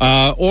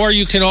 Or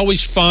you can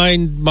always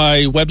find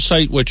my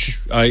website, which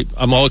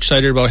I'm all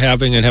excited about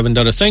having and haven't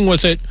done a thing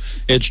with it.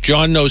 It's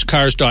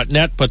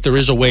johnknowscars.net, but there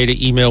is a way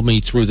to email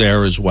me through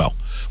there as well.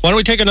 Why don't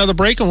we take another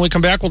break, and when we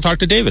come back, we'll talk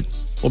to David.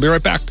 We'll be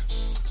right back.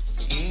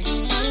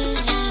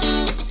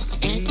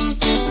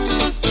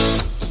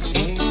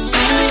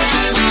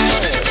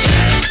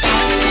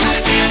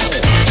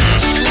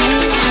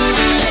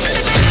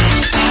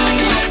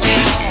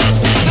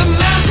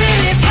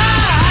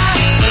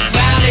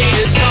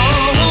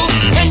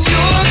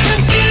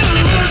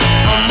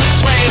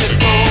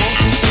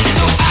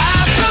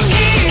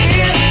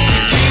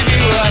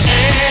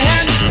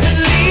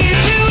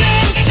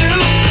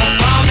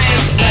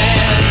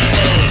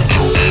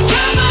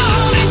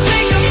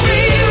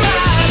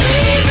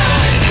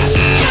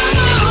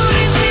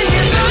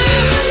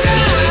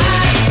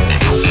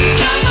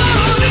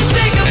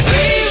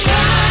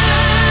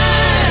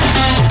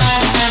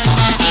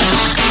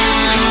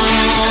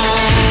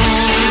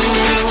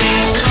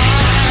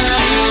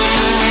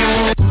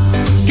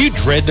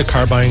 Dread the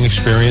car buying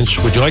experience?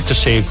 Would you like to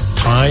save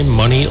time,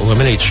 money,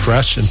 eliminate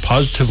stress, and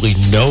positively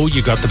know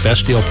you got the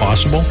best deal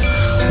possible?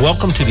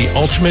 Welcome to the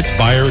ultimate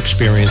buyer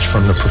experience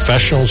from the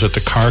professionals at the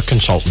Car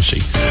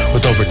Consultancy.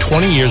 With over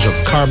 20 years of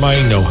car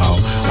buying know-how,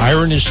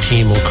 Ira and his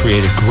team will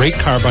create a great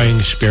car buying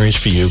experience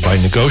for you by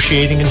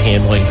negotiating and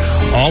handling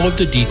all of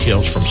the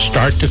details from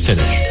start to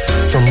finish.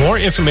 For more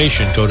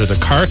information, go to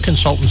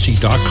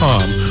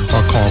thecarconsultancy.com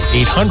or call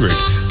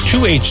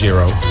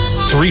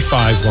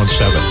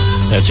 800-280-3517.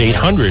 That's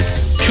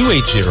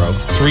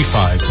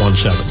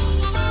 800-280-3517.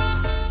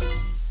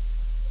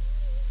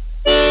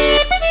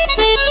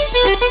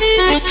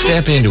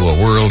 Step into a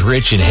world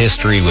rich in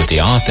history with the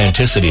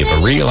authenticity of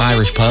a real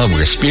Irish pub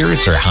where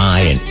spirits are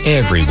high and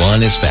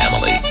everyone is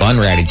family.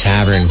 Bunratty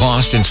Tavern,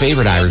 Boston's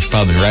favorite Irish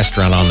pub and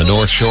restaurant on the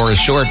North Shore, is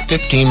short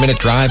 15-minute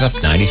drive up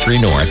 93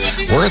 North.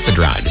 Worth the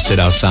drive to sit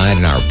outside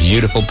in our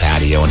beautiful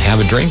patio and have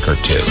a drink or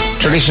two.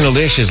 Traditional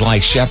dishes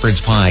like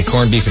shepherd's pie,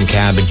 corned beef and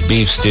cabbage,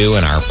 beef stew,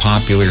 and our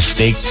popular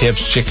steak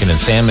tips, chicken and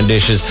salmon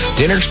dishes.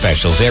 Dinner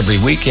specials every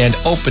weekend,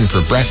 open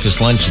for breakfast,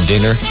 lunch, and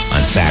dinner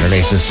on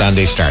Saturdays and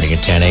Sundays starting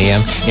at 10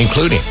 a.m.,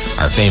 including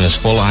our famous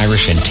full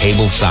Irish and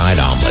table-side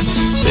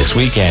omelets. This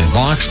weekend,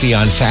 box tea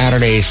on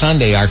Saturday,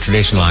 Sunday, our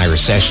traditional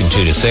Irish session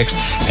 2 to 6,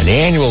 and the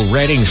annual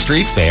Reading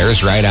Street Fair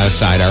is right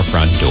outside our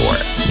front door.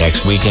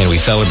 Next weekend, we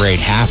celebrate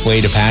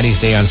Halfway to Paddy's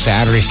Day on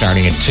Saturday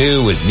starting at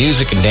 2 with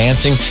music and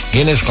dancing,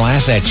 Guinness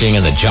glass etching,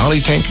 and the Jolly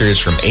Tinkers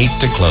from 8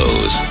 to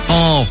close.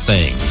 All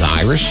things.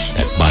 Irish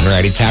at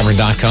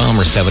MontereyTavern.com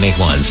or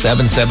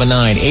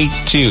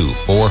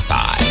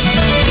 781-779-8245.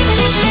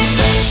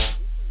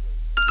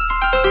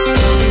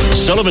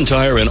 Sullivan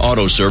Tire and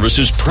Auto Service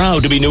is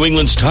proud to be New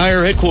England's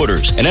tire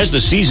headquarters. And as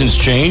the seasons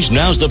change,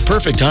 now's the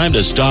perfect time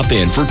to stop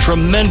in for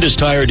tremendous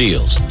tire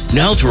deals.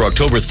 Now through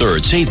October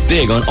 3rd, save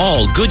big on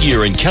all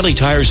Goodyear and Kelly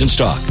tires in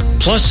stock.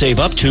 Plus, save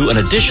up to an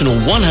additional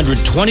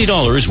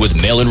 $120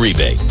 with mail-in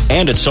rebate.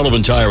 And at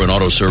Sullivan Tire and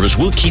Auto Service,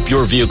 we'll keep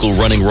your vehicle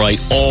running right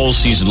all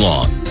season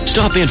long.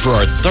 Stop in for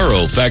our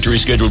thorough factory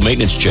scheduled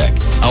maintenance check.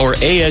 Our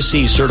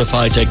ASE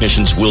certified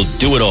technicians will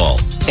do it all.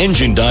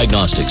 Engine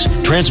diagnostics,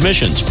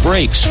 transmissions,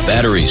 brakes,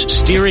 batteries,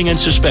 steering and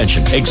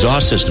suspension,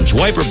 exhaust systems,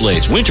 wiper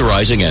blades,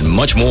 winterizing, and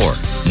much more.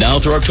 Now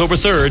through October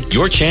 3rd,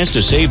 your chance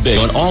to save big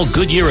on all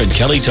Goodyear and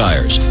Kelly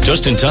tires.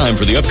 Just in time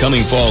for the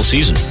upcoming fall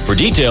season. For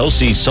details,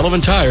 see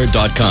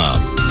SullivanTire.com.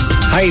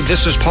 Hi,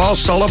 this is Paul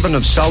Sullivan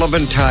of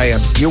Sullivan Tire.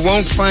 You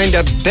won't find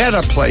a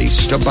better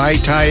place to buy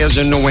tires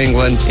in New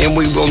England, and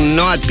we will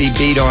not be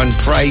beat on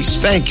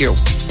price. Thank you.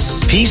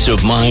 Peace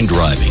of mind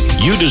driving.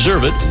 You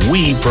deserve it.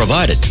 We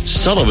provide it.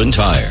 Sullivan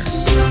Tire.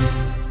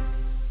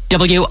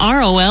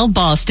 WROL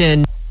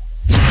Boston.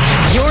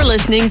 You're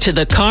listening to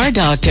The Car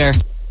Doctor.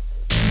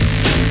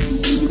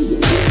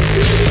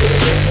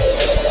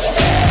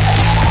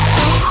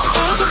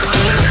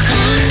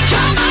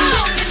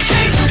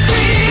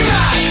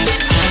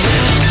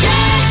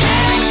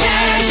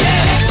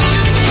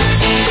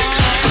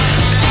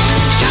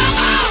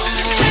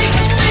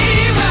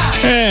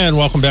 And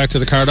welcome back to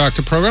the Car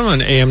Doctor program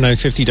on AM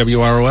 950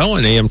 WROL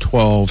and AM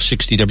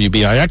 1260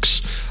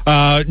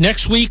 WBIX.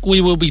 Next week,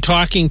 we will be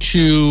talking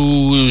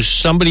to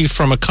somebody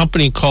from a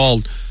company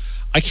called,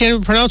 I can't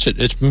even pronounce it.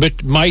 It's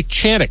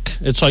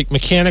Mychanic. It's like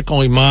mechanic,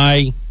 only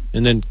my,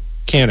 and then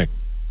canic,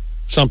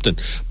 something.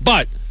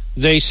 But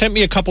they sent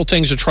me a couple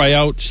things to try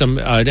out. An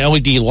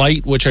LED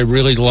light, which I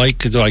really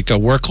like a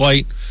work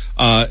light.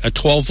 A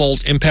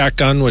 12-volt impact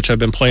gun, which I've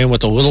been playing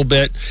with a little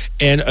bit,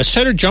 and a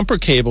set of jumper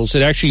cables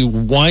that actually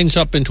winds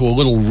up into a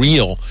little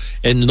reel,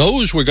 and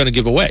those we're going to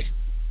give away.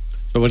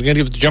 So we're going to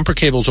give the jumper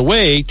cables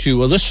away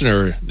to a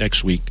listener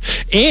next week.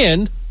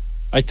 And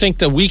I think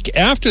the week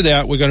after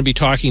that, we're going to be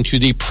talking to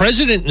the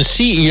president and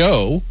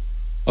CEO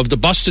of the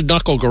Busted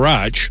Knuckle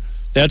Garage.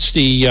 That's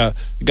the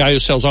guy who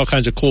sells all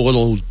kinds of cool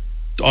little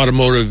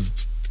automotive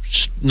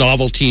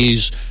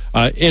novelties,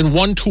 in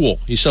one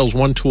tool. He sells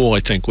one tool, I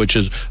think, which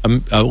is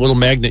a little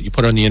magnet you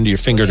put on the end of your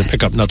finger to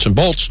pick up nuts and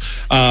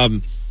bolts.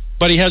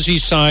 But he has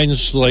these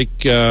signs like,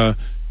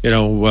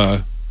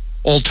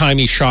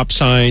 old-timey shop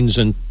signs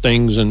and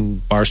things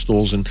and bar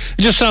stools. And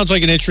it just sounds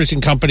like an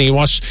interesting company. He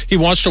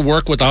wants to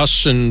work with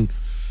us. And,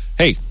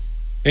 hey,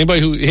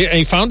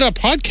 he found our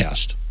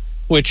podcast,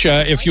 which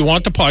if you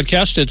want the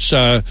podcast, it's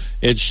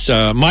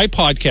my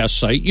podcast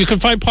site. You can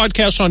find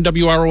podcasts on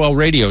WROL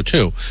Radio,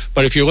 too.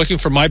 But if you're looking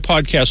for my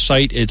podcast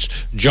site, it's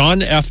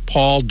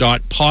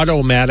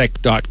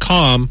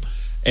johnfpaul.podomatic.com,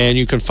 and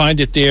you can find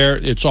it there.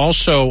 It's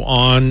also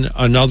on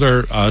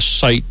another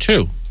site,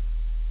 too.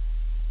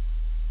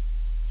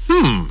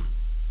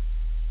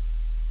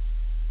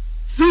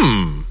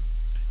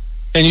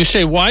 And you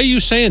say, why are you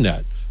saying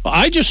that? Well,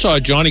 I just saw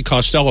Johnny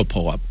Costello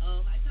pull up.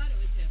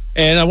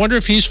 And I wonder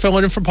if he's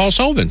filling in for Paul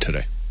Sullivan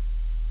today.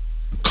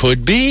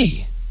 Could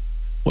be.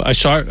 Well, I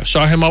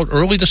saw him out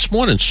early this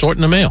morning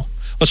sorting the mail.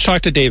 Let's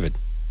talk to David.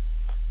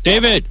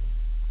 David.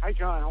 Hi,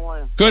 John. How are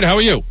you? Good. How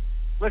are you?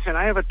 Listen,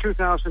 I have a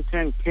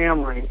 2010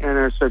 Camry, and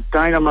it's a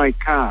dynamite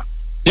car.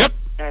 Yep.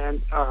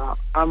 And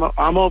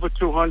I'm over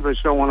 200,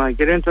 so when I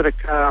get into the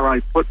car,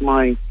 I put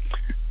my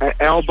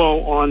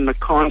elbow on the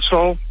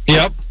console.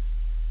 Yep.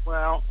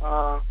 Well,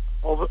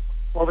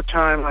 over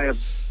time, I have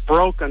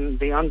broken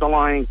the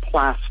underlying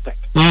plastic.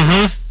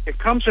 Mm-hmm. It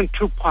comes in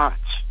two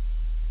parts.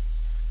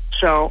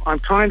 So I'm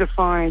trying to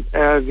find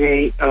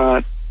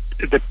the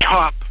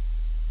top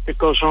that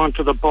goes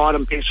onto the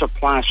bottom piece of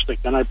plastic.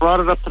 And I brought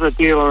it up to the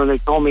dealer, and they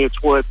told me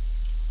it's worth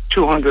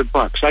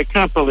 $200. I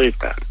can't believe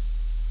that.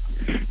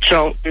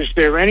 So is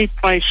there any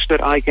place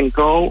that I can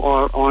go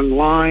or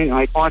online?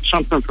 I bought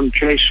something from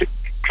J.C.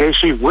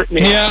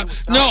 Whitney. Yeah.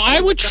 No,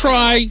 I would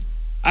try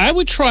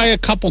a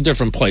couple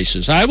different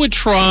places. I would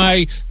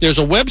try, there's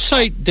a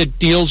website that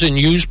deals in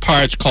used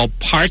parts called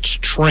Parts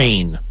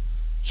Train.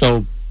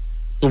 So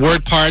the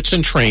word parts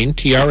and train,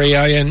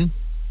 Train,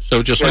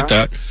 so just like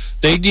that.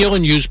 They deal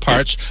in used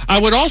parts. I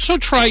would also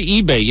try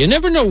eBay. You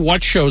never know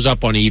what shows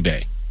up on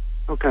eBay.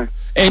 Okay.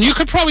 And you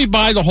could probably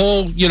buy the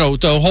whole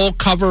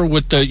cover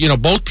with the,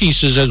 both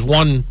pieces as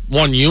one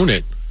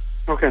unit.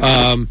 Okay.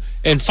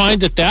 And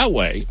find it that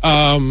way.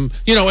 And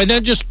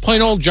then just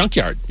plain old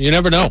junkyard. You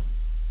never know.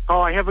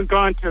 Oh, I haven't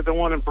gone to the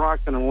one in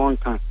Brockton in a long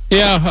time.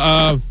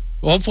 Yeah,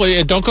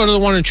 hopefully, don't go to the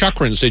one in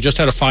Chuckrin's. They just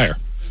had a fire.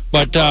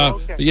 But, no,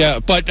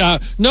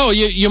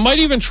 you might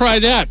even try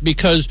that,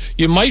 because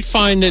you might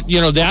find that,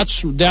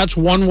 that's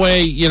one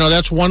way,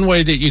 that's one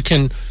way that you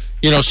can,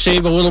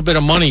 save a little bit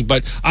of money.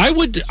 But I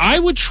would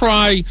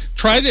try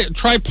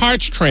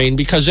Parts Train,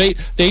 because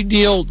they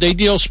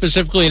deal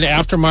specifically in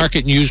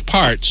aftermarket and used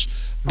parts.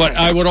 But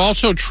I would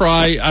also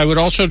try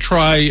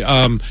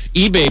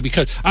eBay,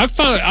 because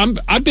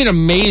I've been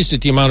amazed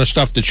at the amount of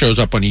stuff that shows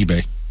up on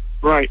eBay.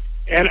 Right.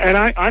 And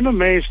I'm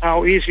amazed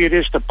how easy it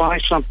is to buy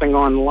something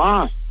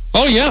online.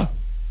 Oh, yeah.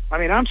 I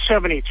mean, I'm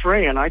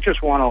 73, and I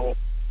just want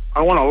to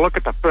look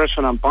at the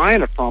person I'm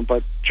buying it from.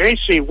 But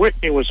J.C.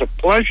 Whitney was a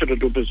pleasure to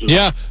do business.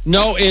 Yeah,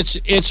 no,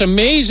 it's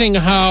amazing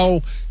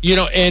how,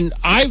 and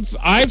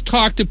I've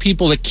talked to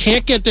people that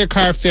can't get their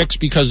car fixed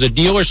because the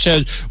dealer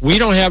says, we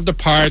don't have the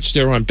parts,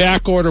 they're on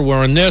back order,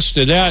 we're on this,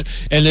 they're that,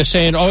 and they're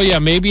saying, oh, yeah,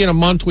 maybe in a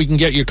month we can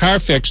get your car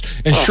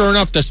fixed. And sure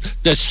enough,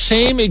 the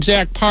same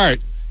exact part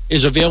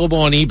is available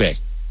on eBay.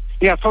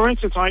 Yeah, for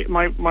instance,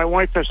 my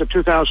wife has a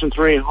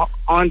 2003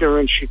 Honda,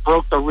 and she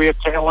broke the rear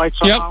taillight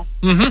somehow.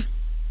 Yep. Mm-hmm.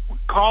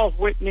 Called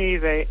Whitney.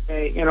 They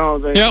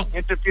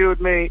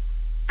interviewed me.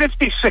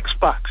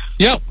 $56.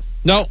 Yep.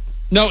 No.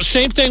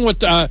 Same thing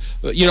with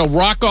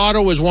Rock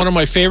Auto is one of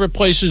my favorite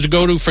places to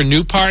go to for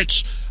new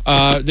parts.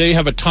 They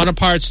have a ton of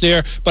parts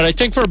there. But I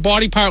think for a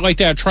body part like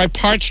that, try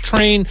Parts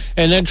Train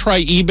and then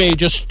try eBay.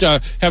 Just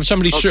have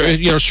somebody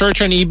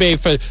search on eBay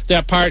for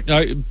that part.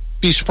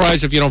 Be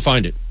surprised if you don't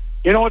find it.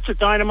 You know what's a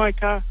dynamite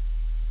car?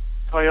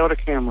 Toyota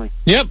Camry.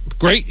 Yep,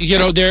 great.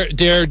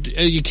 They're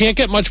you can't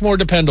get much more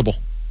dependable.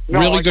 No,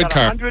 really good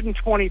car.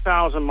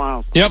 120,000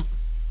 miles. Yep.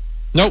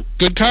 Nope,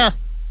 good car.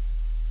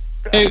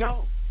 Hey,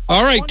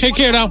 all right, take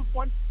care now.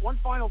 One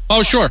final thought.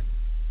 Oh, sure.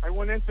 I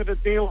went into the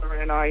dealer,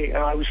 and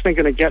I was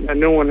thinking of getting a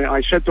new one.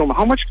 I said to him,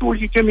 "How much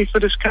would you give me for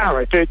this car?"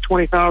 I paid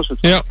 $20,000.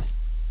 Yep.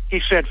 He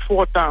said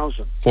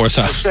 $4,000. $4,000.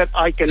 I said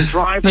I can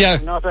drive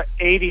it another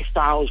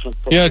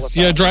 $80,000.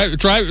 Yeah,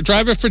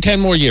 drive it for 10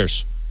 more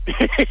years.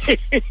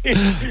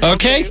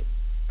 Okay.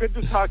 Good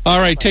to talk to you. All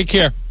right, take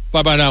care.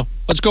 Bye now.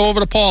 Let's go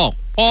over to Paul.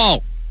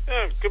 Paul.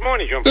 Good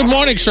morning, John. Good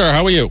morning, sir.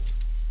 How are you?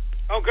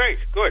 Oh, great.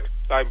 Good.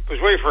 I was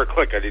waiting for a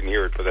click. I didn't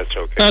hear it, but that's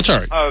okay. That's all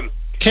right.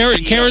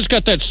 Karen's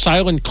got that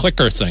silent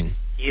clicker thing.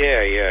 Yeah.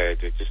 It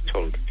just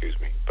totally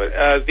confused me. But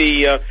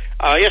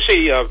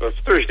yesterday,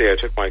 Thursday, I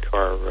took my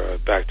car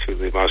back to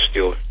the Mouse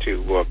dealer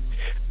to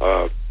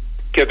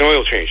get an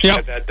oil change. Yep.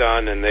 Got that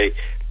done, and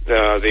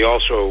they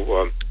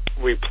also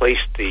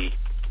replaced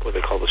what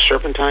they call the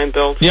serpentine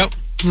belt. Yep.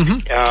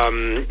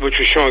 Mm-hmm. Which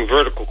was showing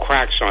vertical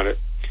cracks on it.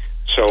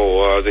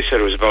 So they said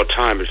it was about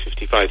time at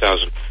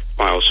 55,000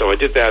 miles. So I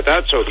did that.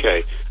 That's okay.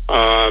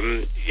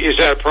 Is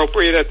that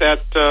appropriate at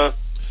that?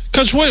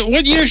 Because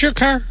what year's your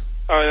car?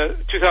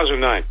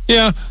 2009.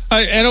 Yeah,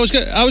 I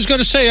was going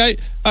to say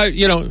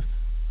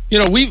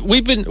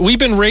we've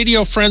been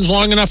radio friends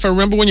long enough. I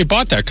remember when you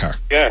bought that car.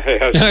 Yeah,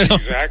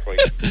 exactly.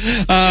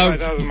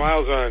 55,000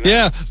 miles on it.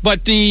 Yeah,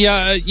 but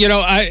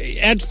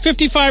at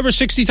 55 or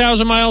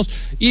 60,000 miles,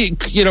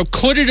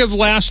 could it have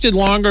lasted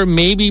longer?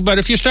 Maybe, but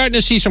if you're starting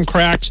to see some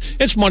cracks,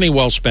 it's money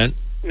well spent.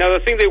 Now,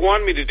 the thing they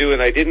wanted me to do,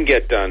 and I didn't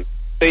get done,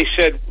 they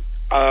said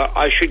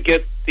I should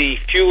get the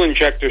fuel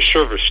injector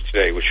serviced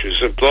today, which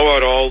is blow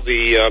out all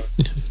the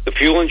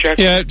fuel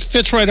injector. Yeah, it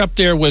fits right up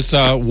there with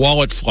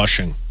wallet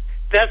flushing.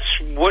 That's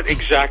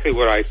exactly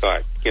what I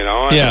thought.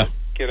 Yeah.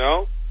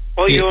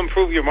 Well, you'll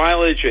improve your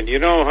mileage, and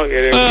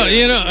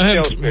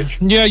sales pitch.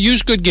 Yeah,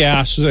 use good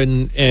gas,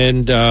 and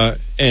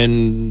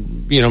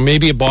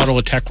maybe a bottle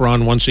of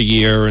Techron once a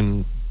year,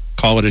 and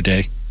call it a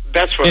day.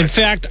 That's right. In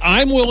fact,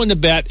 I'm willing to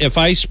bet if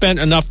I spent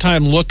enough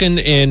time looking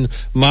in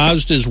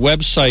Mazda's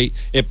website,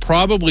 it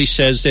probably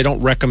says they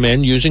don't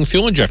recommend using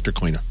fuel injector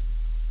cleaner.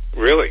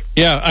 Really?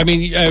 Yeah, I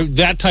mean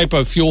that type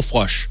of fuel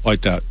flush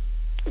like that.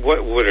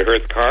 What would it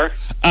hurt the car?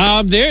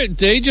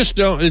 They just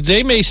don't.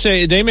 They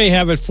may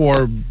have it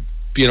for,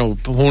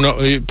 who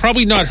knows,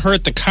 probably not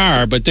hurt the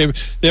car, but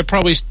they're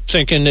probably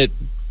thinking that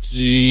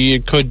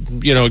it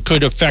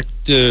could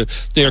affect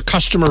their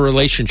customer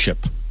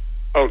relationship.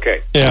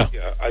 Okay. Yeah.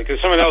 Because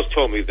someone else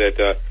told me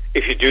that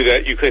if you do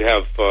that, you could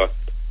have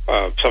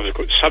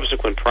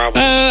subsequent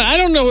problems. I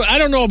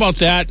don't know about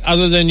that.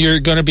 Other than you're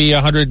going to be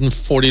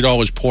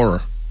 $140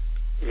 poorer.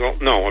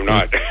 No, I'm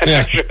not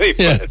actually.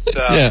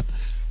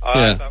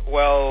 But,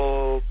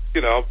 well,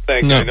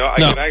 thanks. No,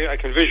 I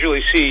can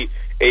visually see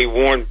a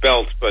worn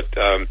belt, but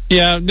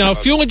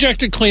fuel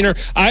injector cleaner.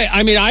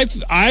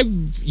 I've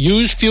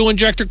used fuel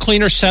injector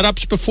cleaner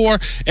setups before,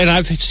 and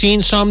I've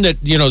seen some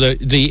that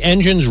the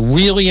engine's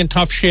really in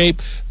tough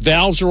shape,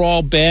 valves are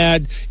all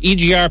bad,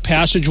 EGR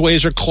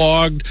passageways are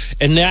clogged,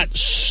 and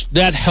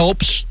that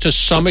helps to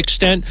some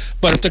extent.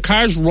 But if the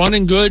car's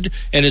running good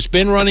and it's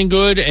been running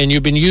good, and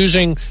you've been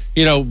using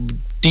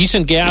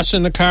decent gas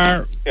in the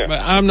car,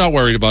 I'm not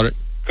worried about it.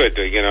 Good.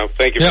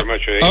 Thank you very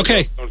much.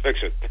 Okay. Don't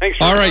fix it. Thanks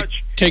very much. All right.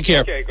 Much. Take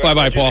care. Okay,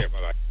 bye-bye, Paul.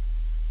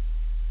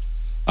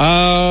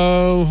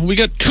 Bye-bye. We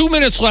got 2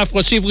 minutes left.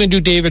 Let's see if we can do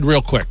David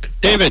real quick.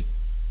 David.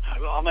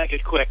 I'll make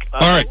it quick. All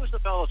right. What was the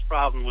fellow's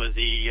problem with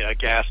the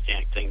gas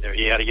tank thing there?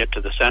 He had to get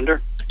to the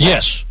sender?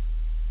 Yes.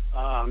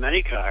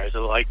 Many cars,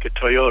 like a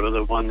Toyota,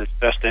 the one that's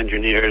best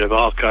engineered of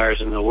all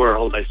cars in the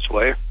world, I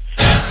swear,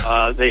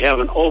 they have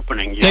an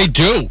opening. They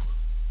do.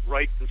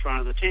 right in front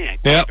of the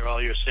tank. Yep. After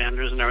all your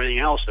senders and everything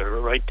else, they're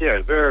right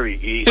there. Very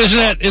easy.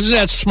 Isn't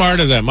that smart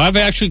of them? I've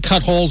actually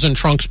cut holes in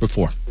trunks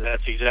before.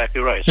 That's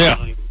exactly right.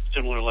 Yeah.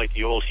 Similar like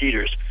the old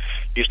heaters.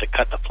 Used to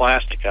cut the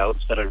plastic out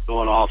instead of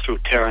going all through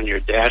tearing your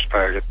dash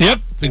part.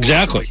 Yep,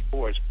 exactly.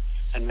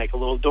 And make a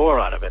little door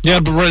out of it. Yeah,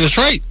 but that's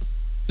right.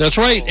 That's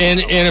right. And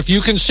if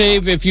you can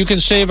save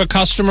a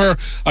customer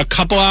a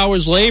couple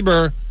hours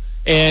labor,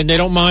 and they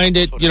don't mind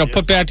it,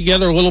 put back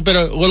together a little bit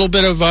of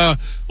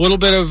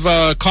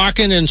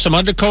caulking and some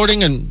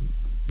undercoating, and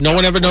no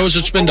one ever knows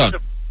it's been done.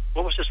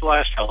 What was this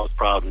last fellow's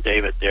problem,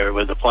 David? There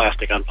with the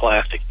plastic on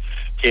plastic.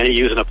 Can he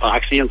use an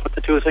epoxy and put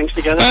the two things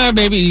together?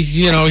 Maybe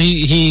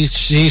he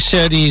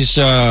said he's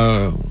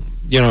a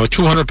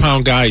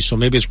 200-pound guy, so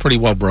maybe it's pretty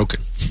well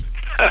broken.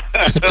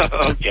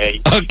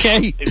 Okay.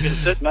 Okay. He's been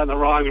sitting on the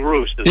wrong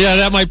roost. Yeah,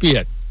 that might be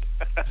it.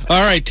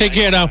 All right, take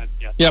care now.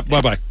 Yep,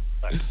 bye-bye.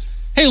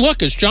 Hey,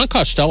 look, it's John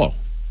Costello.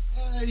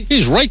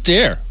 He's right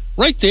there.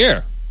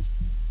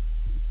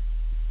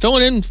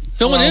 Filling in,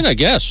 I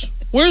guess.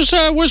 Where's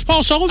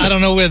Paul Sullivan? I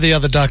don't know where the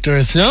other doctor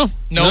is. No?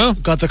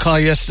 Got the call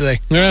yesterday.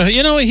 Yeah,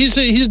 he's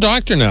a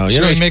doctor now.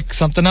 Should we make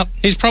something up?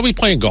 He's probably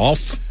playing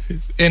golf.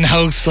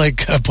 In-house,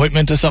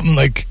 appointment or something,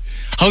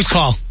 house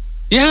call.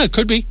 Yeah, it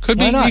could be.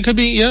 Why not? He could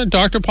be,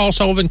 Dr. Paul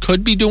Sullivan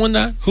could be doing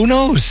that. Who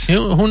knows?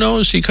 Who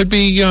knows? He could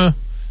be,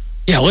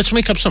 let's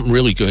make up something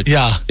really good.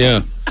 Yeah.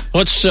 Yeah.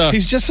 Let's,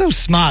 he's just so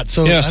smart,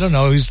 so I don't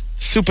know, he's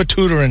super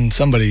tutoring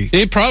somebody.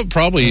 He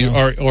probably,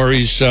 or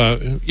he's,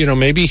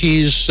 maybe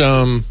he's,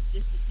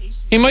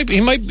 he might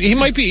be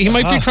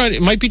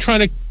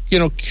trying to,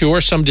 cure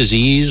some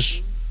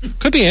disease.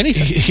 Could be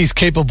anything. He's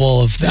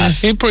capable of that.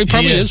 He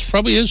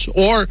probably is.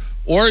 Or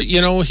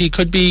he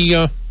could be,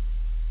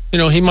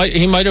 he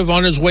might have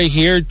on his way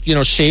here,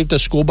 saved a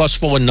school bus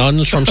full of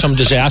nuns from some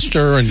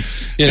disaster, and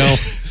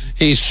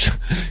he's,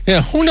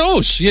 who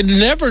knows? You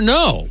never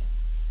know.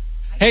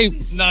 Hey,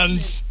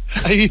 nuns.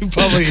 He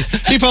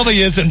probably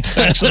isn't,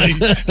 actually,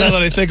 now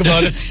that I think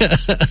about it.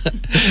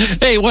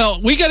 Hey,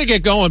 well, we got to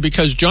get going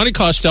because Johnny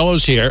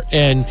Costello's here,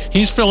 and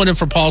he's filling in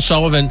for Paul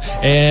Sullivan,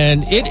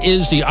 and it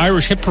is the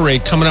Irish Hit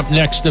Parade coming up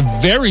next, the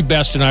very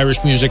best in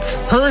Irish music,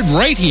 heard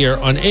right here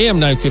on AM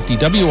 950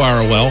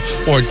 WROL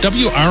or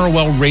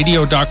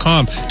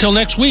WROLradio.com. Till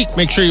next week,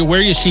 make sure you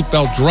wear your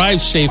seatbelt, drive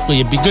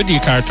safely, and be good to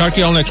your car. Talk to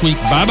you all next week.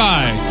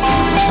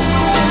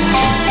 Bye-bye.